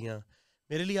 ਆਹ ਸੀਡੀਆਂ,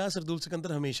 ਮੇਰੇ ਲਈ ਆਹ ਸਰਦੂਲ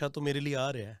ਸਿਕੰਦਰ ਹਮੇਸ਼ਾ ਤੋਂ ਮੇਰੇ ਲਈ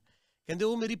ਆ ਰਿਹਾ। ਕਹਿੰਦੇ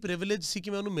ਉਹ ਮੇਰੀ ਪ੍ਰਿਵਿਲੇਜ ਸੀ ਕਿ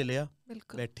ਮੈਂ ਉਹਨੂੰ ਮਿਲਿਆ,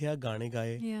 ਬੈਠਿਆ, ਗਾਣੇ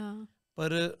ਗਾਏ,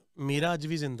 ਪਰ ਮੇਰਾ ਅੱਜ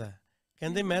ਵੀ ਜ਼ਿੰਦਾ ਹੈ।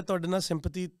 ਕਹਿੰਦੇ ਮੈਂ ਤੁਹਾਡੇ ਨਾਲ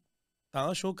ਸਿੰਪਥੀ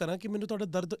ਤਾਂ ਸ਼ੋਅ ਕਰਾਂ ਕਿ ਮੈਨੂੰ ਤੁਹਾਡਾ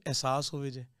ਦਰਦ ਅਹਿਸਾਸ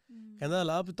ਹੋਵੇ ਜੇ। ਕਹਿੰਦਾ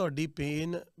ਅਲਾਪ ਤੁਹਾਡੀ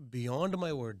ਪੇਨ ਬਿਯੋਂਡ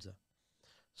ਮਾਈ ਵਰਡਸ ਆ।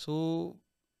 So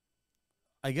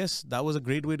I guess that was a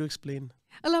great way to explain.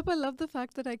 Alaap, I love the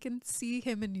fact that I can see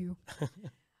him in you.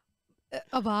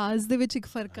 ਆਵਾਜ਼ ਦੇ ਵਿੱਚ ਇੱਕ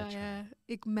ਫਰਕ ਆਇਆ,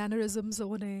 ਇੱਕ ਮੈਨਰਿਜ਼ਮਸ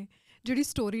ਉਹ ਨੇ, ਜਿਹੜੀ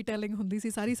ਸਟੋਰੀ ਟੈਲਿੰਗ ਹੁੰਦੀ ਸੀ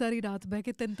ਸਾਰੀ ਰਾਤ ਬਹਿ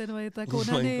ਕੇ 3 ਵਜੇ ਤੱਕ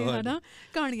ਉਹਨਾਂ ਨੇ ਹੈ ਨਾ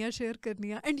ਕਹਾਣੀਆਂ ਸ਼ੇਅਰ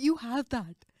ਕਰਨੀਆਂ, and you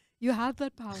have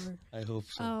that power. I hope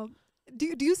so.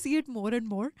 do you see it more and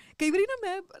more? ਕਈ ਵਾਰੀ ਨਾ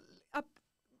ਮੈਂ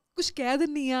ਕੁਝ ਕਹਿ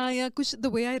ਦਿੰਨੀ ਆ ਜਾਂ ਕੁਝ the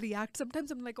way I react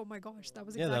sometimes I'm like oh my gosh that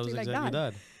was exactly like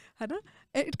that ਹੈ ਨਾ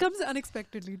it comes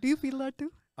unexpectedly. Do you feel that too?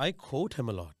 I quote him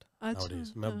a lot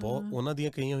nowadays. ਮੈਂ ਬਹੁਤ ਉਹਨਾਂ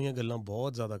ਦੀਆਂ ਕਈਆਂ ਹੋਈਆਂ ਗੱਲਾਂ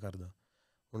ਬਹੁਤ ਜ਼ਿਆਦਾ ਕਰਦਾ।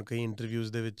 ਹੁਣ ਕਈ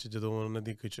ਇੰਟਰਵਿਊਜ਼ ਦੇ ਵਿੱਚ ਜਦੋਂ ਉਹਨਾਂ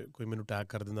ਦੀ ਕੋਈ ਮੈਨੂੰ ਟੈਗ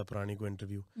ਕਰ ਦਿੰਦਾ ਪੁਰਾਣੀ ਕੋਈ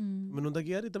ਇੰਟਰਵਿਊ, ਮੈਨੂੰ ਹੁੰਦਾ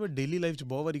ਕਿ ਯਾਰ ਇਹ ਤਾਂ ਮੈਂ ਡੇਲੀ ਲਾਈਫ 'ਚ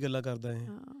ਬਹੁਤ ਵਾਰੀ ਗੱਲਾਂ ਕਰਦਾ ਹੈ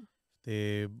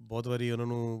ਅਤੇ ਬਹੁਤ ਵਾਰੀ ਉਹਨਾਂ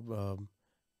ਨੂੰ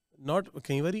ਨੋਟ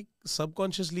ਕਈ ਵਾਰੀ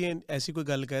ਸਬਕੌਨਸ਼ੀਅਸਲੀ ਐਸੀ ਕੋਈ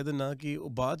ਗੱਲ ਕਹਿ ਦਿੰਦਾ ਕਿ ਉਹ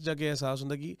ਬਾਅਦ ਜਾ ਕੇ ਅਹਿਸਾਸ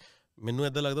ਹੁੰਦਾ ਕਿ ਮੈਨੂੰ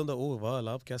ਇੱਦਾਂ ਲੱਗਦਾ ਹੁੰਦਾ ਉਹ ਵਾਹ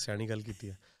ਅਲਾਪ ਕਿਆ ਸਿਆਣੀ ਗੱਲ ਕੀਤੀ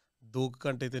ਹੈ। 2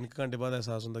 ਘੰਟੇ 3 ਘੰਟੇ ਬਾਅਦ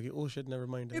ਅਹਿਸਾਸ ਹੁੰਦਾ ਕਿ ਉਹ ਸ਼ਿਟ ਨੈਵਰ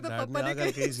ਮਾਈਂਡ ਡੈਡ ਨੇ ਆਹ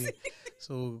ਗੱਲ ਕਹੀ ਸੀ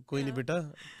ਸੋ ਕੋਈ ਨਹੀਂ ਬੇਟਾ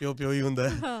ਪਿਓ ਹੀ ਹੁੰਦਾ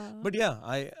ਹੈ। ਬਟ ਯਾ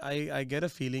ਆਈ ਗੈਟ ਅ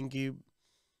ਫੀਲਿੰਗ ਕਿ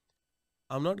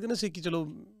ਆਮ ਨੋਟ ਗੋਇੰ ਟੂ ਸੇ ਕਿ ਚਲੋ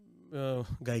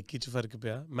ਗਾਇਕੀ 'ਚ ਫਰਕ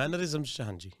ਪਿਆ, ਮੈਨਰਿਜ਼ਮ 'ਚ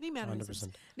ਹਾਂਜੀ ਨਹੀਂ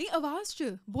 100% ਨਹੀਂ ਆਵਾਜ਼ 'ਚ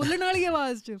ਬੋਲਣ ਵਾਲੀ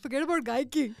ਆਵਾਜ਼ 'ਚ ਫੋਰਗੇਟ ਅਬਾਊਟ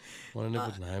ਗਾਇਕੀ ਉਹਨਾਂ ਨੇ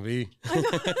ਪੁੱਛਣਾ ਹੈ ਵੀ।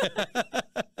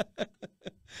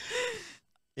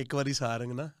 ਇੱਕ ਵਾਰੀ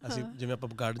ਸਾਰੰਗ ਨਾ ਅਸੀਂ ਜਿਵੇਂ ਆਪਾਂ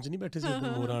ਗਾਰਡਨ 'ਚ ਨਹੀਂ ਬੈਠੇ ਸੀ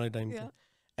ਮੋਰਾਂ ਵਾਲੇ ਟਾਈਮ 'ਤੇ,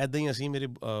 ਇੱਦਾਂ ਹੀ ਅਸੀਂ ਮੇਰੇ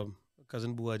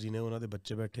ਕਜ਼ਨ ਬੂਆ ਜੀ ਨੇ ਉਹਨਾਂ ਦੇ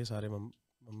ਬੱਚੇ ਬੈਠੇ ਸਾਰੇ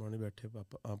ਮੰਮਾ ਨੇ ਬੈਠੇ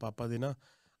ਪਾਪਾ ਦੇ ਨਾ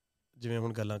ਜਿਵੇਂ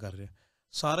ਹੁਣ ਗੱਲਾਂ ਕਰ ਰਹੇ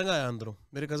ਸਾਰੰਗ ਆਇਆ ਅੰਦਰੋਂ,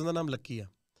 ਮੇਰੇ ਕਜ਼ਨ ਦਾ ਨਾਮ ਲੱਕੀ ਆ,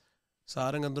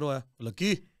 ਸਾਰੰਗ ਅੰਦਰੋਂ ਆਇਆ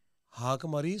ਲੱਕੀ ਹਾਕ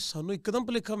ਮਾਰੀ ਸਾਨੂੰ ਇੱਕਦਮ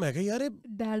ਭੁਲੇਖਾ, ਮੈਂ ਕਿਹਾ ਯਾਰ ਇਹ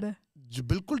ਡੈਡ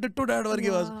ਬਿਲਕੁਲ ਡਿੱਟੋ ਡੈਡ ਵਰਗੀ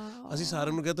ਆਵਾਜ਼। ਅਸੀਂ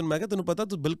ਸਾਰੰਗ ਨੂੰ ਕਿਹਾ ਮੈਂ ਕਿਹਾ ਤੈਨੂੰ ਪਤਾ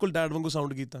ਤੂੰ ਬਿਲਕੁਲ ਡੈਡ ਵਾਂਗੂ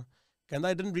ਸਾਊਂਡ ਕੀਤਾ, ਕਹਿੰਦਾ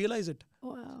ਆਈ ਡਿਡਨਟ ਰੀਅਲਾਈਜ਼ ਇਟ।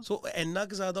 ਸੋ ਇੰਨਾ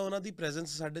ਕੁ ਜ਼ਿਆਦਾ ਉਹਨਾਂ ਦੀ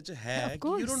ਪ੍ਰੈਜ਼ੈਂਸ ਸਾਡੇ 'ਚ ਹੈ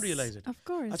ਕਿ ਯੂ ਡੋਂਟ ਰੀਅਲਾਈਜ਼ ਇਟ।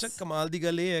 ਅੱਛਾ ਕਮਾਲ ਦੀ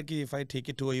ਗੱਲ ਇਹ ਹੈ ਕਿ if I take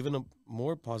it to even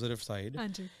more positive side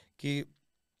ਕਿ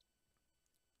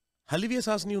ਹਾਲੇ ਵੀ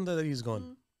ਅਹਿਸਾਸ ਨਹੀਂ ਹੁੰਦਾ that he's gone.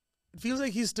 It feels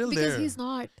like he's still there.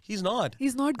 Because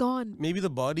he's not gone. Maybe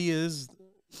the body is,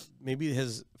 maybe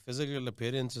his physical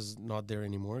appearance is not there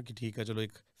anymore कि ठीक है चलो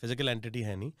एक physical entity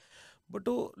है नहीं,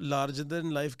 but ਉਹ larger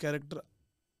than life character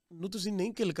ਨੂੰ ਤੁਸੀਂ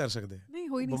ਨਹੀਂ ਕਿਲ ਕਰ ਸਕਦੇ।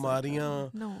 ਬਿਮਾਰੀਆਂ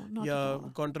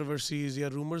ਜਾਂ ਕੰਟਰੋਵਰਸੀਜ਼ ਜਾਂ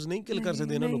ਰੂਮਰਸ ਨਹੀਂ ਕਿਲ ਕਰ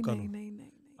ਸਕਦੇ ਇਹਨਾਂ ਲੋਕਾਂ ਨੂੰ।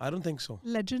 I don't think so.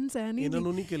 Legends ਹੈ ਨਹੀਂ, ਇਹਨਾਂ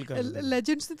ਨੂੰ ਨਹੀਂ ਕਿਲ ਕਰ ਸਕਦੇ।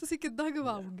 Legends ਤੇ ਤੁਸੀਂ ਕਿੱਦਾਂ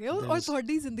ਗਵਾਓਗੇ ਔਰ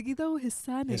ਤੁਹਾਡੀ ਜ਼ਿੰਦਗੀ ਦਾ ਉਹ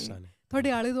ਹਿੱਸਾ ਨੇ,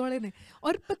 ਤੁਹਾਡੇ ਆਲੇ ਦੁਆਲੇ ਨੇ।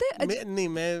 ਔਰ ਪਤਾ ਨਹੀਂ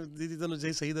ਮੈਂ ਦੀਦੀ ਤੁਹਾਨੂੰ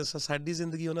ਜੇ ਸਹੀ ਦੱਸਾਂ ਸਾਡੀ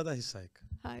ਜ਼ਿੰਦਗੀ ਉਹਨਾਂ ਦਾ ਹਿੱਸਾ ਇੱਕ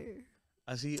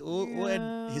ਅਸੀਂ ਉਹ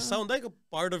ਹਿੱਸਾ ਹੁੰਦਾ ਇੱਕ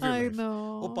ਪਾਰਟ ਆਫ ਯੂਰ ਲਾਈਫ,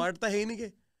 ਉਹ ਪਾਰਟ ਤਾਂ ਹੈ ਹੀ ਨਹੀਂ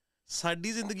ਕਿ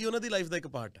ਸਾਡੀ ਜ਼ਿੰਦਗੀ ਉਹਨਾਂ ਦੀ ਲਾਈਫ ਦਾ ਇੱਕ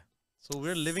ਪਾਰਟ ਹੈ। So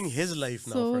we're living his life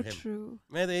now for him. True.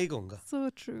 ਮੈਂ ਤਾਂ ਇਹੀ ਕਹੂੰਗਾ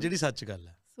ਜਿਹੜੀ ਸੱਚ ਗੱਲ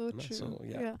ਹੈ। So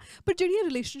yeah. But ਜਿਹੜੀਆਂ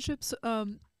relationships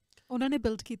ਉਹਨਾਂ ਨੇ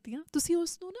ਬਿਲਡ ਕੀਤੀਆਂ ਤੁਸੀਂ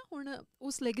ਉਸ ਨੂੰ ਨਾ ਹੁਣ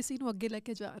ਉਸ ਲੈਗੇਸੀ ਨੂੰ ਅੱਗੇ ਲੈ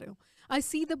ਕੇ ਜਾ ਰਹੇ ਹੋ। I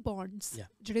see the bonds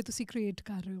ਜਿਹੜੇ ਤੁਸੀਂ ਕ੍ਰੀਏਟ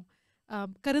ਕਰ ਰਹੇ ਹੋ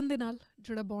ਕਰਨ ਦੇ ਨਾਲ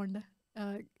ਜਿਹੜਾ ਬੌਂਡ ਹੈ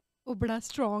ਉਹ ਬੜਾ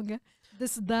ਸਟਰੋਂਗ ਹੈ,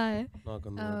 ਦਿਸਦਾ ਹੈ,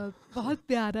 ਬਹੁਤ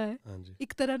ਪਿਆਰਾ ਹੈ।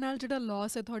 ਇੱਕ ਤਰ੍ਹਾਂ ਨਾਲ ਜਿਹੜਾ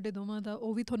ਲਾਸ ਹੈ ਤੁਹਾਡੇ ਦੋਵਾਂ ਦਾ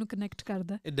ਉਹ ਵੀ ਤੁਹਾਨੂੰ ਕਨੈਕਟ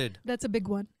ਕਰਦਾ। That's a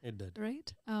big one.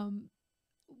 Right?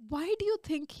 Why do you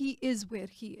think he is where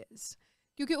he is?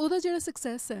 ਕਿਉਂਕਿ ਉਹਦਾ ਜਿਹੜਾ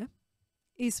ਸਕਸੈਸ ਹੈ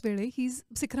ਇਸ ਵੇਲੇ he's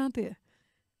ਸਿਖਰਾਂ 'ਤੇ ਹੈ।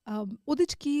 ਉਹਦੇ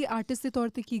 'ਚ ਕੀ ਆਰਟਿਸਟ ਦੇ ਤੌਰ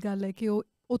 'ਤੇ ਕੀ ਗੱਲ ਹੈ ਕਿ ਉਹ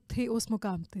ਉੱਥੇ ਉਸ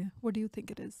ਮੁਕਾਮ 'ਤੇ ਹੈ? What do you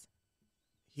think it is?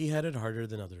 He had it harder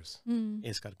than others.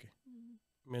 ਇਸ ਕਰਕੇ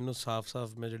ਮੈਨੂੰ ਸਾਫ਼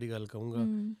ਮੈਂ ਜਿਹੜੀ ਗੱਲ ਕਹੂੰਗਾ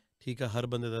ਠੀਕ ਹੈ ਹਰ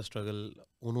ਬੰਦੇ ਦਾ ਸਟਰਗਲ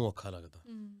ਉਹਨੂੰ ਔਖਾ ਲੱਗਦਾ,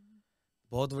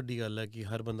 ਬਹੁਤ ਵੱਡੀ ਗੱਲ ਹੈ ਕਿ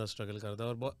ਹਰ ਬੰਦਾ ਸਟਰਗਲ ਕਰਦਾ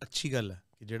ਔਰ ਬਹੁਤ ਅੱਛੀ ਗੱਲ ਹੈ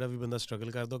ਕਿ ਜਿਹੜਾ ਵੀ ਬੰਦਾ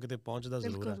ਸਟਰਗਲ ਕਰਦਾ ਉਹ ਕਿਤੇ ਪਹੁੰਚਦਾ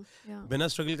ਜ਼ਰੂਰ ਹੈ। ਬਿਨਾਂ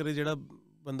ਸਟਰਗਲ ਕਰੇ ਜਿਹੜਾ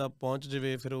ਬੰਦਾ ਪਹੁੰਚ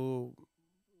ਜਾਵੇ ਫਿਰ ਉਹ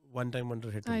ਵਨ ਟਾਈਮ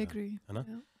ਵੰਡਰ ਹਿੱਟ ਹੁੰਦਾ ਹੈ ਨਾ।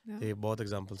 ਅਤੇ ਬਹੁਤ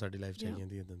ਐਗਜ਼ਾਮਪਲ ਸਾਡੀ ਲਾਈਫ 'ਚ ਆਈਆਂ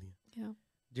ਦੀਆਂ ਇੱਦਾਂ ਦੀਆਂ।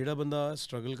 ਜਿਹੜਾ ਬੰਦਾ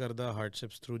ਸਟਰਗਲ ਕਰਦਾ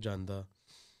ਹਾਰਡਸ਼ਿਪਸ ਥਰੂ ਜਾਂਦਾ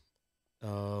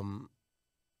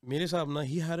ਮੇਰੇ ਹਿਸਾਬ ਨਾਲ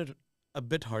he had it a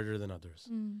bit harder then others.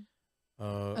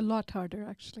 A lot harder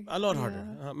actually. A lot harder.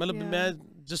 ਮਤਲਬ ਮੈਂ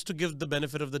just to give the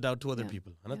benefit of the doubt to other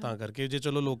people ਹੈ ਨਾ, ਤਾਂ ਕਰਕੇ ਜੇ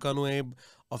ਚਲੋ ਲੋਕਾਂ ਨੂੰ ਇਹ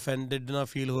offended ਨਾ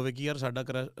ਫੀਲ ਹੋਵੇ ਕਿ ਯਾਰ ਸਾਡਾ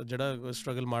ਜਿਹੜਾ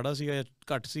ਸਟਰਗਲ ਮਾੜਾ ਸੀਗਾ ਜਾਂ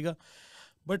ਘੱਟ ਸੀਗਾ,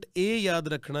 ਬਟ ਇਹ ਯਾਦ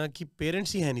ਰੱਖਣਾ ਕਿ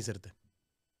ਪੇਰੈਂਟਸ ਹੀ ਹੈ ਨਹੀਂ ਸਿਰ 'ਤੇ।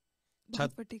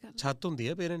 ਛੱਤ ਹੁੰਦੀ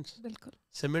ਹੈ ਪੇਰੈਂਟਸ, ਬਿਲਕੁਲ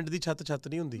ਸੀਮੈਂਟ ਦੀ ਛੱਤ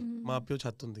ਨਹੀਂ ਹੁੰਦੀ, ਮਾਂ ਪਿਓ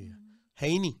ਛੱਤ ਹੁੰਦੀ ਹੈ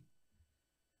ਹੀ ਨਹੀਂ।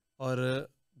 ਔਰ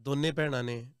ਦੋਨੇ ਭੈਣਾਂ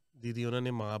ਨੇ ਦੀਦੀ ਉਹਨਾਂ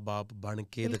ਨੇ ਮਾਂ ਬਾਪ ਬਣ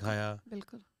ਕੇ ਦਿਖਾਇਆ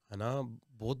ਹੈ ਨਾ।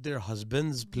 both their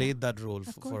husbands played that role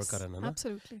for Karan, hai na?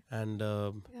 Absolutely. And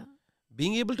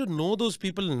being able to know those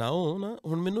people now na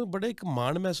hun mainu bada ek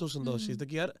maan mehsoos hunda us cheez da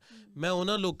ki yaar main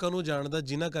ਉਹਨਾਂ ਲੋਕਾਂ ਨੂੰ ਜਾਣਦਾ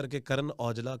ਜਿਨ੍ਹਾਂ ਕਰਕੇ ਕਰਨ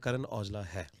ਔਜਲਾ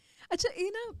ਹੈ। ਅੱਛਾ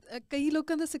ਇਹ ਨਾ ਕਈ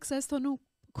ਲੋਕਾਂ ਦਾ ਸਕਸੈਸ ਤੁਹਾਨੂੰ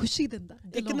ਖੁਸ਼ੀ ਦਿੰਦਾ,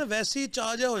 ਇੱਕ ਨਾ ਵੈਸੇ ਹੀ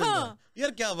ਚਾਹ ਜਿਹਾ ਹੋ ਜਾਂਦਾ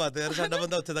ਯਾਰ ਕੀ ਬਾਤ ਹੈ ਯਾਰ ਸਾਡਾ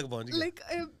ਬੰਦਾ ਉੱਥੇ ਤੱਕ ਪਹੁੰਚ ਗਿਆ। Like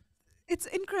it's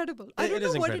incredible. I don't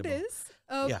know what it is.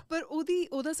 ਪਰ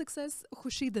ਉਹਦਾ ਸਕਸੈਸ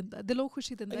ਖੁਸ਼ੀ ਦਿੰਦਾ, ਦਿਲੋਂ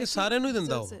ਖੁਸ਼ੀ ਦਿੰਦਾ। ਸਾਰਿਆਂ ਨੂੰ ਹੀ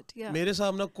ਦਿੰਦਾ ਉਹ। ਮੇਰੇ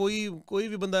ਹਿਸਾਬ ਨਾਲ ਕੋਈ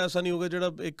ਵੀ ਬੰਦਾ ਐਸਾ ਨਹੀਂ ਹੋਊਗਾ ਜਿਹੜਾ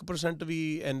 1% ਵੀ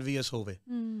ਐਨਵੀਐਸ ਹੋਵੇ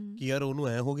ਕਿ ਯਾਰ ਉਹਨੂੰ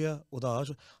ਐ ਹੋ ਗਿਆ ਉਹਦਾ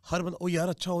ਹਰ ਬੰਦਾ ਉਹ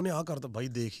ਯਾਰ ਅੱਛਾ ਉਹਨੇ ਆਹ ਕਰਤਾ ਬਾਈ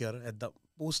ਦੇਖ ਯਾਰ ਏਦਾਂ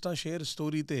ਪੋਸਟਾਂ ਸ਼ੇਅਰ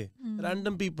ਸਟੋਰੀ ਤੇ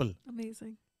random people.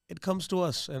 Amazing. It comes to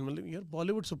us and yaar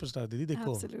Bollywood superstar didi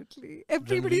dekho. Absolutely.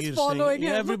 Everybody's following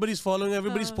him.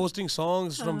 Everybody's posting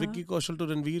songs from Vicky Kaushal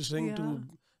to Ranveer Singh to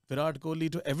Virat Kohli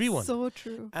to everyone. So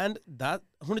true. And that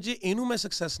ਹੁਣ ਜੇ ਇਹਨੂੰ ਮੈਂ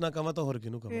success ਨਾ ਕਹਾਂ ਤਾਂ ਹੋਰ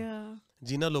ਕਿਹਨੂੰ ਕਹਾਂ?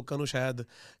 ਜਿਨ੍ਹਾਂ ਲੋਕਾਂ ਨੂੰ ਸ਼ਾਇਦ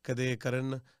ਕਦੇ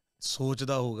ਕਰਨ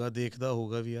ਸੋਚਦਾ ਹੋਊਗਾ, ਦੇਖਦਾ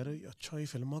ਹੋਊਗਾ ਵੀ ਯਾਰ ਅੱਛਾ ਇਹ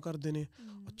ਫਿਲਮਾਂ ਕਰਦੇ ਨੇ,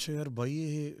 ਅੱਛਾ ਯਾਰ ਬਾਈ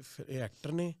ਇਹ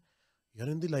ਐਕਟਰ ਨੇ, ਯਾਰ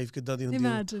ਇਹਦੀ ਲਾਈਫ ਕਿੱਦਾਂ ਦੀ ਹੁੰਦੀ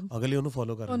ਹੈ, ਅਗਲੇ ਉਹਨੂੰ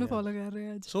ਫੋਲੋ ਕਰ ਰਹੇ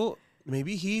ਆ। ਸੋ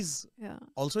maybe he is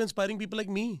also inspiring people like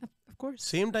me.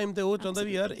 Same time ਤੇ ਉਹ ਚਾਹੁੰਦਾ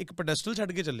ਵੀ ਯਾਰ ਇੱਕ ਪੈਡੈਸਟਲ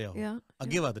ਛੱਡ ਕੇ ਚੱਲਿਆ,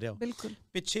 ਅੱਗੇ ਵਧ ਰਿਹਾ,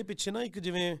 ਪਿੱਛੇ ਨਾ ਇੱਕ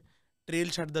ਜਿਵੇਂ ਟ੍ਰੇਲ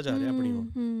ਛੱਡਦਾ ਜਾ ਰਿਹਾ ਆਪਣੀ, ਉਹ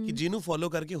ਕਿ ਜਿਹਨੂੰ ਫੋਲੋ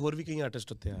ਕਰਕੇ ਹੋਰ ਵੀ ਕਈ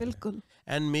ਆਰਟਿਸਟ ਉੱਤੇ ਆ ਰਹੇ।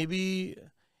 ਐਂਡ ਮੇਬੀ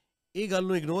ਇਹ ਗੱਲ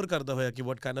ਨੂੰ ਇਗਨੋਰ ਕਰਦਾ ਹੋਇਆ ਕਿ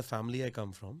what kind of family I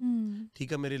come from,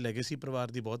 ਠੀਕ ਆ ਮੇਰੇ ਲੈਗੇਸੀ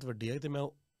ਪਰਿਵਾਰ ਦੀ ਬਹੁਤ ਵੱਡੀ ਹੈ ਤੇ ਮੈਂ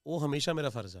ਉਹ ਹਮੇਸ਼ਾ ਮੇਰਾ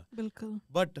ਫਰਜ਼ ਆ,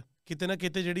 ਬਟ ਕਿਤੇ ਨਾ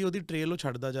ਕਿਤੇ ਜਿਹੜੀ ਉਹਦੀ ਟ੍ਰੇਲ ਉਹ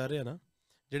ਛੱਡਦਾ ਜਾ ਰਿਹਾ ਨਾ,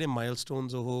 ਜਿਹੜੇ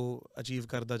ਮਾਈਲਸਟੋਨਸ ਉਹ ਅਚੀਵ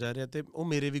ਕਰਦਾ ਜਾ ਰਿਹਾ, ਤੇ ਉਹ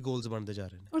ਮੇਰੇ ਵੀ ਗੋਲਸ ਬਣਦੇ ਜਾ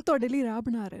ਰਹੇ ਨੇ ਔਰ ਤੁਹਾਡੇ ਲਈ ਰਾਹ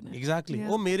ਬਣਾ ਰਹੇ ਨੇ। ਐਗਜ਼ੈਕਟਲੀ,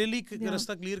 ਉਹ ਮੇਰੇ ਲਈ ਇੱਕ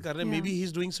ਰਸਤਾ ਕਲੀਅਰ ਕਰ ਰਹੇ। Maybe he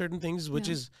is doing certain things which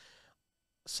is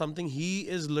something he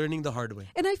is learning the hard way,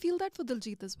 and I feel that for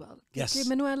Diljit as well, ਕਿ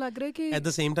ਮੈਨੂੰ ਇਹ ਲੱਗ ਰਿਹਾ ਕਿ at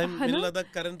the same time ਮੈਨੂੰ ਲੱਗਦਾ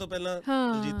ਕਰਨ ਤੋਂ ਪਹਿਲਾਂ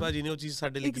ਦਿਲਜੀਤ ਭਾਜੀ ਨੇ ਉਹ ਚੀਜ਼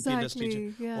ਸਾਡੇ ਲਈ ਕੀਤੀ ਇੰਡਸਟਰੀ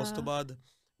 'ਚ, ਉਸ ਤੋਂ ਬਾਅਦ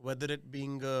whether it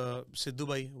being Sidhu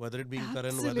bhai, whether it being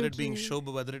Karan, whether it being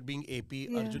Shubh, whether it being AP,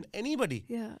 Arjun, anybody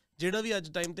ਜਿਹੜਾ ਵੀ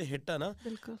ਅੱਜ ਟਾਈਮ ਤੇ ਹਿੱਟ ਆ ਨਾ,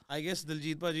 I guess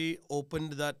ਦਿਲਜੀਤ ਭਾਜੀ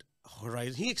opened that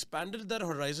horizon, he expanded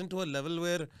that horizon to a level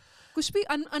where ਕੁਛ ਵੀ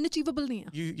unachievable ਨਹੀਂ ਹੈ।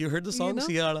 You heard the song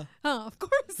Sia ਵਾਲਾ? ਹਾਂ, of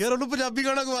course। ਯਾਰ ਉਹਨੂੰ ਪੰਜਾਬੀ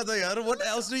ਗਾਣਾ ਗਵਾਤਾ ਯਾਰ, what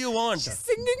else do you want?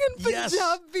 Singing in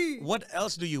Punjabi, what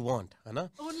else do you want, ਹੈ ਨਾ?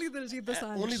 Only Diljit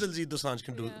Dosanjh, only Diljit Dosanjh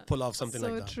can pull off something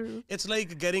like that. True. It's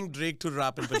like getting Drake to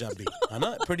rap in Punjabi, है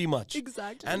ना? Pretty much.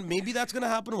 Exactly. And maybe that's going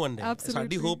to happen one day.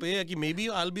 ਸਾਡੀ hope ਹੈ ਕਿ maybe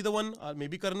I'll be the one,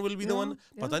 maybe Karan will be the one,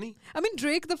 ਪਤਾ ਨਹੀਂ। I mean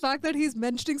Drake, the fact that he's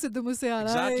mentioning Sidhu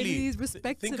Moosewala, he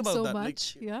respects him so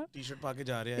much, T shirt ਪਾ ਕੇ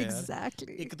ਜਾ ਰਿਹਾ ਯਾਰ।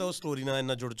 Exactly। ਇੱਕ ਤਾਂ ਉਹ ਸਟੋਰੀ ਨਾਲ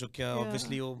ਇੰਨਾ ਜੁੜ ਚੁੱਕਿਆ,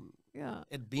 obviously ਉਹ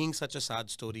it being such a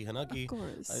sad story, ਹੈ ਨਾ, ਕਿ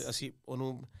ਅਸੀਂ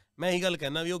ਉਹਨੂੰ, ਮੈਂ ਇਹੀ ਗੱਲ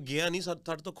ਕਹਿਣਾ ਵੀ ਉਹ ਗਿਆ ਨਹੀਂ,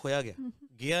 ਸਾਡੇ ਤੋਂ ਖੋਇਆ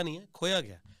ਗਿਆ ਨਹੀਂ ਹੈ, ਖੋਇਆ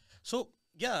ਗਿਆ। ਸੋ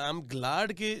ਯਾ ਆਈ ਐਮ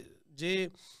ਗਲੈਡ ਕਿ ਜੇ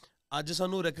ਅੱਜ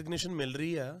ਸਾਨੂੰ ਰੈਕਗਨੀਸ਼ਨ ਮਿਲ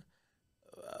ਰਹੀ ਆ,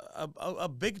 a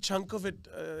big chunk of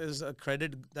it is a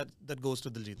credit that goes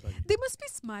to Diljit bhai. They must be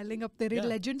smiling up there,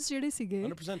 legends ਜਿਹੜੇ ਸੀਗੇ।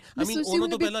 100%। I mean ਉਹਨਾਂ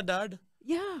ਤੋਂ ਪਹਿਲਾਂ ਡੈਡ,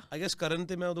 I guess ਕਰਨ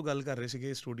ਤੇ ਮੈਂ ਉਦੋਂ ਗੱਲ ਕਰ ਰਹੇ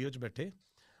ਸੀਗੇ ਸਟੂਡੀਓ 'ਚ ਬੈਠੇ,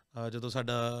 ਜਦੋਂ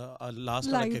ਸਾਡਾ ਲਾਸਟ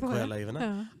ਵਾਲਾ ਕਿੱਕ ਹੋਇਆ ਲਾਈਵ, ਹੈ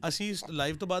ਨਾ, ਅਸੀਂ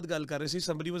ਲਾਈਵ ਤੋਂ ਬਾਅਦ ਗੱਲ ਕਰ ਰਹੇ ਸੀ।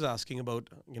 somebody was asking about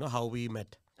you know how we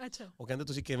met, ਉਹ ਕਹਿੰਦੇ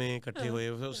ਤੁਸੀਂ ਕਿਵੇਂ ਇਕੱਠੇ ਹੋਏ,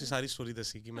 ਅਸੀਂ ਸਾਰੀ ਸਟੋਰੀ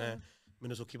ਦੱਸੀ ਕਿ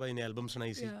ਮੈਨੂੰ ਸੁੱਖੀ ਭਾਈ ਨੇ ਐਲਬਮ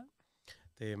ਸੁਣਾਈ ਸੀ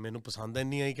ਤੇ ਮੈਨੂੰ ਪਸੰਦ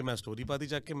ਇੰਨੀ ਆਈ ਕਿ ਮੈਂ ਸਟੋਰੀ ਪਾਤੀ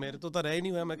ਚੱਕ ਕੇ, ਮੇਰੇ ਤੋਂ ਤਾਂ ਰਹਿ ਹੀ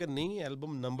ਨਹੀਂ ਹੋਇਆ। ਮੈਂ ਕਿਹਾ ਨਹੀਂ,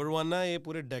 ਐਲਬਮ ਨੰਬਰ 1 ਆ, ਇਹ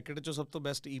ਪੂਰੇ ਡੈਕੇਡ 'ਚੋਂ ਸਭ ਤੋਂ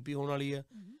ਬੈਸਟ EP ਹੋਣ ਵਾਲੀ ਹੈ,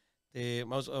 ਤੇ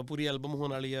ਪੂਰੀ ਐਲਬਮ ਹੋਣ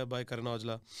ਵਾਲੀ ਹੈ ਬਾਏ ਕਰਨ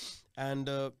ਔਜਲਾ। ਐਂਡ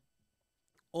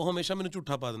ਉਹ ਹਮੇਸ਼ਾ ਮੈਨੂੰ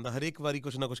ਝੂਠਾ ਪਾ ਦਿੰਦਾ, ਹਰੇਕ ਵਾਰੀ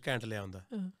ਕੁਛ ਨਾ ਕੁਛ ਘੈਂਟ ਲਿਆ ਹੁੰਦਾ,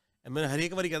 ਮੈਂ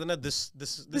ਹਰੇਕ ਵਾਰੀ ਕਹਿ ਦਿੰਦਾ this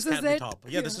can't be top,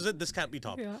 this is it, this can't be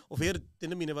top, ਉਹ ਫਿਰ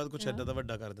 3 ਮਹੀਨੇ ਬਾਅਦ ਕੁਛ ਏਦਾਂ ਦਾ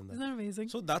ਵੱਡਾ ਕਰ ਦਿੰਦਾ।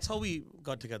 So that's how we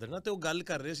got together ਨਾ। ਤੇ ਉਹ ਗੱਲ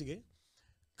ਕਰ ਰਹੇ ਸੀਗੇ,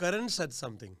 Karan said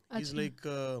something, he's like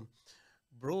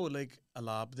bro, like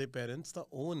Alaap ਦੇ ਪੇਰੈਂਟਸ ਤਾਂ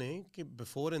ਉਹ ਨੇ ਕਿ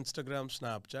ਬਿਫੋਰ ਇੰਸਟਾਗ੍ਰਾਮ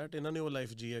ਸਨੈਪਚੈਟ ਇਹਨਾਂ ਨੇ ਉਹ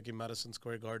ਲਾਈਫ ਜੀ ਹੈ ਕਿ medicine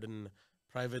Square garden,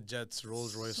 private gents,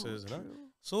 rolls ਰॉयसेस, ਹੈ ਨਾ।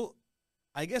 So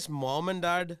I guess mom and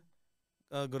dad,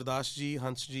 Gurdas ji,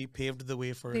 Hans ji paved the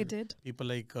way for people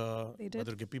like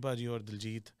whether Gippy Bhaji or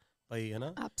Diljit bhai, है ना?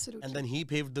 Absolutely. And then he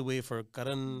paved the way for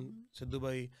Karan, Sidhu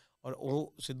bhai, और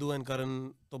ਉਹ Sidhu and Karan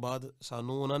ਤੋਂ ਬਾਅਦ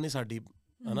ਸਾਨੂੰ ਉਹਨਾਂ ਨੇ ਸਾਡੀ,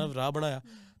 ਹੈ ਨਾ, ਰਾਹ ਬਣਾਇਆ।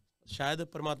 ਸ਼ਾਇਦ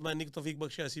ਪਰਮਾਤਮਾ ਇੰਨੀ ਤੌਫੀਕ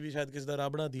ਬਖਸ਼ੇ, ਅਸੀਂ ਵੀ ਸ਼ਾਇਦ ਕਿਸੇ ਦਾ ਰਾਹ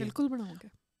ਬਣਾ ਦਈਏ, ਬਿਲਕੁਲ ਬਣਾਓਗੇ,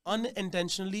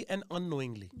 unintentionally and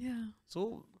unknowingly. So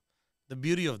the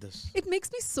beauty of this, it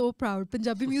makes me so proud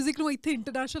Punjabi 뮤직 ਨੂੰ ਇੱਥੇ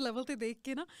ਇੰਟਰਨੈਸ਼ਨਲ ਲੈਵਲ ਤੇ ਦੇਖ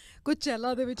ਕੇ ਨਾ,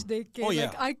 ਕੋਚੈਲਾ ਦੇ ਵਿੱਚ ਦੇਖ ਕੇ,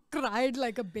 like I cried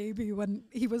like a baby when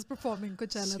he was performing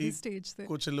ਕੋਚੈਲਾ the stage ਤੇ।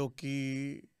 ਕੁਝ ਲੋਕੀ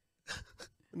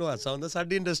ਨੂੰ ਹਾਸਾ ਹੁੰਦਾ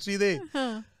ਸਾਡੀ ਇੰਡਸਟਰੀ ਦੇ,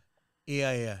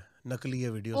 AI ਹੈ, ਨਕਲੀ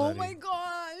ਹੈ video sorry. Oh my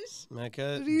gosh, ਮੈਂ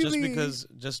ਕਿਹਾ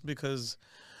just because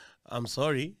I'm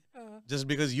sorry, just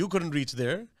because you couldn't reach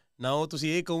there, now ਤੁਸੀਂ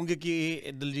ਇਹ ਕਹੋਗੇ ਕਿ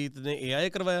ਇਹ ਦਿਲਜੀਤ ਨੇ AI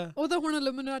ਕਰਵਾਇਆ। ਉਹ ਤਾਂ ਹੁਣ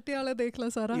ਇਲੂਮੀਨਾਟੀ ਵਾਲਾ ਦੇਖ ਲਾ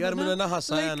ਸਾਰਾ, ਯਾਰ ਮੈਨੂੰ ਨਾ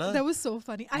ਹਾਸਾ ਆਇਆ ਨਾ, that was so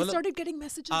funny, I started getting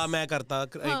messages, ਮੈਂ ਕਰਤਾ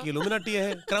ਕਿ ਇਲੂਮੀਨਾਟੀ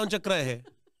ਹੈ, ਕਰਾਊਨ ਚੱਕਰ ਹੈ,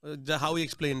 how he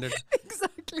explained it.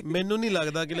 Exactly. ਮੈਨੂੰ ਨਹੀਂ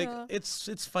ਲੱਗਦਾ ਕਿ like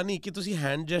it's funny ਕਿ ਤੁਸੀਂ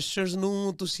hand gestures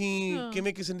ਨੂੰ ਤੁਸੀਂ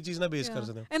ਕਿਵੇਂ ਕਿਸੇ ਚੀਜ਼ ਨਾਲ ਬੇਸ ਕਰ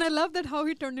ਸਕਦੇ ਹੋ। And I love that how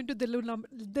he turned into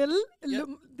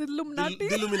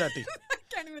Illuminati.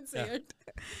 Can't even say it.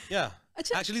 Yeah.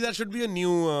 Actually that should be a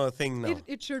new thing now.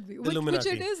 It should be. Which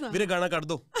it is now. ਵੀਰੇ ਗਾਣਾ ਕੱਢ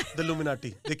ਦੋ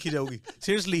Illuminati, ਦੇਖੀ ਜਾਊਗੀ।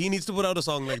 Seriously, he needs to put out a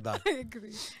song like that. I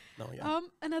agree. No, yeah.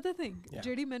 Another thing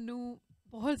ਜਿਹੜੀ ਮੈਨੂੰ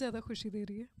ਬਹੁਤ ਜ਼ਿਆਦਾ ਖੁਸ਼ੀ ਦੇ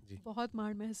ਰਹੀ ਹੈ, ਬਹੁਤ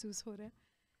ਮਾਣ ਮਹਿਸੂਸ ਹੋ ਰਿਹਾ,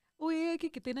 ਉਹ ਇਹ ਹੈ ਕਿ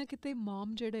ਕਿਤੇ ਨਾ ਕਿਤੇ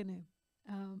ਮਮ ਜਿਹੜੇ ਨੇ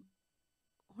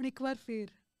ਹੁਣ ਇੱਕ ਵਾਰ ਫਿਰ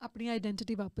ਆਪਣੀ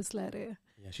ਆਈਡੈਂਟਿਟੀ ਵਾਪਸ ਲੈ ਰਹੇ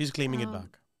ਆ। She is ਕਲੇਮਿੰਗ it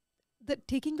back, that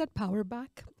taking that power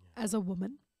back as a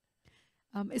woman,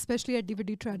 especially ਐਡੀ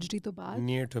ਵੱਡੀ tragedy ਤੋਂ ਬਾਅਦ,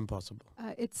 near to impossible.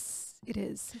 It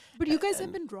is, but you guys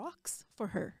have been rocks for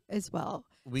her as well.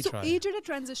 We try. ਇਹ ਜਿਹੜਾ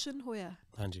transition ਹੋਇਆ,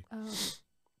 ਹਾਂਜੀ,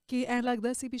 ਕਿ ਐਂ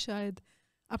ਲੱਗਦਾ ਸੀ ਵੀ ਸ਼ਾਇਦ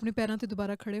ਆਪਣੇ ਪੈਰਾਂ ਤੇ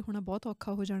ਦੁਬਾਰਾ ਖੜੇ ਹੋਣਾ ਬਹੁਤ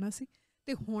ਔਖਾ ਹੋ ਜਾਣਾ ਸੀ,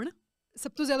 ਤੇ ਹੁਣ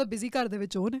ਸਭ ਤੋਂ ਜ਼ਿਆਦਾ ਬਿਜ਼ੀ ਘਰ ਦੇ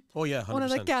ਵਿੱਚ ਉਹ ਨੇ। ਓ ਯਾ 100% ਉਹਨਾਂ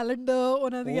ਦਾ ਕੈਲੰਡਰ,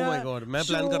 ਉਹਨਾਂ ਦੀਆਂ ਓ ਮਾਈ ਗॉड ਮੈਂ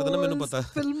ਪਲਾਨ ਕਰਦਾ ਨਾ, ਮੈਨੂੰ ਪਤਾ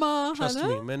ਫਿਲਮਾਂ, ਟਰਸਟ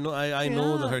ਮੀ, ਮੈਨੂੰ ਆਈ ਨੋ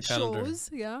ਹਰ ਕੈਲੰਡਰ,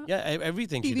 ਯਾ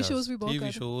ਐਵਰੀਥਿੰਗ ਟੀਵੀ ਸ਼ੋਜ਼ ਵੀ ਬਹੁਤ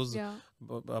ਟੀਵੀ ਸ਼ੋਜ਼,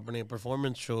 ਆਪਣੇ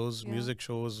performance shows, music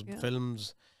shows,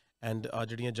 films and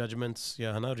ਜਿਹੜੀਆਂ ਜਜਮੈਂਟਸ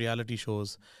ਜਾਂ ਹਨਾ ਰਿਐਲਿਟੀ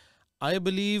ਸ਼ੋਜ਼। ਆਈ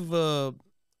ਬਿਲੀਵ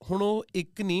ਹੁਣ ਉਹ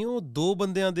ਇੱਕ ਨਹੀਂ, ਉਹ 2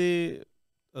 ਬੰਦਿਆਂ ਦੇ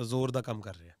ਜ਼ੋਰ ਦਾ ਕੰਮ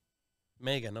ਕਰ ਰਿਹਾ।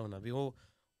 ਮੈਂ ਇਹ ਕਹਿਣਾ ਹੁੰਦਾ ਵੀ ਉਹ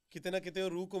ਕਿਤੇ ਨਾ ਕਿਤੇ ਉਹ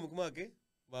ਰੂਹ ਘੁੰਮਾ ਕੇ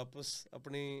ਵਾਪਸ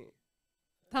ਆਪਣੀ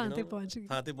ਥਾਂ ਤੇ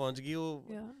ਪਹੁੰਚ ਗਈ। ਉਹ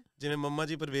ਜਿਵੇਂ ਮੰਮਾ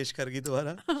ਜੀ ਪ੍ਰਵੇਸ਼ ਕਰ ਗਈ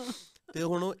ਦੁਬਾਰਾ, ਤੇ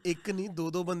ਹੁਣ ਉਹ ਇੱਕ ਨਹੀਂ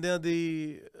 2 ਬੰਦਿਆਂ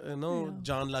ਦੀ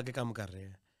ਜਾਨ ਲਾ ਕੇ ਕੰਮ ਕਰ ਰਹੇ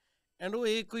ਹੈ। ਐਂਡ ਉਹ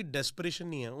ਇਹ ਕੋਈ ਡੈਸਪਰੇਸ਼ਨ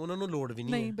ਨਹੀਂ ਹੈ, ਉਹਨਾਂ ਨੂੰ ਲੋੜ ਵੀ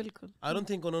ਨਹੀਂ ਹੈ, ਬਿਲਕੁਲ ਆਈ ਡੋਂਟ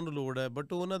ਥਿੰਕ ਉਹਨਾਂ ਨੂੰ ਲੋੜ ਹੈ,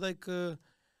 ਬਟ ਉਹਨਾਂ ਦਾ ਇੱਕ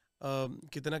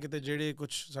ਕਿਤੇ ਨਾ ਕਿਤੇ ਜਿਹੜੇ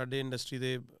ਕੁਛ ਸਾਡੇ ਇੰਡਸਟਰੀ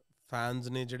ਦੇ ਫੈਨਸ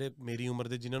ਨੇ ਜਿਹੜੇ ਮੇਰੀ ਉਮਰ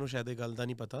ਦੇ, ਜਿਨ੍ਹਾਂ ਨੂੰ ਸ਼ਾਇਦ ਇਹ ਗੱਲ ਦਾ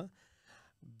ਨਹੀਂ ਪਤਾ,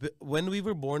 ਵੈਨ ਵੀ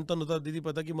ਵਰ ਬੋਰਨ, ਤੁਹਾਨੂੰ ਤਾਂ ਦੀਦੀ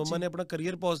ਪਤਾ ਕਿ ਮੰਮਾ ਨੇ ਆਪਣਾ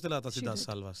ਕਰੀਅਰ ਪੌਜ਼ ਤੇ ਲਾਤਾ ਸੀ 10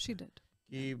 ਸਾਲ ਵਾਸਤੇ,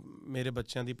 ਕਿ ਮੇਰੇ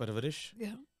ਬੱਚਿਆਂ ਦੀ ਪਰਵਰਿਸ਼,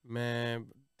 ਮੈਂ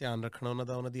ਧਿਆਨ ਰੱਖਣਾ ਉਹਨਾਂ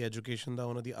ਦਾ, ਉਹਨਾਂ ਦੀ ਐਜੂਕੇਸ਼ਨ ਦਾ,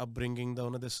 ਉਹਨਾਂ ਦੀ ਅਪਬ੍ਰਿੰਗਿੰਗ ਦਾ,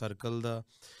 ਉਹਨਾਂ ਦੇ ਸਰਕਲ ਦਾ,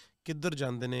 ਕਿੱਧਰ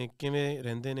ਜਾਂਦੇ ਨੇ, ਕਿਵੇਂ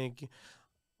ਰਹਿੰਦੇ ਨੇ। ਕਿ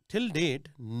till date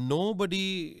nobody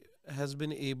has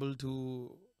been able to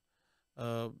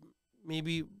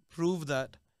maybe prove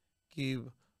that ki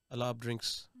Alaap drinks,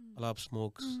 Alaap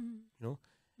smokes, you know,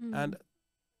 and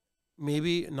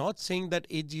maybe not saying that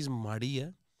ਇਹ ਚੀਜ਼ ਮਾੜੀ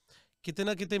ਹੈ, ਕਿਤੇ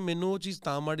ਨਾ ਕਿਤੇ ਮੈਨੂੰ ਉਹ ਚੀਜ਼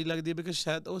ਤਾਂ ਮਾੜੀ ਲੱਗਦੀ ਹੈ ਬਿਕਾਜ਼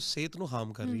ਸ਼ਾਇਦ ਉਹ ਸਿਹਤ ਨੂੰ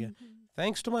ਹਾਰਮ ਕਰ ਰਹੀ ਹੈ।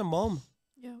 ਥੈਂਕਸ ਟੂ ਮਾਈ ਮਮ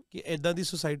ਕਿ ਇੱਦਾਂ ਦੀ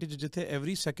ਸੋਸਾਇਟੀ 'ਚ ਜਿੱਥੇ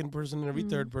every second person and every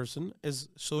third person is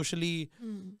socially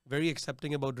very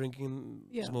accepting about drinking,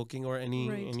 smoking or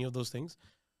any of those things,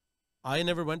 I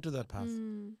never went to that path।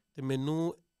 ਤੇ ਮੈਨੂੰ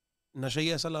ਨਸ਼ਾ ਹੀ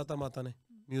ਐਸਾ ਲਾਤਾ ਮਾਤਾ ਨੇ,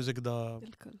 ਮਿਊਜ਼ਿਕ ਦਾ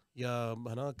ਜਾਂ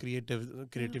ਹਨਾ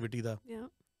ਕ੍ਰੀਏਟਿਵਿਟੀ ਦਾ।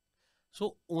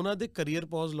 ਸੋ ਉਹਨਾਂ ਦੇ ਕਰੀਅਰ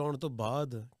ਪੌਜ਼ ਲਾਉਣ ਤੋਂ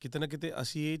ਬਾਅਦ ਕਿਤੇ ਨਾ ਕਿਤੇ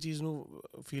ਅਸੀਂ ਇਹ ਚੀਜ਼ ਨੂੰ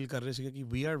ਫੀਲ ਕਰ ਰਹੇ ਸੀਗੇ ਕਿ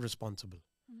ਵੀ ਆਰ ਰਿਸਪੋਂਸਿਬਲ,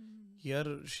 ਯਾਰ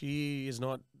she is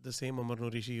not the same Amar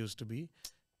Noori Shri used to be.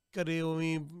 ਘਰੇ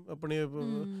ਉਵੇਂ ਆਪਣੇ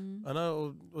ਹਨਾ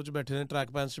ਉਹ 'ਚ ਬੈਠੇ ਨੇ,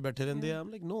 ਟਰੈਕ ਪੈਂਟਸ 'ਚ ਬੈਠੇ ਰਹਿੰਦੇ ਆ। ਆਮ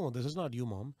like no, this is not you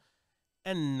mum.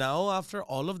 And now after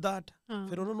all of that,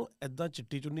 ਫਿਰ ਉਹਨਾਂ ਨੂੰ ਇੱਦਾਂ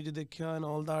ਚਿੱਟੀ ਚੁੰਨੀ 'ਚ ਦੇਖਿਆ ਐਂਡ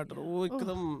ਆਲ ਦੈਟ, ਉਹ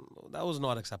ਇੱਕਦਮ ਦੈਟ ਵਾਜ਼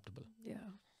ਨੋਟ ਐਕਸੈਪਟੇਬਲ।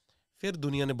 ਫਿਰ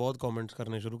ਦੁਨੀਆ ਨੇ ਬਹੁਤ ਕਮੈਂਟਸ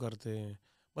ਕਰਨੇ ਸ਼ੁਰੂ ਕਰਤੇ,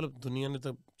 ਮਤਲਬ ਦੁਨੀਆ ਨੇ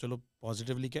ਤਾਂ ਚਲੋ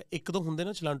ਪੋਜ਼ੀਟਿਵਲੀ ਕਿਹਾ, ਇੱਕ ਦੋ ਹੁੰਦੇ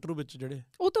ਨਾ ਚਲਾਂਟਰੂ ਵਿੱਚ ਜਿਹੜੇ,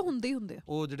 ਉਹ ਤਾਂ ਹੁੰਦੇ ਹੀ ਹੁੰਦੇ ਆ,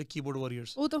 ਉਹ ਜਿਹੜੇ ਕੀਬੋਰਡ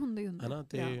ਵਾਰੀਅਰਸ, ਉਹ ਤਾਂ ਹੁੰਦੇ ਹੀ ਹੁੰਦੇ ਹਨਾ।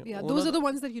 ਤੇ those are the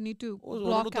ones that you need to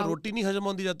block out. ਤਾਂ ਰੋਟੀ ਨਹੀਂ ਹਜਮ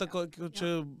ਆਉਂਦੀ ਜਦ ਤੱਕ ਕੁਛ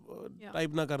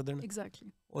ਟਾਈਪ ਨਾ ਕਰ ਦੇਣ।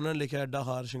 ਐਗਜ਼ੈਕਟਲੀ। ਉਹਨਾਂ ਨੇ ਲਿਖਿਆ ਐਡਾ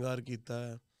ਹਾਰ ਸ਼ਿੰਗਾਰ ਕੀਤਾ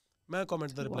ਹੈ। ਮੈਂ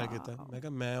ਕਮੈਂਟ ਦਾ ਰਿਪਲਾਈ ਕੀਤਾ, ਮੈਂ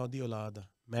ਕਿਹਾ ਮੈਂ ਉਹਦੀ ਔਲਾਦ ਆ,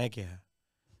 ਮੈਂ ਕਿਹਾ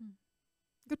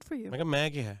ਗੁੱਡ ਫॉर ਯੂ, ਮੈਂ ਕਿਹਾ ਮੈਂ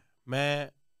ਕਿਹਾ, ਮੈਂ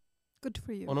ਗੁੱਡ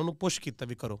ਫॉर ਯੂ, ਉਹਨਾਂ ਨੂੰ ਪੁਸ਼ ਕੀਤਾ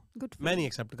ਵੀ ਕਰੋ। ਮੈਂ ਨਹੀਂ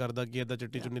ਐਕਸੈਪਟ ਕਰਦਾ ਕਿ ਏਦਾਂ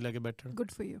ਚਿੱਟੀ ਚੁੰਨੀ ਲੈ ਕੇ ਬੈਠਣ।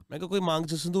 Good for you. ਮੈਂ ਕਿਹਾ ਕੋਈ ਮੰਗ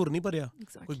 'ਚ ਸੰਧੂਰ ਨਹੀਂ ਭਰਿਆ,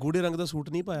 ਕੋਈ ਗੂੜੇ ਰੰਗ ਦਾ ਸੂਟ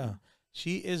ਨਹੀਂ ਪਾਇਆ।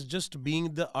 She is just being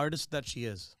the artist that she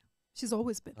is. She is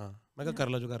always ਬੀਨ। ਹਾਂ, ਮੈਂ ਕਿਹਾ ਕਰ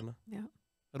ਲੈ ਜੋ ਕਰਨਾ,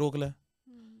 ਰੋਕ ਲੈ।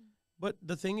 ਬਟ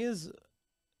ਦ ਥਿੰਗ ਇਜ਼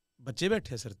ਬੱਚੇ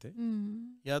ਬੈਠੇ ਸਿਰ ਤੇ,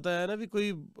 ਜਾਂ ਤਾਂ ਹੈ ਨਾ ਵੀ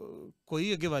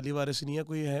ਕੋਈ ਅੱਗੇ ਵਾਲੀ ਵਾਰਿਸ ਨਹੀਂ ਹੈ,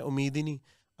 ਕੋਈ ਹੈ ਉਮੀਦ ਹੀ ਨਹੀਂ।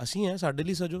 ਅਸੀਂ ਹੈ, ਸਾਡੇ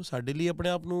ਲਈ ਸਜੋ, ਸਾਡੇ ਲਈ ਆਪਣੇ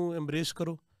ਆਪ ਨੂੰ ਐਮਬਰੇਸ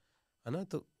ਕਰੋ, ਹੈ ਨਾ।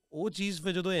 ਤਾਂ ਉਹ ਚੀਜ਼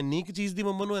ਫਿਰ ਜਦੋਂ ਇੰਨੀ ਕੁ ਚੀਜ਼ ਦੀ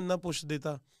ਮੰਮਾ ਨੂੰ ਇੰਨਾ ਪੁਸ਼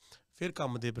ਦਿੱਤਾ, ਫਿਰ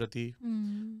ਕੰਮ ਦੇ ਪ੍ਰਤੀ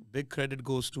big credit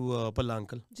goes to Bhalla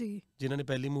uncle ਜੀ, ਜਿਨ੍ਹਾਂ ਨੇ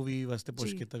ਪਹਿਲੀ ਮੂਵੀ ਵਾਸਤੇ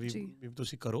ਪੁਸ਼ ਕੀਤਾ ਵੀ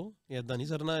ਤੁਸੀਂ ਕਰੋ, ਇੱਦਾਂ ਨਹੀਂ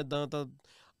ਸਰਨਾ, ਇੱਦਾਂ ਤਾਂ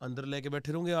ਅੰਦਰ ਲੈ ਕੇ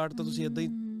ਬੈਠੇ ਰਹੋਗੇ ਆਰਟ, ਤਾਂ ਤੁਸੀਂ ਇੱਦਾਂ ਹੀ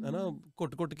ਹੈ ਨਾ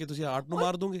ਘੁੱਟ ਕੇ ਤੁਸੀਂ ਆਰਟ ਨੂੰ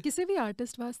ਮਾਰ ਦੋਗੇ। ਕਿਸੇ ਵੀ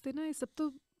ਆਰਟਿਸਟ ਵਾਸਤੇ ਨਾ ਇਹ ਸਭ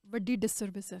ਤੋਂ ਵੱਡੀ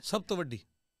ਡਿਸਸਰਵਿਸ ਹੈ, ਸਭ ਤੋਂ ਵੱਡੀ,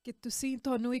 ਕਿ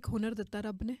ਤੁਹਾਨੂੰ ਇੱਕ ਹੁਨਰ ਦਿੱਤਾ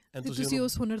ਰੱਬ ਨੇ ਤੇ ਤੁਸੀਂ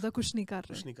ਉਸ ਹੁਨਰ ਦਾ ਕੁਛ ਨਹੀਂ ਕਰ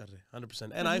ਰਹੇ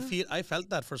 100%। And I felt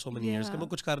that for so many years ਕਿ ਮੈਂ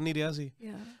ਕੁਛ ਕਰ ਨਹੀਂ ਰਿਹਾ ਸੀ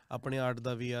ਆਪਣੇ ਆਰਟ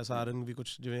ਦਾ ਵੀ, ਆ ਸਾਰੰਗ ਵੀ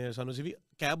ਕੁਛ, ਜਿਵੇਂ ਸਾਨੂੰ ਸੀ ਵੀ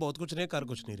ਕਹਿ ਬਹੁਤ ਕੁਛ ਰਹੇ, ਕਰ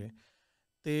ਕੁਛ ਨਹੀਂ ਰਹੇ।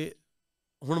 ਤੇ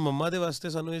ਹੁਣ ਮੰਮਾ ਦੇ ਵਾਸਤੇ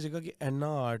ਸਾਨੂੰ ਇਹ ਸੀਗਾ ਕਿ ਇੰਨਾ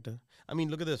art, I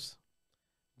mean look at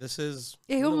this is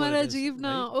ਇਹੋ ਮਾਰਾ ਜੀਵ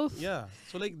ਨਾ yeah,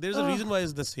 so like there's a reason why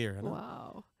is this here, ਹੈ ਨਾ।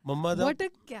 wow, mumma the what a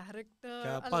character,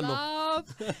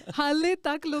 ਅਲਾਪ। ਹਾਲੇ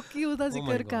ਤੱਕ ਲੋਕੀ ਉਹਦਾ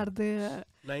ਜ਼ਿਕਰ ਕਰਦੇ ਆ।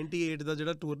 98 ਦਾ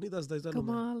ਜਿਹੜਾ ਟੂਰ ਨਹੀਂ ਦੱਸਦਾ ਸੀ ਤੁਹਾਨੂੰ,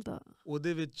 ਕਮਾਲ ਦਾ,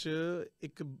 ਉਹਦੇ ਵਿੱਚ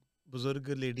ਇੱਕ ਬਜ਼ੁਰਗ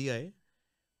ਲੇਡੀ ਆਏ,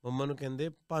 ਮੰਮਾ ਨੂੰ ਕਹਿੰਦੇ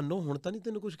ਭਾਨੋ ਹੁਣ ਤਾਂ ਨਹੀਂ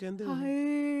ਤੈਨੂੰ ਕੁਛ ਕਹਿੰਦੇ?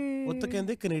 ਉਹ ਤਾਂ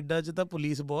ਕਹਿੰਦੇ ਕੈਨੇਡਾ 'ਚ ਤਾਂ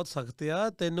ਪੁਲਿਸ ਬਹੁਤ ਸਖਤ ਆ,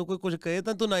 ਤੈਨੂੰ ਕੋਈ ਕੁਛ ਕਹੇ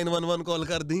ਤਾਂ ਤੂੰ 911 ਕਾਲ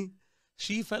ਕਰਦੀ।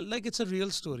 She felt like it's a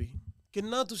real story।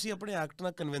 ਕਿੰਨਾ ਤੁਸੀਂ ਆਪਣੇ ਐਕਟ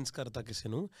ਨਾਲ ਕਨਵਿੰਸ ਕਰਤਾ ਕਿਸੇ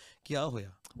ਨੂੰ, ਕਿਆ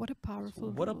ਹੋਇਆ। What a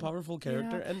powerful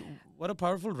character and what a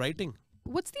powerful writing।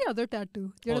 What's the other tattoo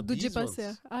ਜਿਹੜਾ ਦੂਜੇ ਪਾਸੇ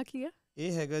ਆ? ਆ ਕੀ ਆ?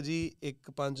 ਇਹ ਹੈਗਾ ਜੀ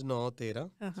 1 5 9 13।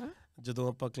 ਜਦੋਂ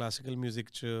ਆਪਾਂ ਕਲਾਸੀਕਲ ਮਿਊਜ਼ਿਕ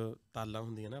 'ਚ ਤਾਲਾਂ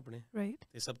ਹੁੰਦੀਆਂ ਨਾ ਆਪਣੇ,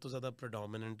 ਤੇ ਸਭ ਤੋਂ ਜ਼ਿਆਦਾ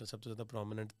ਪ੍ਰੋਡੋਮੀਨੈਂਟ, ਸਭ ਤੋਂ ਜ਼ਿਆਦਾ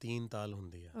ਪ੍ਰੋਮੀਨੈਂਟ 3 ਤਾਲ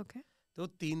ਹੁੰਦੀ ਆ। ਤੇ ਉਹ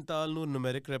 3 ਤਾਲ ਨੂੰ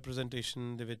ਨਿਊਮੈਰਿਕ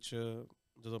ਰਿਪਰੈਜ਼ੈਂਟੇਸ਼ਨ ਦੇ ਵਿੱਚ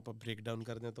ਜਦੋਂ ਆਪਾਂ ਬ੍ਰੇਕ ਡਾਊਨ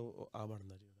ਕਰਦੇ ਹਾਂ ਤਾਂ ਉਹ ਆ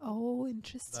ਬਣਦਾ ਜੀ। ਓਹ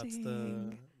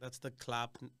ਇੰਟਰਸਟਿੰਗ। that's the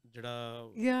clap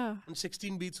ਜਿਹੜਾ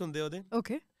 16 ਬੀਟਸ ਹੁੰਦੇ ਉਹਦੇ।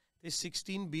 ਓਕੇ। ਤੇ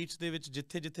 16 ਬੀਟਸ ਦੇ ਵਿੱਚ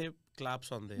ਜਿੱਥੇ ਜਿੱਥੇ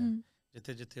ਕਲੈਪਸ ਆਉਂਦੇ ਆ,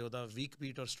 ਜਿੱਥੇ ਜਿੱਥੇ ਉਹਦਾ ਵੀਕ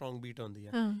ਬੀਟ ਔਰ ਸਟਰੋਂਗ ਬੀਟ ਆਉਂਦੀ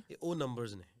ਆ, ਇਹ ਉਹ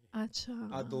ਨੰਬਰਸ ਨੇ। ਅੱਛਾ।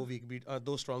 ਆ 2 ਵੀਕ ਬੀਟ,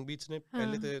 2 ਸਟਰੋਂਗ ਬੀਟਸ ਨੇ।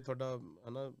 ਪਹਿਲੇ ਤੇ ਤੁਹਾਡਾ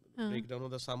ਹਨਾ ਬ੍ਰੇਕ ਡਾਊਨ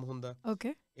ਉਹਦਾ ਸਮ ਹੁੰਦਾ।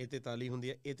 ਓਕੇ। ਇਹ ਤੇ ਤਾਲੀ ਹੁੰਦੀ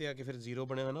ਹੈ, ਇਹ ਤੇ ਆ ਕੇ ਫਿਰ 0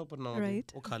 ਬਣਿਆ ਹੋਇਆ ਨਾ ਉੱਪਰ 9,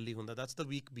 ਉਹ ਖਾਲੀ ਹੁੰਦਾ, that's the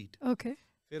weak beat। Okay.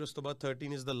 फिर उस तो बाद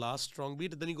 13 is the last strong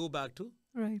beat, then you go back to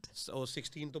right. Or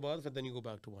 16 to बाद, then you go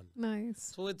back to 1.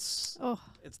 Nice. So it's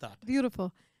that.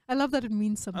 Beautiful. I love that it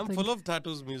means something. I'm full of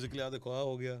tattoos musically. देखो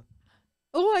हो गया.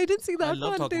 Oh, I didn't see that one too. I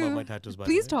love talking about my tattoos.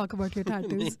 Please talk about your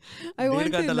tattoos. I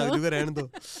want to know. लग जूगा रहने दो.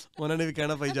 उन्होंने भी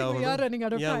कहना भाई जाओ. We are running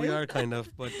out of time. Yeah, we are kind of,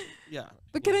 but yeah.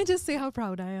 But can I just say how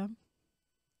proud I am?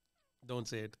 Don't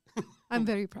say it. I'm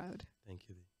very proud. Thank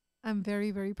you. I'm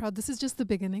very, very proud. This is just the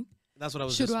beginning. That's what I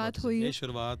was just about to say. ये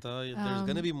शुरुआत है. There's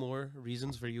going to be more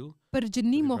reasons for you. पर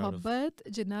जिन्नी मोहब्बत,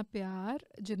 जिन्ना प्यार,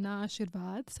 जिन्ना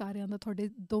आशीर्वाद सारे अंदर थोड़े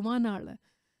दोवां नाल है,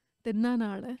 तिन्ना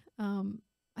नाल है.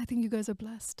 I think you guys are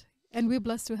blessed. And we're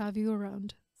blessed to have you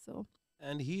around. So.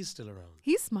 And he's still around.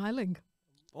 He's smiling.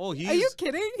 Oh, Are you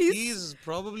kidding? He's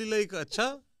probably like, अच्छा,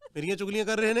 मेरियां चुगलियां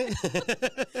कर रहे ने.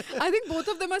 I think both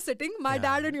of them are sitting. My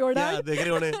dad and your dad. Yeah, देख रहे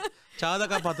होने. चाह दा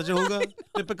का पाता जो होगा.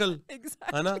 Typical.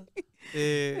 Exactly. है ना?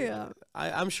 Yeah.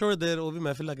 I'm sure they're वो भी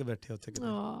महफिल लाके बैठे होते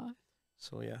हैं.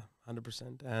 So yeah,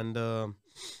 100%. And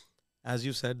as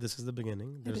you said, this is the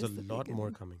beginning. There's a lot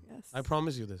more coming. Yes. I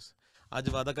promise you this. आज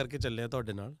वादा करके चल रहे हैं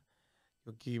ਤੁਹਾਡੇ ਨਾਲ.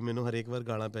 क्योंकि मैंने हर एक बार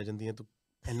गाना पै जाती है तो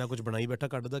इन्ना कुछ बनाई बैठा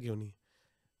कटदा क्यों नहीं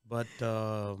बट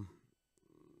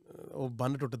वो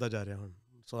बंद टुटदा जा रहा हूँ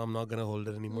so I'm not gonna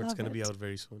hold it anymore. It's gonna be out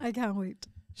very soon. I can't wait.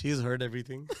 She's heard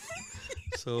everything.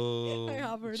 So I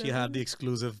have heard she had the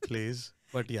exclusive plays,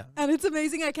 but yeah. And it's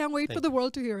amazing. I can't wait for the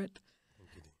world to hear it.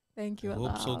 Thank you. I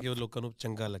hope so कि लोगों को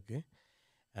चंगा लगे.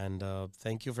 And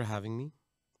thank you for having me.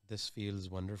 This feels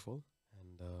wonderful.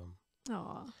 And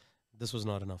this was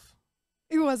not enough.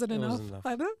 It wasn't enough.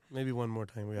 I know. Maybe one more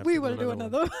time. We will do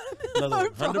another one. Another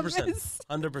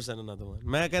 100% another one.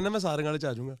 मैं कहना मैं सारे गाने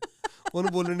चा दूँगा.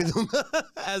 उन्हें बोलने नहीं दूँगा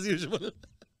as usual.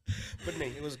 But no,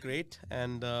 it was great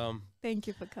and thank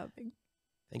you for coming.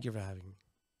 Thank you for having me.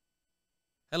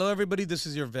 Hello everybody, this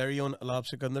is your very own Alaap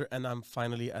Sikander and I'm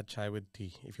finally at Chai with Tea.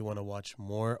 If you want to watch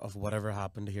more of whatever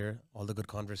happened here, all the good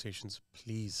conversations,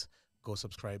 please go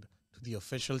subscribe to the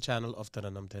official channel of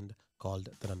Tarannum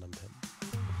called Tarannum.